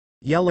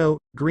 Yellow,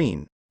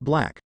 green,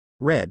 black,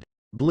 red,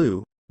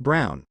 blue,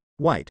 brown,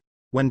 white.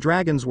 When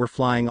dragons were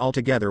flying all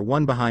together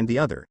one behind the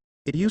other,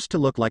 it used to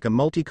look like a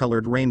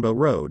multicolored rainbow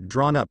road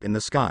drawn up in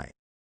the sky.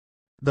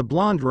 The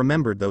blonde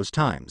remembered those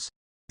times.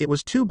 It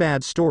was too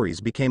bad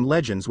stories became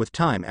legends with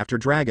time after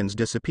dragons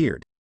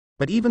disappeared.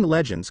 But even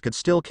legends could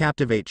still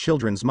captivate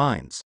children's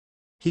minds.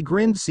 He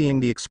grinned seeing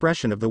the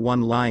expression of the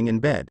one lying in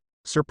bed,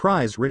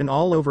 surprise written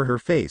all over her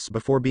face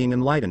before being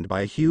enlightened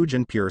by a huge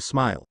and pure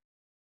smile.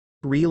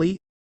 Really?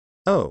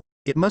 Oh,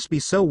 it must be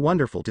so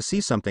wonderful to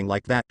see something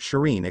like that,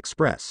 Shireen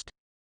expressed.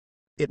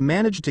 It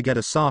managed to get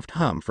a soft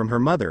hum from her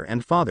mother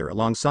and father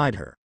alongside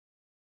her.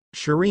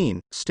 Shireen,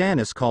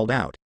 Stannis called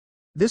out.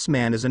 This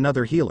man is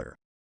another healer.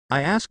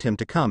 I asked him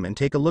to come and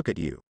take a look at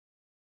you.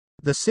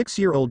 The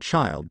 6-year-old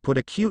child put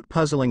a cute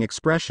puzzling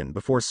expression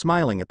before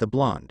smiling at the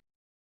blonde.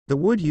 The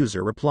wood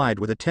user replied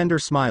with a tender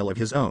smile of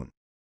his own.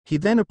 He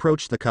then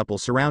approached the couple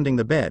surrounding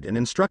the bed and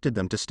instructed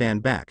them to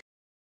stand back.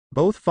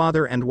 Both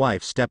father and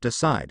wife stepped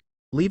aside,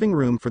 leaving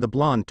room for the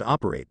blonde to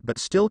operate but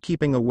still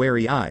keeping a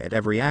wary eye at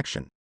every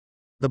action.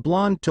 The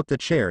blonde took the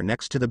chair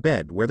next to the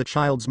bed where the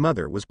child's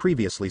mother was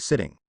previously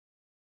sitting.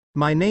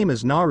 My name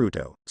is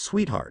Naruto,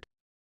 sweetheart.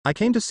 I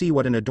came to see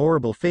what an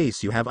adorable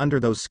face you have under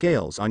those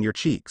scales on your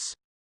cheeks.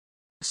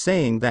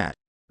 Saying that,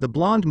 the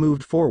blonde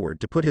moved forward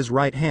to put his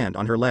right hand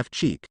on her left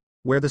cheek,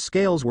 where the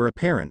scales were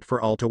apparent for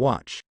all to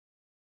watch.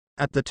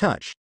 At the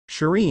touch,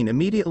 Shireen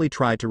immediately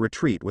tried to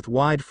retreat with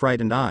wide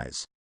frightened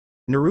eyes.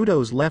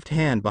 Naruto's left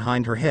hand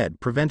behind her head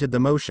prevented the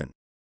motion.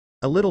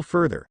 A little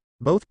further,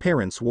 both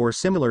parents wore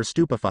similar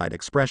stupefied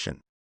expression.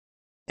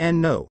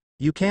 And no,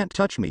 you can't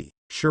touch me,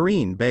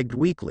 Shireen begged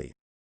weakly.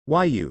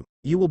 Why you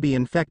will be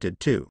infected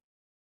too.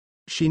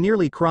 She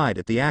nearly cried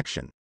at the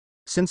action.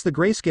 Since the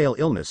grayscale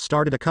illness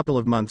started a couple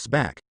of months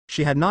back,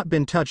 she had not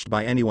been touched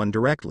by anyone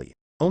directly,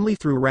 only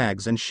through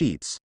rags and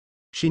sheets.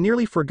 She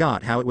nearly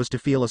forgot how it was to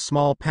feel a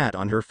small pat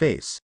on her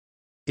face.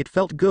 It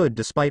felt good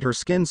despite her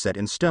skin set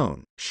in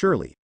stone,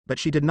 surely, but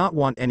she did not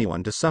want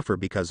anyone to suffer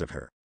because of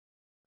her.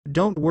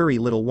 Don't worry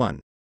little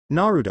one.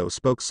 Naruto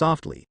spoke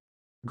softly.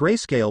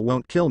 Grayscale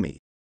won't kill me.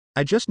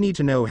 I just need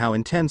to know how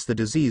intense the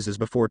disease is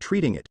before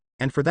treating it,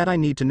 and for that I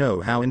need to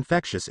know how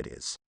infectious it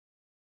is.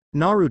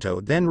 Naruto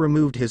then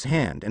removed his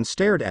hand and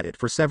stared at it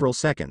for several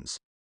seconds.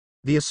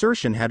 The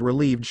assertion had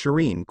relieved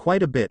Shireen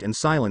quite a bit and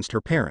silenced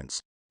her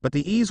parents, but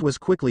the ease was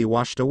quickly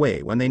washed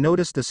away when they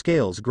noticed the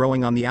scales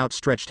growing on the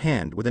outstretched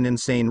hand with an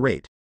insane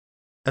rate.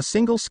 A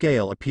single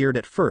scale appeared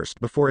at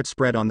first before it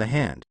spread on the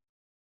hand.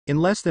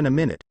 In less than a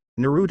minute,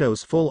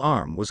 Naruto's full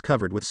arm was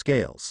covered with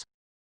scales.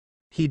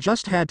 He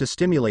just had to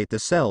stimulate the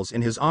cells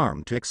in his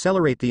arm to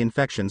accelerate the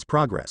infection's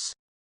progress.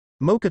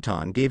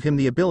 Mokuton gave him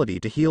the ability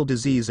to heal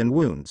disease and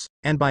wounds,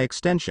 and by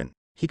extension,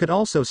 he could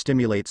also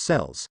stimulate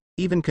cells,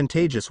 even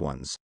contagious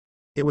ones.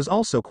 It was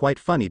also quite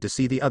funny to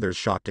see the other's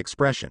shocked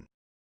expression.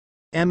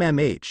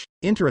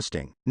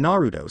 Interesting,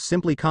 Naruto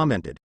simply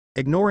commented,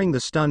 ignoring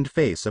the stunned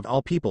face of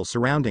all people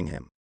surrounding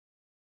him.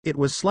 It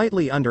was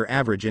slightly under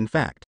average in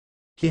fact.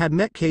 He had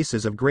met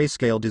cases of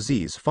grayscale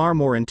disease far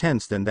more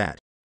intense than that.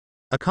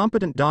 A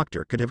competent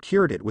doctor could have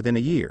cured it within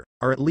a year,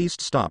 or at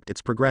least stopped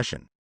its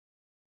progression.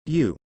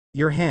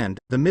 Your hand,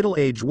 the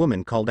middle-aged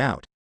woman called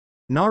out.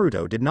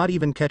 Naruto did not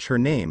even catch her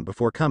name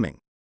before coming.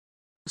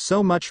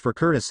 So much for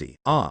courtesy,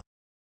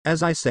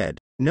 As I said,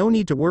 no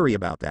need to worry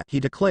about that, he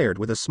declared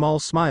with a small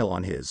smile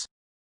on his.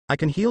 I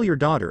can heal your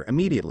daughter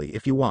immediately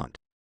if you want.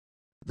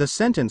 The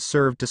sentence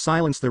served to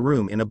silence the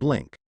room in a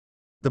blink.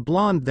 The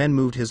blonde then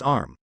moved his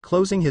arm,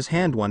 closing his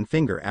hand one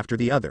finger after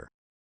the other.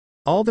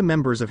 All the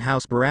members of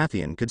House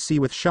Baratheon could see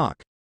with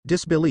shock,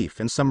 disbelief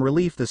and some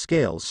relief the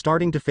scales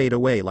starting to fade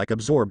away like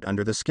absorbed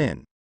under the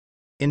skin.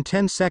 In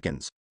 10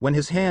 seconds, when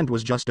his hand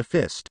was just a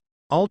fist,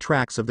 all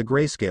tracks of the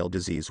grayscale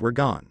disease were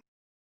gone.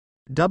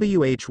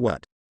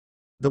 What?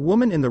 The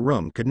woman in the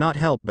room could not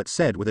help but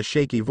said with a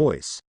shaky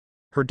voice.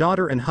 Her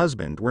daughter and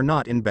husband were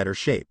not in better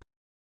shape.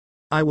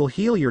 I will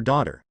heal your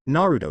daughter,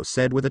 Naruto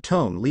said with a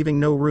tone leaving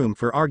no room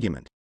for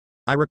argument.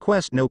 I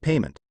request no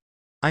payment.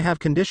 I have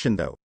condition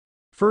though.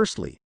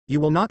 Firstly,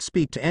 you will not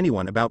speak to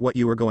anyone about what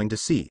you are going to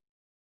see.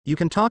 You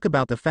can talk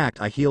about the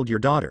fact I healed your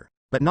daughter,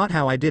 but not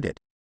how I did it.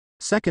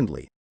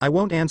 Secondly, I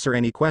won't answer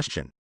any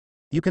question.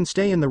 You can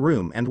stay in the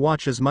room and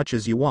watch as much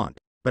as you want,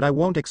 but I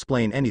won't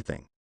explain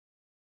anything."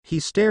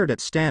 He stared at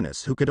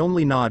Stannis, who could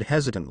only nod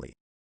hesitantly.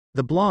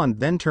 The blonde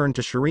then turned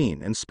to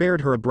Shireen and spared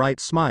her a bright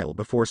smile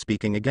before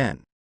speaking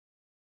again.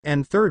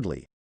 "And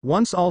thirdly,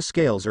 once all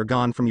scales are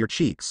gone from your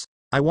cheeks,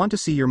 I want to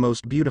see your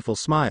most beautiful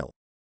smile.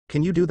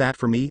 Can you do that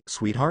for me,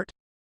 sweetheart?"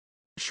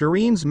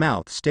 Shireen's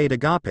mouth stayed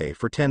agape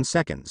for 10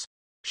 seconds.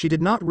 She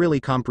did not really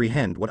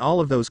comprehend what all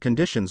of those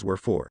conditions were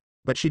for,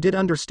 but she did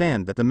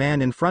understand that the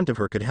man in front of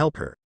her could help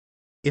her.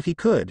 If he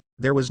could,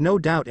 there was no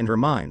doubt in her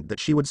mind that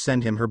she would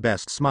send him her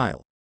best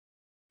smile.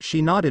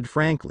 She nodded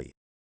frankly.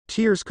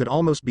 Tears could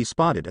almost be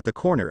spotted at the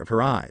corner of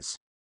her eyes.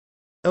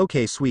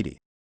 "Okay, sweetie.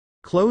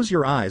 Close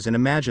your eyes and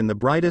imagine the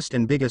brightest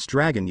and biggest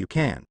dragon you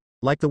can,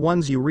 like the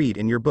ones you read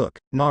in your book,"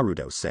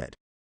 Naruto said.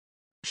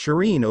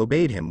 Shireen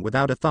obeyed him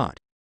without a thought.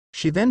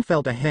 She then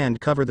felt a hand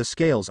cover the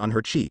scales on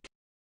her cheek.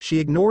 She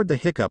ignored the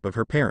hiccup of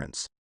her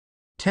parents.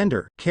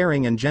 Tender,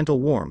 caring and gentle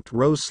warmth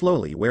rose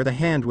slowly where the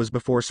hand was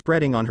before,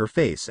 spreading on her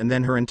face and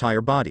then her entire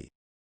body.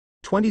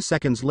 20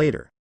 seconds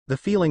later, the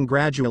feeling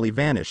gradually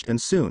vanished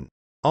and soon,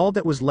 all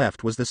that was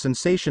left was the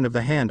sensation of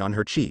the hand on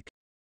her cheek.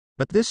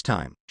 But this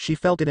time, she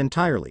felt it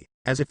entirely,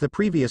 as if the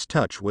previous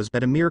touch was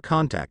but a mere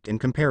contact in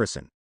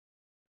comparison.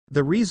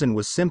 The reason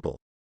was simple.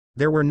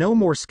 There were no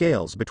more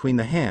scales between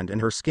the hand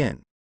and her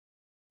skin.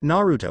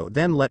 Naruto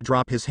then let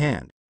drop his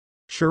hand.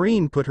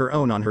 Shireen put her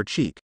own on her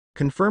cheek,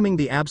 confirming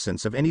the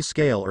absence of any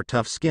scale or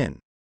tough skin.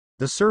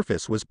 The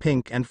surface was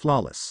pink and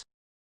flawless.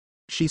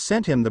 She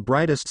sent him the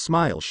brightest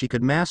smile she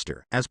could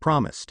master, as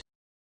promised.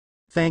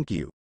 "Thank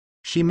you,"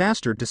 she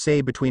mastered to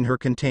say between her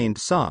contained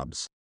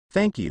sobs.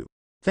 "Thank you.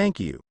 Thank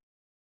you."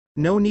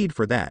 "No need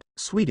for that,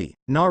 sweetie,"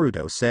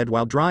 Naruto said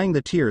while drying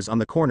the tears on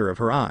the corner of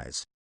her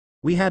eyes.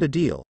 "We had a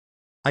deal.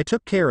 I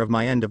took care of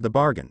my end of the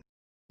bargain.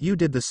 You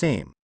did the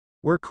same.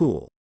 We're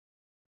cool."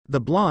 The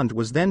blonde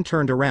was then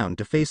turned around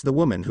to face the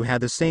woman who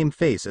had the same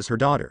face as her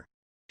daughter.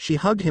 She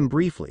hugged him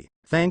briefly,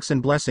 thanks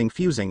and blessing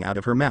fusing out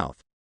of her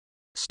mouth.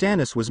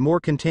 Stannis was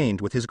more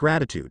contained with his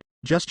gratitude,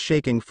 just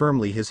shaking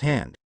firmly his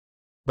hand.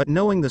 But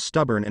knowing the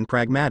stubborn and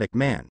pragmatic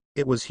man,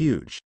 it was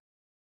huge.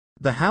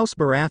 "The House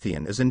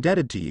Baratheon is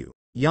indebted to you,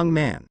 young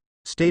man,"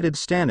 stated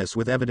Stannis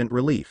with evident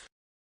relief.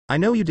 "I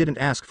know you didn't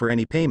ask for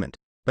any payment,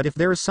 but if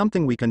there is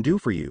something we can do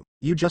for you,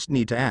 you just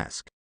need to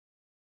ask."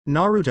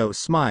 Naruto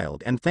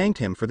smiled and thanked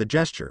him for the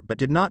gesture but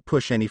did not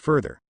push any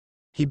further.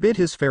 He bid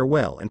his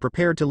farewell and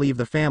prepared to leave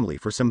the family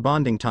for some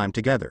bonding time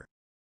together.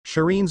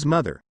 Shireen's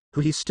mother, who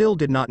he still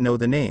did not know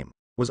the name,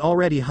 was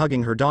already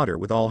hugging her daughter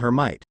with all her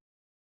might.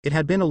 It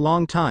had been a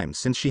long time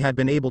since she had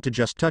been able to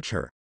just touch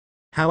her.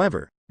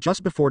 However,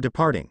 just before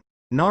departing,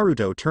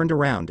 Naruto turned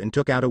around and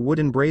took out a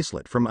wooden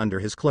bracelet from under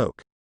his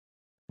cloak.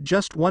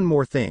 "Just one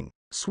more thing,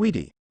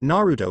 sweetie,"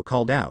 Naruto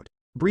called out,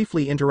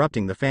 briefly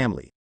interrupting the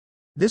family.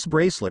 "This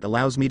bracelet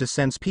allows me to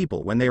sense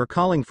people when they are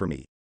calling for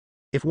me.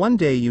 If one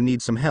day you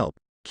need some help,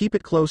 keep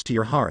it close to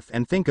your hearth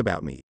and think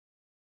about me.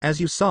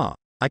 As you saw,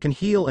 I can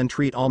heal and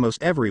treat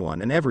almost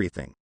everyone and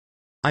everything.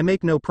 I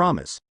make no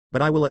promise,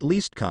 but I will at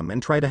least come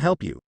and try to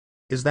help you.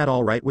 Is that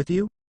all right with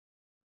you?"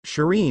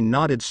 Shireen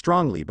nodded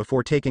strongly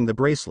before taking the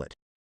bracelet.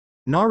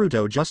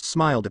 Naruto just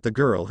smiled at the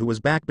girl who was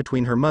back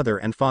between her mother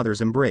and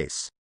father's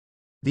embrace.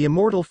 The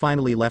Immortal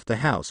finally left the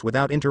house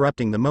without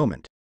interrupting the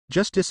moment,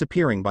 just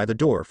disappearing by the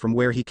door from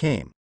where he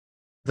came.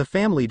 The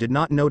family did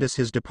not notice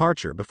his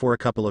departure before a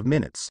couple of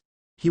minutes.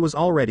 He was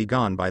already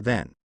gone by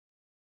then.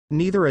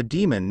 Neither a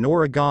demon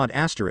nor a god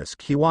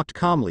asterisk, he walked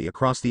calmly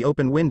across the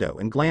open window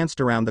and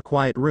glanced around the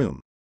quiet room,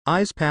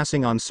 eyes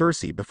passing on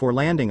Cersei before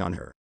landing on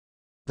her.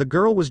 The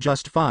girl was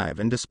just 5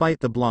 and despite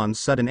the blonde's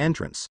sudden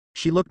entrance,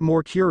 she looked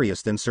more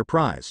curious than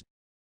surprised.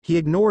 He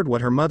ignored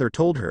what her mother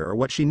told her or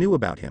what she knew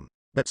about him,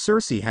 but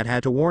Cersei had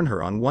had to warn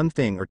her on one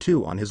thing or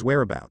two on his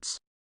whereabouts.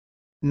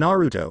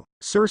 "Naruto,"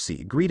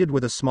 Cersei greeted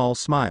with a small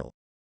smile.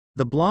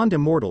 The blonde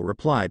Immortal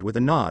replied with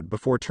a nod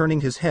before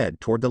turning his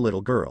head toward the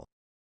little girl.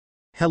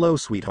 "Hello,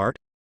 sweetheart.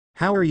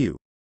 How are you?"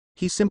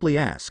 he simply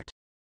asked.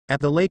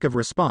 At the lack of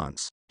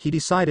response, he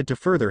decided to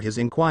further his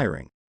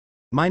inquiring.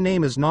 "My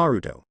name is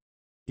Naruto.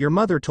 Your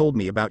mother told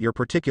me about your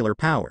particular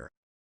power.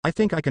 I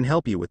think I can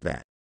help you with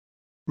that."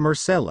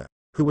 Marcella,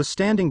 who was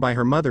standing by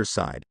her mother's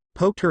side,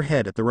 poked her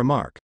head at the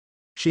remark.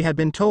 She had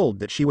been told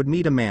that she would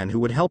meet a man who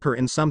would help her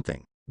in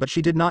something, but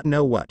she did not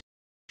know what.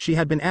 She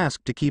had been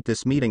asked to keep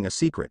this meeting a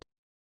secret.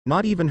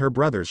 Not even her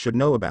brothers should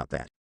know about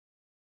that.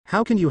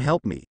 "How can you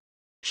help me?"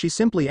 she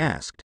simply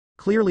asked,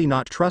 clearly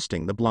not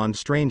trusting the blonde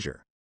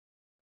stranger.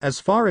 As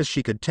far as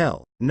she could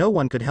tell, no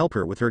one could help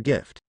her with her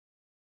gift.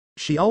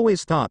 She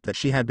always thought that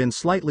she had been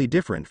slightly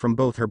different from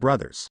both her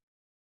brothers.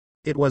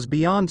 It was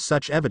beyond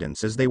such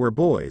evidence as they were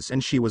boys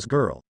and she was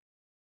girl.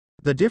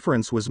 The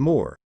difference was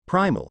more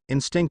primal,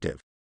 instinctive.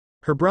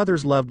 Her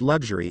brothers loved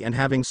luxury and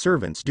having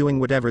servants doing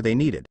whatever they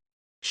needed.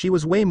 She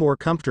was way more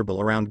comfortable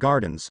around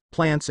gardens,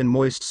 plants and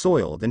moist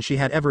soil than she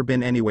had ever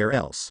been anywhere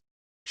else.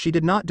 She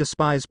did not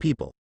despise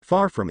people,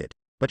 far from it,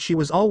 but she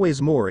was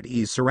always more at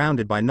ease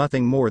surrounded by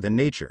nothing more than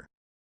nature.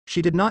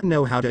 She did not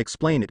know how to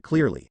explain it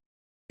clearly.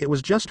 It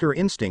was just her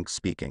instincts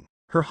speaking,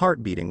 her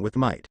heart beating with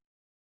might.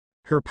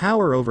 Her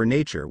power over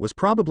nature was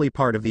probably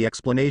part of the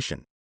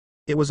explanation.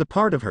 It was a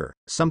part of her,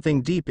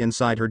 something deep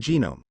inside her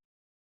genome.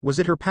 Was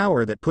it her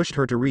power that pushed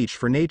her to reach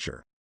for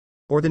nature?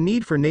 Or the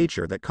need for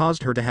nature that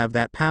caused her to have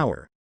that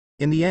power?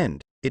 In the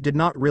end, it did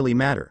not really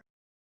matter.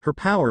 Her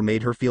power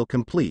made her feel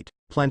complete,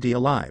 plenty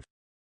alive.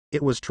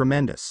 It was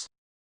tremendous.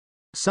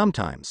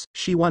 Sometimes,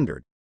 she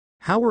wondered,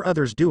 how were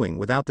others doing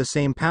without the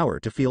same power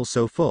to feel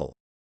so full?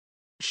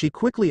 She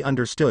quickly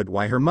understood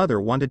why her mother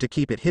wanted to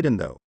keep it hidden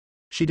though.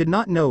 She did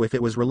not know if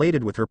it was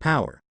related with her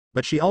power,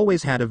 but she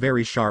always had a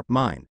very sharp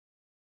mind.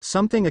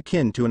 Something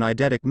akin to an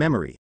eidetic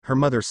memory, her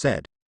mother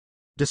said.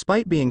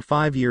 Despite being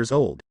 5 years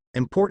old,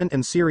 important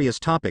and serious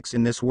topics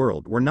in this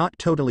world were not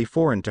totally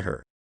foreign to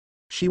her.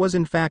 She was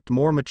in fact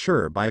more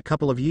mature by a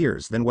couple of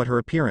years than what her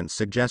appearance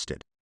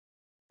suggested.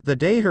 The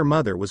day her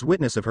mother was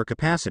witness of her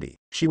capacity,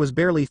 she was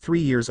barely 3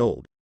 years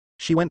old.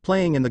 She went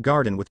playing in the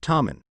garden with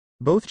Tommen,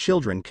 both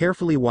children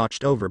carefully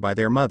watched over by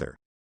their mother.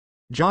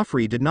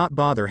 Joffrey did not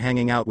bother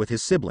hanging out with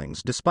his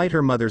siblings despite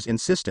her mother's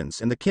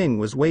insistence, and the king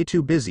was way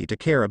too busy to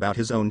care about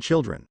his own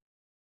children.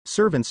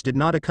 Servants did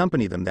not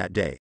accompany them that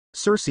day,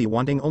 Cersei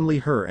wanting only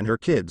her and her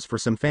kids for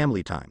some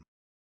family time.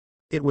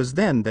 It was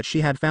then that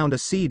she had found a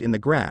seed in the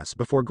grass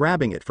before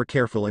grabbing it for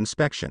careful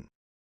inspection.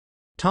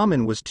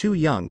 Tommen was too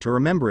young to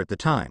remember at the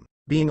time,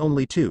 being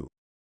only 2.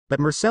 But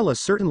Myrcella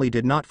certainly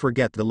did not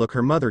forget the look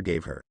her mother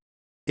gave her.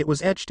 It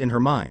was etched in her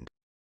mind.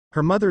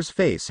 Her mother's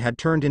face had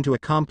turned into a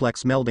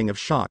complex melding of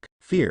shock,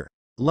 fear,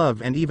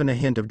 love, and even a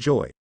hint of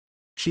joy.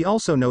 She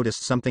also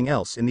noticed something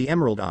else in the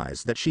emerald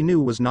eyes that she knew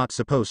was not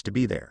supposed to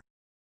be there.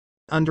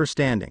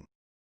 Understanding.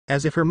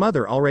 As if her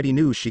mother already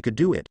knew she could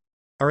do it,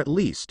 or at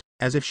least,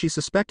 as if she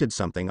suspected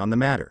something on the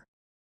matter.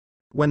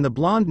 When the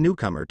blonde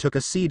newcomer took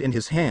a seed in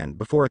his hand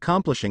before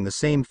accomplishing the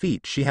same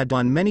feat she had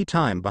done many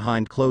times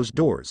behind closed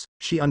doors,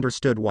 she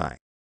understood why.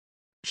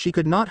 She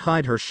could not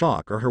hide her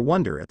shock or her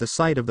wonder at the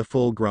sight of the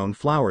full-grown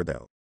flower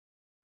though.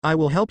 I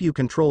will help you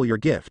control your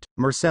gift,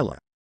 Myrcella.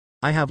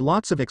 I have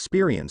lots of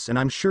experience and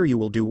I'm sure you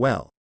will do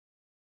well.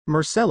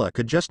 Myrcella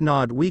could just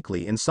nod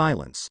weakly in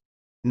silence.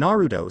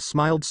 Naruto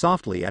smiled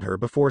softly at her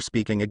before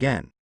speaking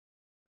again.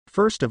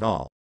 First of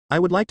all, I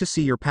would like to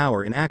see your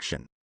power in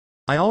action.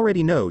 I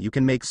already know you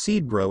can make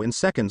seed grow in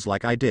seconds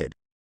like I did.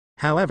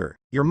 However,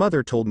 your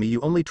mother told me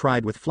you only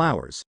tried with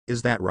flowers,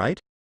 is that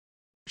right?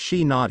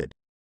 She nodded.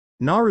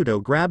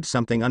 Naruto grabbed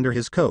something under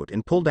his coat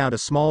and pulled out a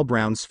small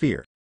brown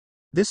sphere.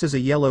 This is a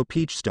yellow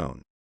peach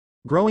stone.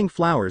 Growing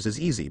flowers is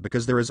easy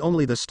because there is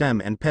only the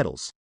stem and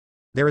petals.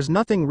 There is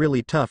nothing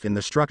really tough in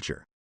the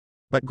structure.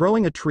 But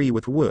growing a tree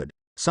with wood,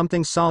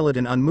 something solid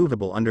and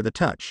unmovable under the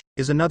touch,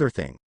 is another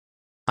thing.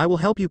 I will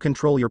help you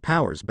control your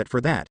powers, but for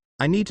that,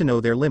 I need to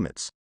know their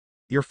limits.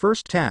 Your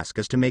first task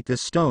is to make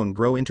this stone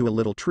grow into a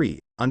little tree,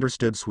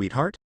 understood,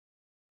 sweetheart?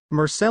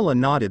 Myrcella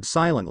nodded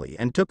silently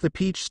and took the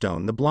peach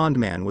stone the blonde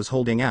man was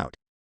holding out.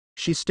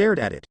 She stared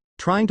at it,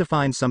 trying to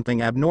find something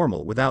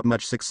abnormal without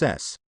much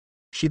success.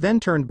 She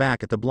then turned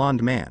back at the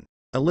blonde man,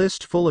 a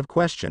list full of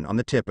questions on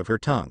the tip of her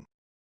tongue.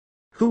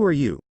 Who are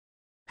you?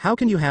 How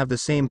can you have the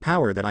same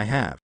power that I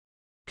have?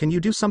 Can you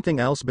do something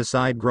else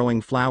beside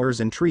growing flowers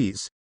and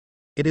trees?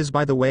 It is,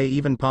 by the way,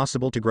 even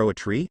possible to grow a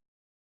tree?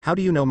 How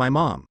do you know my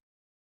mom?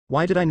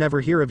 Why did I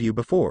never hear of you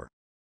before?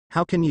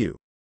 How can you?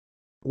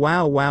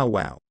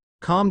 Wow.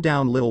 Calm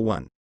down, little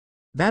one.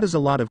 That is a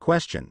lot of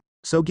question,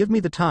 so give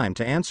me the time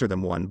to answer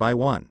them one by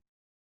one.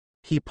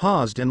 He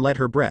paused and let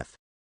her breath.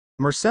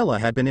 Myrcella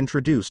had been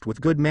introduced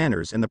with good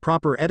manners and the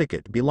proper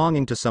etiquette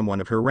belonging to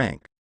someone of her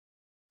rank.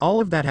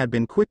 All of that had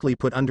been quickly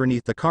put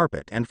underneath the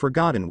carpet and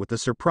forgotten with the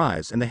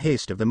surprise and the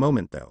haste of the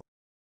moment though.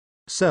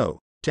 So,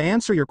 to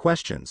answer your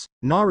questions,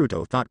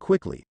 Naruto thought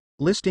quickly,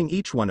 listing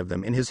each one of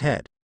them in his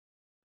head.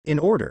 In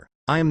order,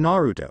 I am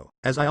Naruto,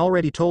 as I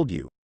already told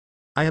you.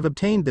 I have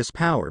obtained this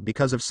power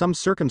because of some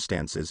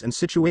circumstances and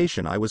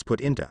situation I was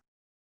put into.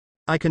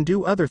 I can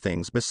do other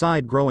things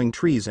beside growing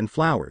trees and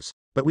flowers,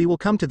 but we will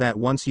come to that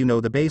once you know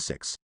the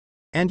basics.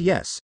 And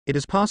yes, it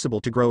is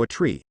possible to grow a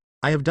tree.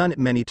 I have done it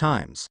many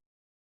times.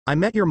 I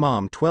met your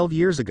mom 12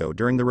 years ago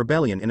during the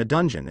rebellion in a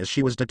dungeon as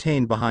she was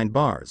detained behind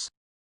bars.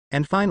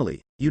 And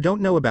finally, you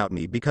don't know about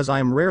me because I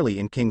am rarely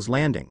in King's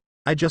Landing.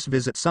 I just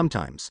visit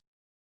sometimes.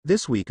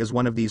 This week is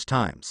one of these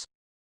times.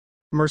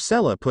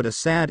 Myrcella put a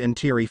sad and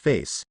teary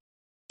face.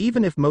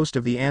 Even if most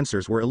of the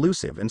answers were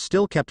elusive and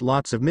still kept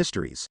lots of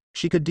mysteries,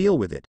 she could deal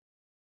with it.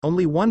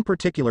 Only one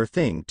particular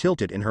thing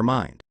tilted in her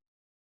mind.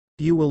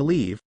 You will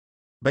leave?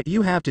 But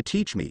you have to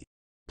teach me.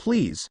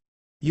 Please.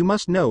 You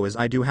must know as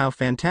I do how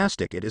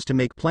fantastic it is to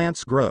make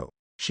plants grow,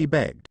 she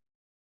begged.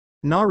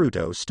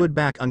 Naruto stood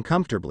back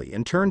uncomfortably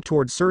and turned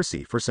toward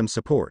Cersei for some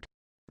support.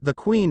 The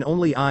queen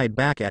only eyed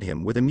back at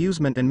him with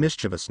amusement and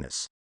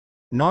mischievousness.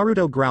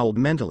 Naruto growled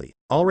mentally,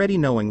 already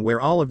knowing where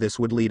all of this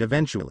would lead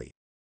eventually.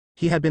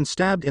 He had been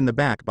stabbed in the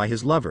back by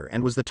his lover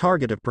and was the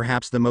target of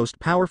perhaps the most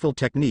powerful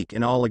technique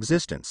in all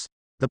existence,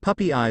 the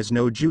puppy eyes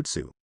no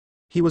jutsu.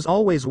 He was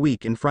always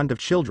weak in front of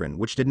children,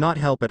 which did not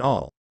help at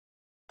all.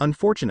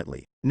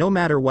 Unfortunately, no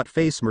matter what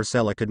face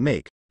Myrcella could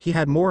make, He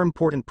had more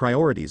important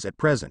priorities at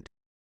present.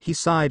 He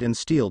sighed and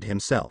steeled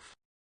himself.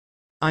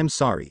 I'm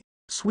sorry,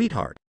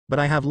 sweetheart, but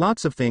I have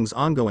lots of things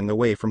ongoing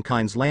away from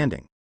Kind's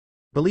Landing.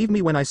 Believe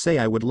me when I say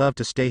I would love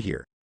to stay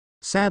here.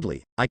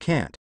 Sadly, I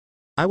can't.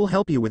 I will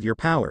help you with your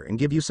power and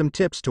give you some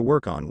tips to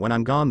work on when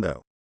I'm gone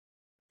though.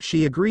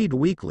 She agreed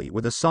weakly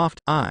with a soft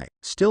 "I,"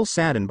 still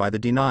saddened by the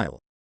denial.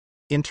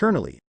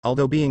 Internally,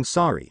 although being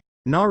sorry,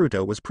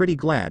 Naruto was pretty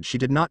glad she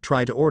did not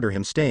try to order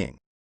him staying.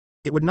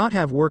 It would not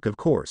have worked of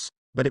course,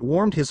 but it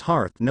warmed his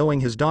heart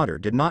knowing his daughter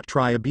did not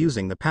try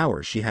abusing the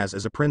power she has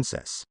as a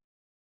princess.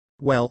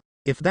 Well,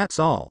 if that's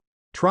all,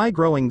 try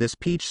growing this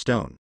peach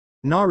stone,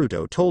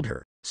 Naruto told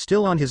her,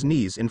 still on his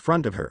knees in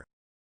front of her.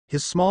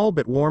 His small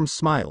but warm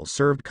smile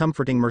served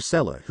comforting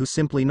Marcella, who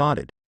simply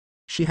nodded.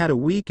 She had a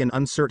weak and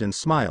uncertain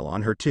smile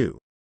on her too.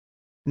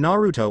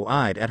 Naruto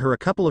eyed at her a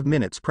couple of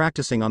minutes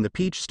practicing on the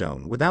peach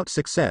stone without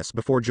success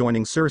before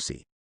joining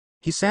Cersei.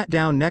 He sat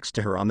down next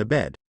to her on the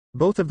bed,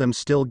 both of them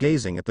still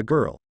gazing at the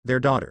girl, their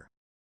daughter.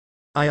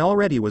 I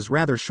already was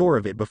rather sure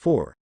of it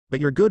before, but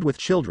you're good with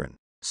children,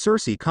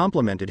 Cersei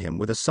complimented him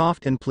with a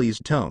soft and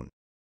pleased tone.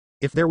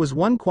 If there was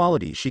one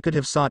quality she could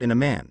have sought in a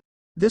man,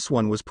 this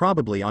one was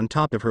probably on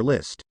top of her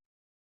list.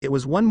 It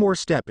was one more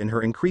step in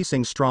her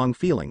increasing strong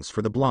feelings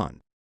for the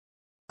blonde.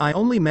 I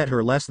only met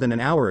her less than an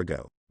hour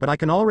ago, but I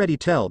can already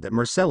tell that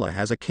Marcella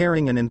has a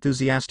caring and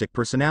enthusiastic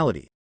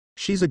personality.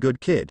 She's a good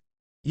kid.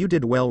 You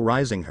did well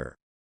raising her.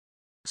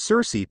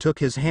 Cersei took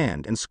his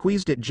hand and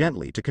squeezed it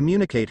gently to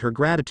communicate her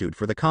gratitude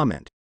for the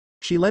comment.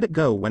 She let it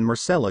go when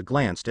Marcella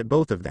glanced at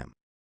both of them.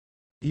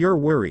 Your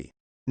worry,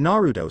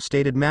 Naruto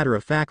stated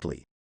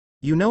matter-of-factly.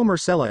 You know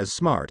Marcella is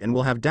smart and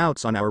will have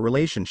doubts on our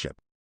relationship.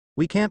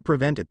 We can't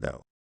prevent it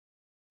though.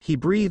 He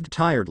breathed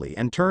tiredly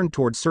and turned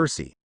toward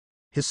Cersei.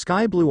 His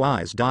sky-blue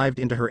eyes dived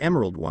into her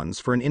emerald ones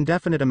for an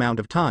indefinite amount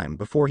of time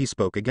before he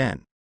spoke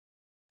again.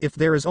 If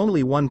there is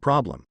only one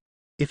problem.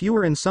 If you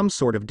are in some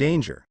sort of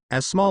danger,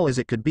 as small as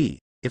it could be,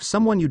 if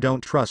someone you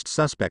don't trust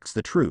suspects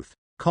the truth,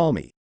 call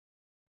me.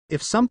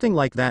 If something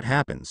like that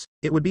happens,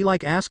 it would be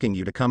like asking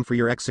you to come for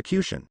your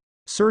execution.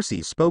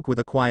 Cersei spoke with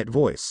a quiet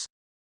voice.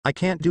 I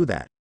can't do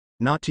that.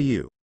 Not to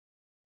you.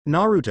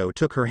 Naruto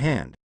took her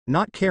hand,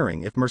 not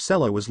caring if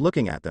Marcella was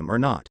looking at them or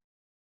not.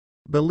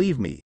 Believe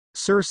me,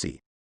 Cersei.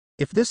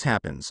 If this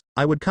happens,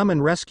 I would come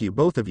and rescue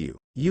both of you,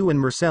 you and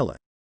Marcella.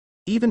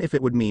 Even if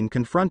it would mean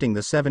confronting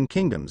the Seven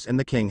Kingdoms and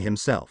the king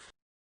himself.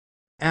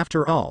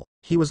 After all,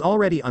 he was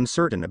already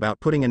uncertain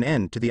about putting an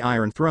end to the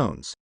Iron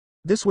Thrones.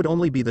 This would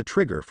only be the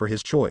trigger for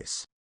his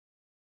choice.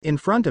 In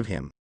front of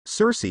him,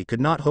 Cersei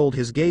could not hold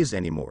his gaze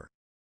anymore.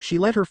 She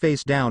let her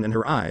face down and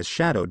her eyes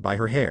shadowed by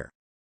her hair.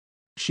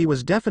 She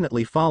was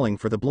definitely falling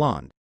for the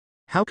blonde.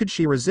 How could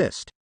she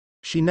resist?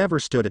 She never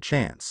stood a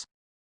chance.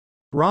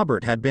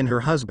 Robert had been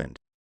her husband.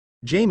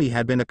 Jaime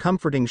had been a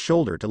comforting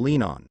shoulder to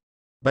lean on.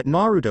 But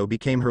Naruto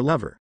became her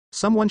lover,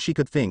 someone she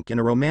could think in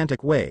a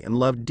romantic way and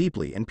loved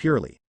deeply and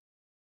purely.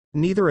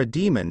 Neither a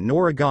demon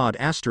nor a god.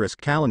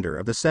 Calendar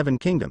of the Seven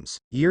Kingdoms,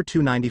 year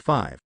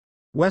 295.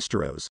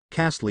 Westeros,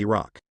 Castle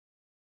Rock.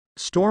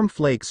 Storm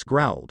flakes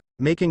growled,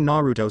 making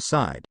Naruto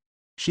sigh.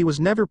 She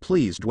was never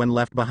pleased when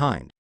left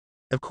behind.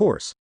 Of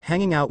course,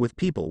 hanging out with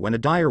people when a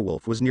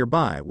direwolf was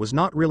nearby was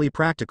not really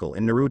practical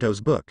in Naruto's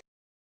book.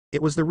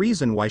 It was the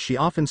reason why she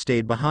often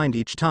stayed behind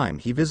each time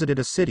he visited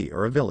a city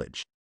or a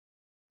village.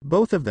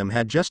 Both of them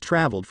had just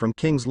traveled from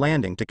King's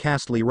Landing to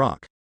Castle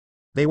Rock.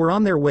 They were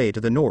on their way to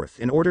the north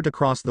in order to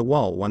cross the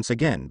wall once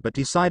again but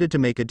decided to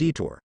make a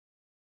detour.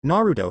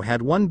 Naruto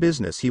had one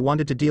business he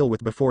wanted to deal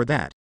with before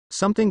that,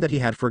 something that he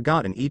had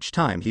forgotten each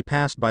time he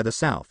passed by the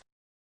south.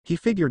 He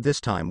figured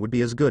this time would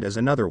be as good as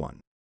another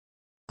one.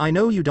 I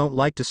know you don't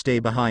like to stay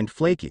behind,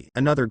 Flaky,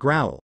 another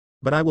growl,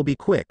 but I will be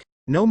quick,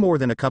 no more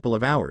than a couple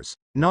of hours,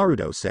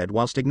 Naruto said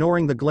whilst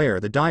ignoring the glare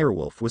the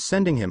direwolf was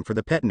sending him for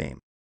the pet name.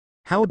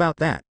 How about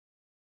that?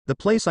 The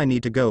place I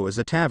need to go is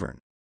a tavern.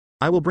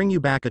 I will bring you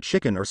back a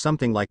chicken or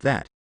something like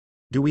that.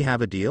 Do we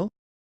have a deal?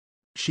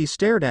 She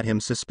stared at him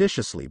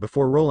suspiciously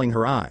before rolling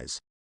her eyes.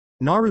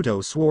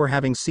 Naruto swore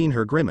having seen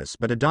her grimace,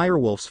 but a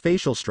direwolf's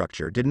facial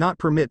structure did not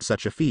permit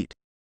such a feat.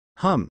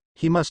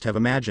 He must have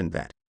imagined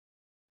that.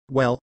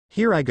 Well,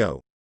 here I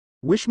go.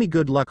 Wish me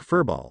good luck,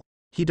 Furball.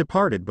 He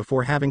departed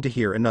before having to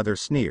hear another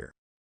sneer.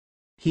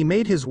 He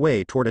made his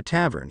way toward a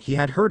tavern he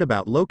had heard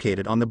about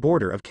located on the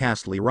border of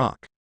Castle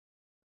Rock.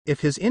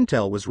 If his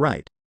intel was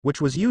right, which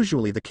was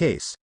usually the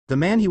case, the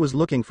man he was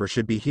looking for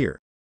should be here.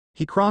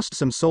 He crossed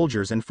some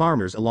soldiers and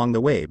farmers along the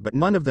way, but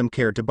none of them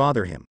cared to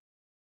bother him.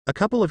 A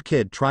couple of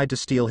kids tried to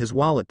steal his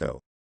wallet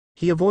though.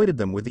 He avoided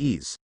them with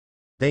ease.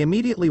 They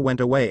immediately went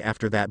away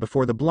after that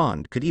before the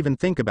blonde could even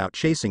think about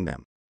chasing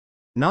them.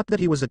 Not that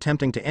he was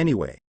attempting to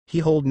anyway, he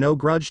held no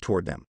grudge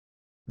toward them.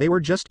 They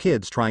were just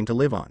kids trying to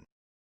live on.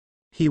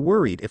 He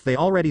worried if they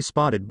already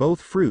spotted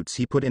both fruits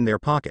he put in their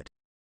pocket.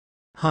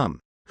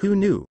 Who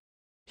knew?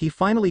 He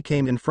finally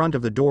came in front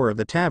of the door of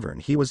the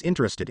tavern he was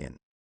interested in.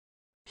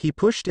 He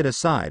pushed it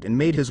aside and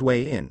made his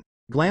way in,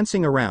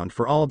 glancing around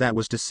for all that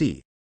was to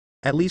see.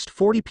 At least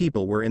 40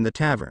 people were in the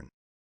tavern.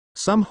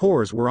 Some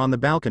whores were on the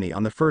balcony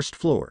on the first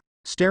floor,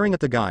 staring at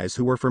the guys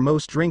who were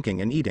foremost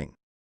drinking and eating.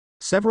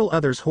 Several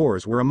others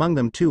whores were among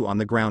them too on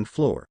the ground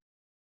floor.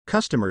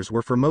 Customers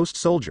were foremost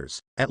soldiers,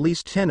 at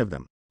least 10 of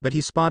them, but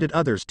he spotted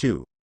others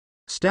too.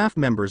 Staff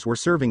members were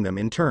serving them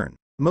in turn,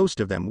 most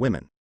of them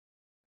women.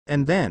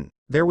 And then,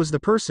 there was the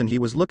person he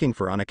was looking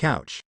for on a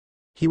couch.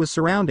 He was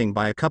surrounded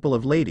by a couple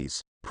of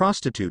ladies,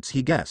 prostitutes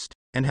he guessed,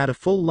 and had a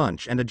full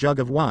lunch and a jug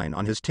of wine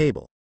on his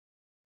table.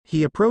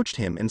 He approached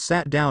him and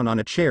sat down on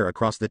a chair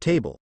across the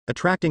table,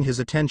 attracting his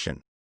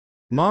attention.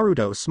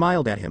 Naruto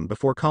smiled at him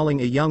before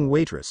calling a young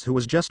waitress who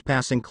was just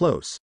passing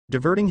close,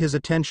 diverting his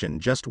attention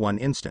just one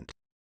instant.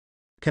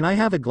 "Can I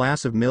have a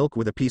glass of milk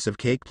with a piece of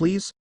cake,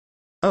 please?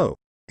 Oh,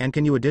 and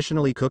can you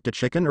additionally cook a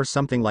chicken or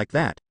something like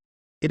that?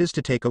 It is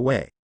to take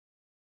away."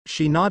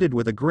 She nodded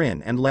with a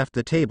grin and left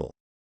the table.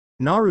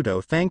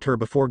 Naruto thanked her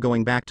before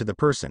going back to the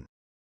person.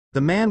 The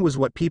man was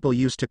what people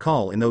used to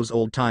call in those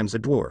old times a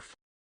dwarf.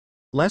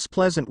 Less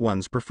pleasant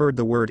ones preferred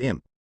the word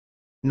imp.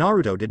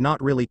 Naruto did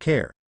not really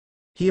care.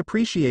 He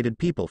appreciated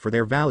people for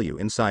their value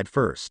inside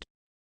first.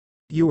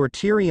 "You are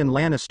Tyrion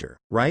Lannister,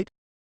 right?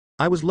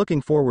 I was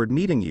looking forward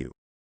meeting you.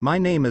 My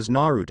name is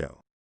Naruto."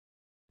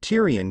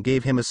 Tyrion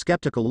gave him a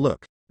skeptical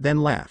look,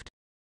 then laughed.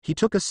 He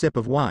took a sip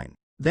of wine,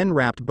 then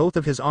wrapped both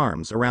of his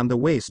arms around the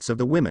waists of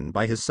the women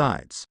by his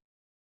sides.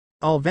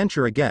 "I'll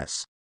venture a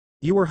guess.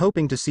 You were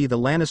hoping to see the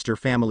Lannister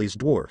family's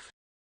dwarf.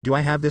 Do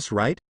I have this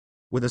right?"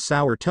 With a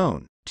sour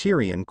tone,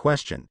 Tyrion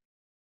questioned.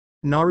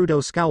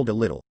 Naruto scowled a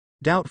little,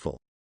 doubtful.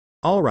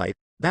 "All right,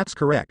 that's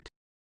correct.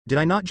 Did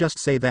I not just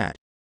say that?"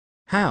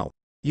 "How?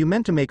 You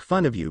meant to make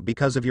fun of you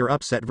because of your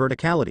upset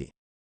verticality."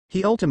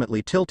 He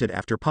ultimately tilted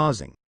after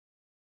pausing.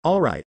 "All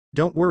right,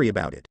 don't worry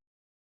about it."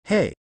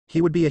 Hey,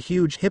 he would be a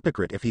huge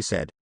hypocrite if he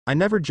said, "I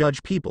never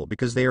judge people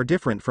because they are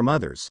different from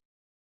others.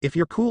 If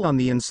you're cool on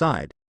the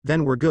inside,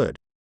 then we're good.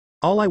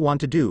 All I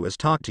want to do is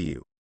talk to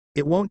you.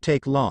 It won't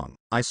take long,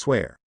 I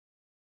swear."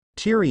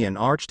 Tyrion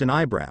arched an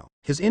eyebrow,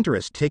 his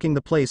interest taking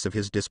the place of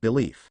his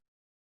disbelief.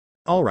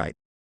 "All right,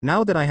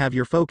 now that I have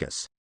your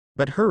focus.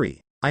 But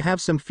hurry, I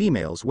have some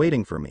females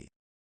waiting for me."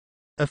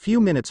 A few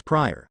minutes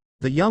prior,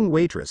 the young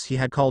waitress he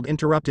had called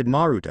interrupted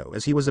Naruto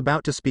as he was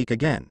about to speak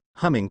again,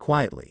 humming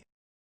quietly.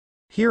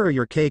 "Here are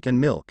your cake and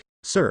milk,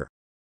 sir.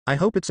 I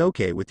hope it's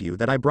okay with you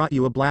that I brought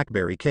you a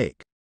blackberry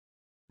cake."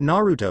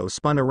 Naruto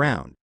spun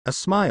around, a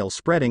smile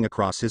spreading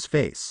across his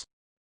face.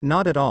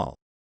 "Not at all.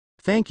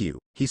 Thank you,"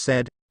 he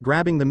said,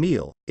 grabbing the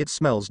meal, "it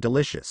smells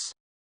delicious."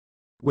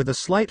 With a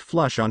slight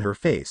flush on her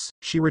face,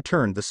 she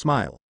returned the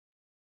smile.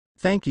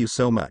 "Thank you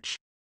so much.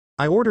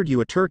 I ordered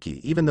you a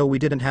turkey even though we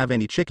didn't have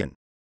any chicken.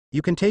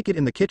 You can take it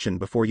in the kitchen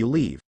before you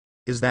leave.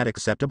 Is that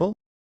acceptable?"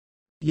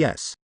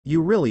 "Yes,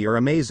 you really are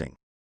amazing.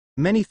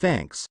 Many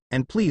thanks,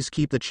 and please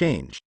keep the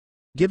change."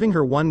 Giving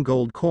her 1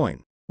 gold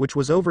coin, which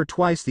was over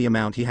twice the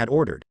amount he had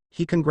ordered,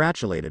 he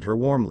congratulated her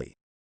warmly.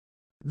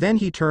 Then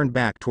he turned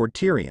back toward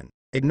Tyrion,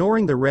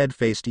 ignoring the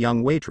red-faced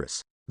young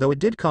waitress, though it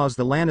did cause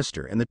the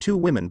Lannister and the 2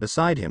 women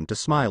beside him to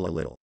smile a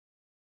little.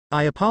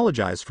 "I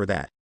apologize for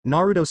that,"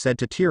 Naruto said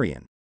to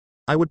Tyrion.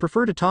 "I would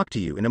prefer to talk to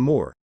you in a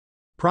more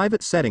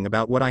private setting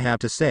about what I have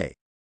to say.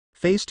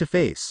 Face to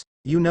face,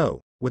 you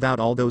know, without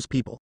all those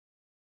people."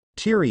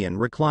 Tyrion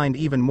reclined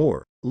even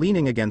more,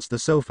 leaning against the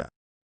sofa.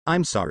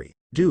 "I'm sorry,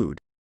 dude.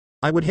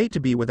 I would hate to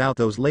be without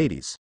those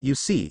ladies, you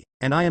see,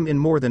 and I am in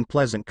more than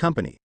pleasant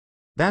company."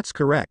 "That's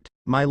correct,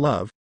 my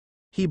love."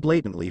 He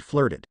blatantly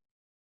flirted.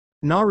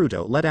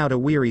 Naruto let out a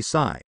weary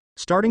sigh,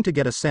 starting to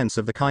get a sense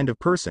of the kind of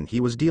person he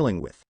was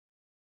dealing with.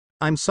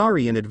 "I'm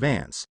sorry in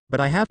advance,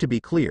 but I have to be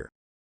clear.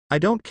 I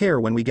don't care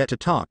when we get to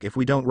talk if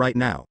we don't right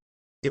now.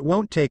 It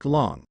won't take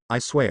long, I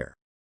swear."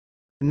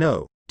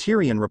 "No,"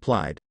 Tyrion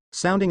replied,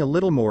 sounding a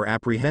little more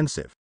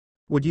apprehensive.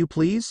 "Would you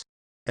please?"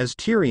 As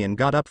Tyrion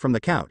got up from the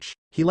couch,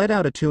 he let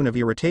out a tune of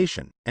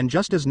irritation, and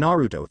just as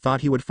Naruto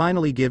thought he would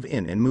finally give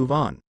in and move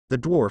on, the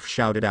dwarf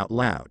shouted out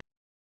loud.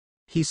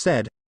 He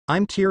said,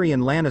 "I'm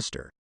Tyrion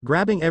Lannister,"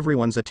 grabbing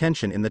everyone's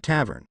attention in the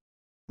tavern.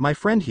 "My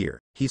friend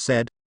here," he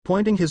said,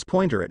 pointing his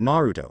pointer at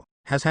Naruto,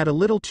 "has had a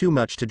little too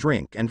much to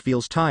drink and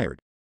feels tired.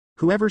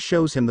 Whoever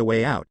shows him the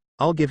way out,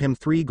 I'll give him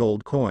 3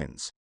 gold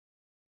coins."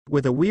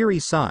 With a weary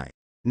sigh,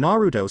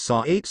 Naruto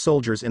saw 8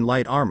 soldiers in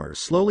light armor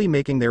slowly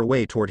making their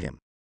way toward him.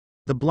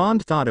 The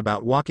blonde thought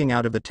about walking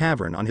out of the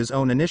tavern on his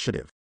own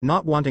initiative,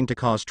 not wanting to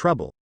cause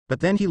trouble, but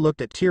then he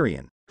looked at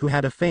Tyrion, who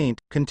had a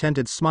faint,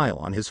 contented smile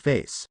on his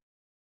face.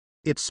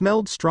 It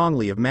smelled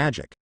strongly of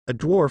magic, a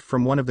dwarf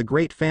from one of the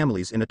great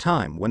families in a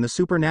time when the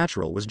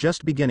supernatural was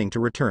just beginning to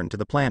return to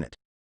the planet.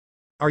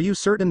 "Are you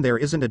certain there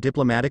isn't a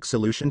diplomatic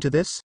solution to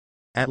this?"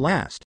 At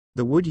last,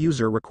 the wood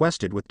user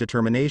requested with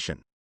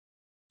determination.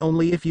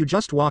 "Only if you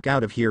just walk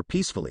out of here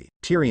peacefully,"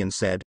 Tyrion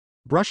said.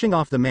 "Brushing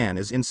off the man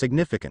is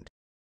insignificant.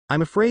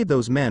 I'm afraid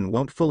those men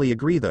won't fully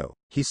agree though,"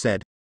 he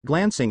said,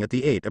 glancing at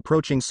the 8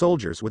 approaching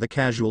soldiers with a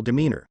casual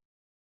demeanor.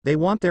 "They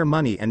want their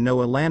money and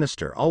know a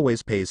Lannister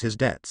always pays his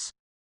debts."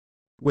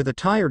 With a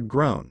tired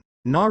groan,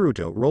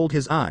 Naruto rolled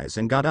his eyes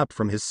and got up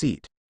from his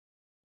seat.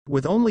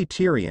 With only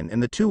Tyrion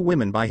and the 2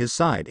 women by his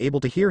side able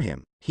to hear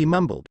him, he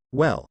mumbled,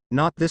 "Well,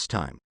 not this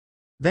time."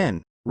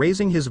 Then,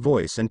 Raising his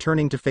voice and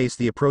turning to face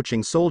the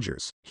approaching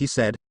soldiers, he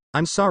said,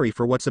 "I'm sorry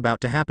for what's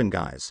about to happen,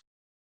 guys.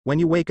 When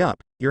you wake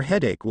up, your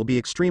headache will be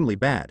extremely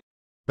bad.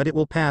 But it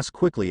will pass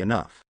quickly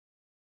enough."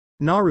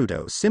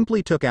 Naruto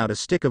simply took out a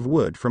stick of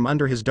wood from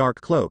under his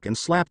dark cloak and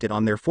slapped it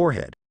on their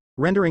forehead,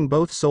 rendering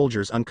both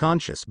soldiers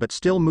unconscious but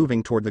still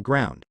moving toward the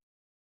ground.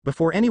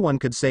 Before anyone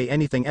could say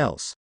anything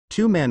else,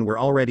 2 men were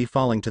already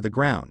falling to the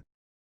ground.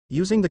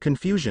 Using the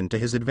confusion to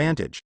his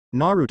advantage,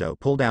 Naruto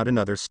pulled out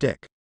another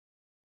stick.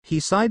 He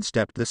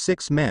sidestepped the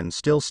 6 men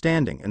still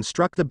standing and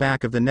struck the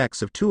back of the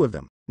necks of 2 of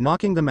them,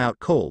 knocking them out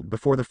cold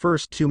before the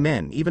first 2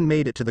 men even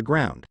made it to the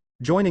ground,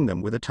 joining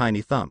them with a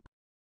tiny thump.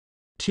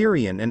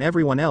 Tyrion and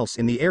everyone else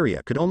in the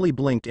area could only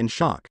blink in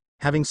shock,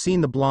 having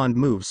seen the blonde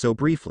move so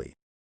briefly.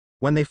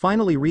 When they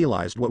finally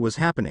realized what was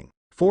happening,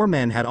 4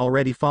 men had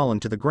already fallen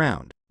to the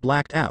ground,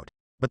 blacked out,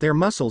 but their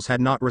muscles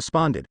had not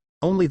responded,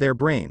 only their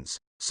brains,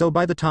 so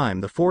by the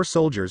time the 4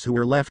 soldiers who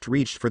were left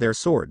reached for their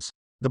swords,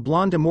 the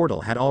blonde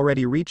immortal had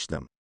already reached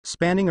them,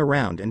 spanning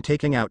around and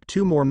taking out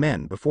 2 more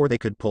men before they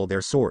could pull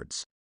their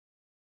swords.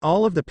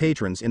 All of the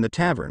patrons in the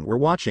tavern were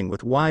watching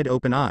with wide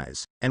open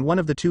eyes, and one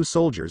of the 2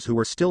 soldiers who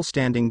were still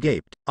standing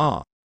gaped,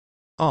 "Ah!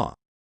 Ah!"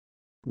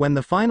 When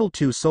the final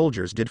 2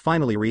 soldiers did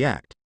finally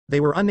react,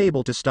 they were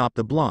unable to stop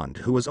the blonde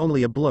who was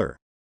only a blur.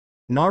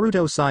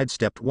 Naruto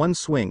sidestepped one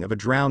swing of a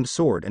drowned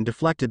sword and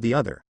deflected the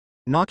other,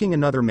 knocking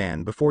another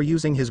man before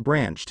using his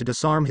branch to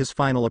disarm his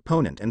final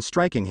opponent and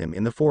striking him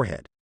in the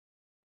forehead.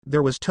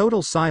 There was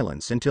total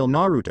silence until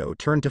Naruto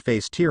turned to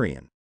face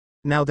Tyrion.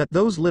 "Now that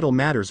those little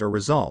matters are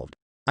resolved,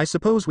 I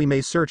suppose we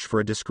may search for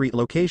a discreet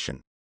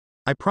location.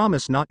 I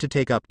promise not to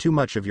take up too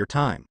much of your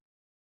time."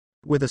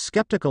 With a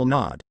skeptical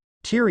nod,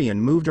 Tyrion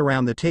moved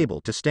around the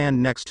table to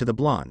stand next to the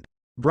blonde,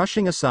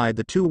 brushing aside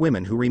the 2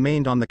 women who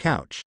remained on the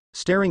couch,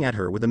 staring at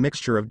her with a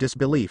mixture of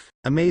disbelief,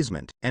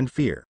 amazement, and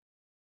fear.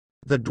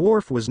 The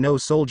dwarf was no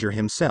soldier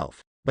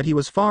himself, but he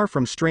was far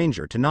from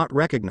stranger to not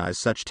recognize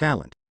such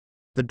talent.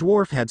 The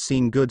dwarf had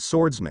seen good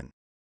swordsmen.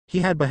 He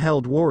had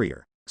beheld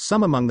warrior,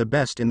 some among the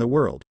best in the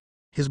world.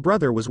 His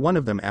brother was one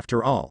of them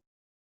after all.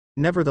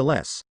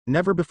 Nevertheless,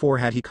 never before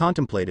had he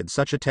contemplated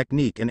such a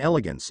technique and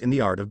elegance in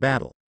the art of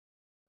battle.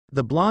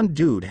 The blonde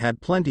dude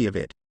had plenty of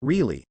it,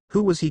 really,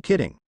 who was he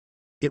kidding?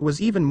 It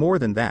was even more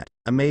than that,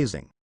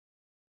 amazing.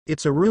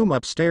 "It's a room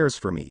upstairs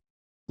for me.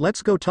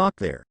 Let's go talk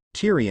there,"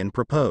 Tyrion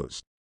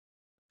proposed.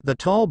 The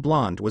tall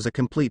blonde was a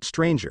complete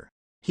stranger.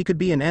 He could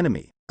be an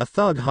enemy, a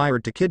thug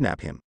hired to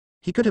kidnap him.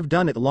 He could have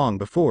done it long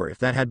before if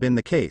that had been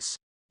the case.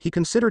 He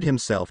considered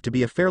himself to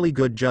be a fairly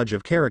good judge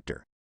of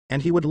character,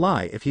 and he would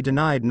lie if he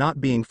denied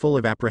not being full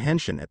of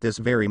apprehension at this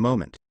very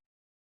moment.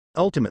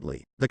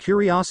 Ultimately, the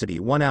curiosity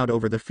won out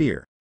over the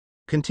fear.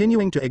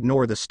 Continuing to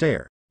ignore the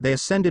stare, they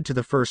ascended to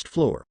the first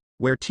floor,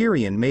 where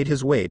Tyrion made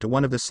his way to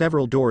one of the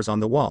several doors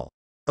on the wall,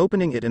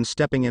 opening it and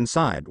stepping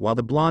inside while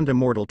the blonde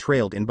immortal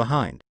trailed in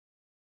behind.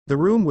 The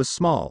room was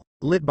small,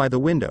 lit by the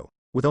window,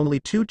 with only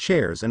 2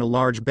 chairs and a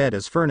large bed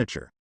as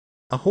furniture.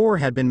 A whore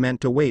had been meant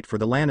to wait for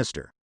the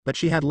Lannister, but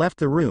she had left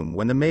the room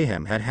when the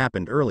mayhem had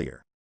happened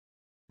earlier.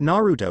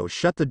 Naruto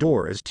shut the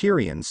door as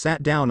Tyrion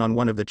sat down on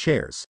one of the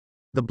chairs.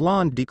 The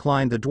blonde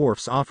declined the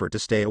dwarf's offer to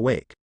stay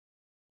awake.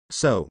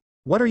 "So,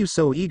 what are you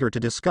so eager to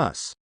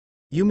discuss?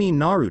 You mean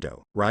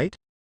Naruto, right?"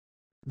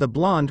 The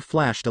blonde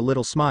flashed a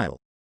little smile.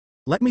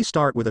 "Let me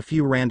start with a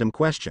few random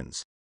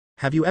questions.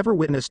 Have you ever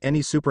witnessed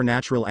any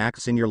supernatural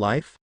acts in your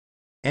life?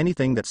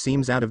 Anything that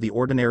seems out of the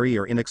ordinary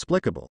or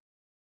inexplicable?"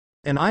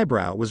 An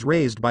eyebrow was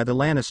raised by the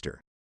Lannister.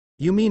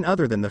 "You mean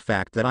other than the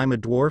fact that I'm a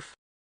dwarf?"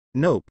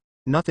 "Nope,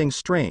 nothing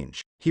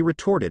strange," he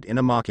retorted in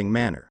a mocking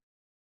manner.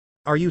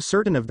 "Are you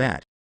certain of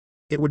that?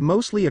 It would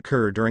mostly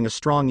occur during a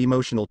strong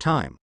emotional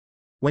time,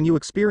 when you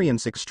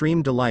experience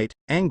extreme delight,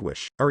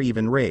 anguish, or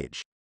even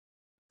rage."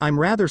 "I'm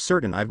rather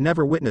certain I've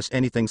never witnessed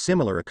anything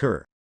similar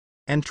occur.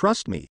 And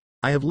trust me,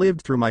 I have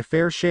lived through my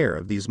fair share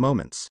of these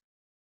moments."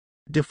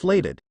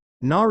 Deflated,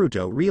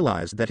 Naruto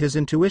realized that his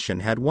intuition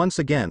had once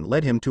again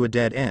led him to a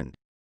dead end.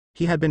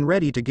 He had been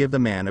ready to give the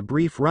man a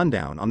brief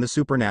rundown on the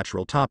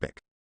supernatural topic.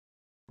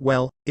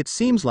 "Well, it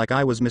seems like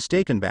I was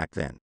mistaken back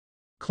then.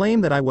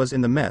 Claim that I was in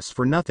the mess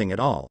for nothing at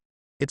all.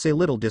 It's a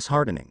little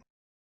disheartening."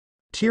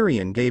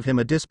 Tyrion gave him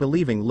a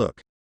disbelieving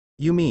look.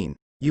 "You mean,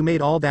 you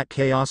made all that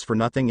chaos for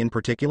nothing in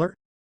particular?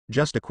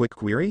 Just a quick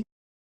query?"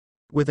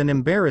 With an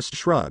embarrassed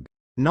shrug,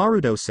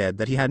 Naruto said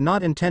that he had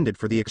not intended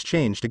for the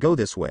exchange to go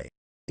this way.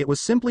 It was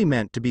simply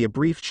meant to be a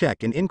brief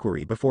check and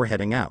inquiry before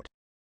heading out.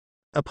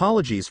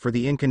 "Apologies for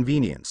the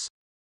inconvenience."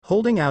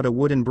 Holding out a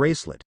wooden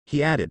bracelet,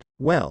 he added,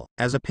 "Well,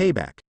 as a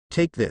payback,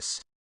 take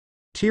this."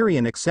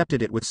 Tyrion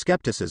accepted it with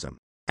skepticism,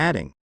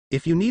 adding,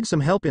 "If you need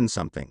some help in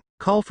something,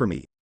 call for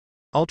me.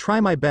 I'll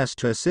try my best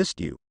to assist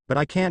you, but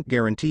I can't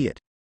guarantee it."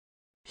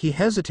 He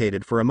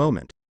hesitated for a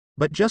moment.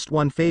 "But just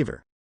one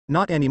favor.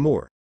 Not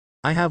anymore.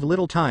 I have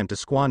little time to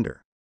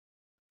squander."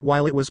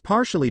 While it was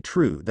partially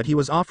true that he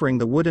was offering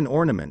the wooden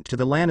ornament to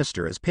the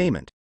Lannister as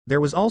payment,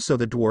 there was also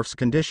the dwarf's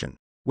condition,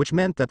 which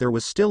meant that there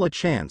was still a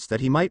chance that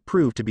he might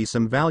prove to be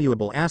some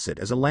valuable asset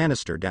as a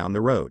Lannister down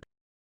the road.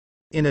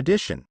 In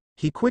addition,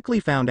 He quickly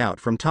found out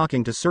from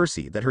talking to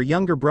Cersei that her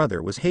younger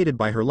brother was hated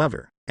by her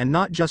lover, and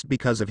not just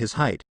because of his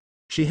height.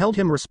 She held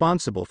him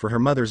responsible for her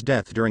mother's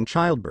death during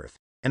childbirth,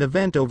 an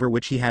event over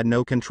which he had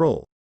no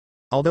control.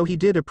 Although he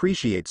did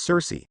appreciate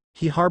Cersei,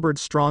 he harbored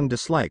strong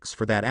dislikes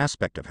for that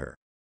aspect of her.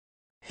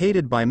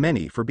 Hated by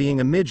many for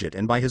being a midget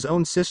and by his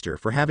own sister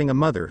for having a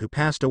mother who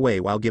passed away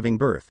while giving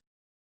birth.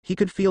 He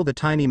could feel the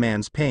tiny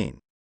man's pain.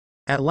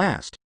 At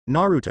last,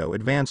 Naruto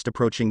advanced,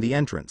 approaching the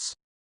entrance.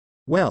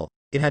 Well,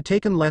 it had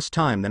taken less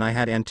time than I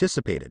had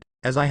anticipated,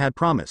 as I had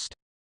promised.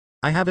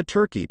 I have a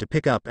turkey to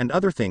pick up and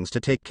other things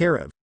to take care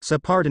of, so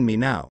pardon me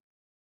now.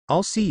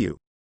 I'll see you.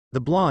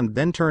 The blonde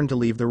then turned to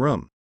leave the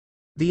room.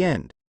 The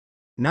end.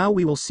 Now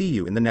we will see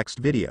you in the next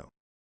video.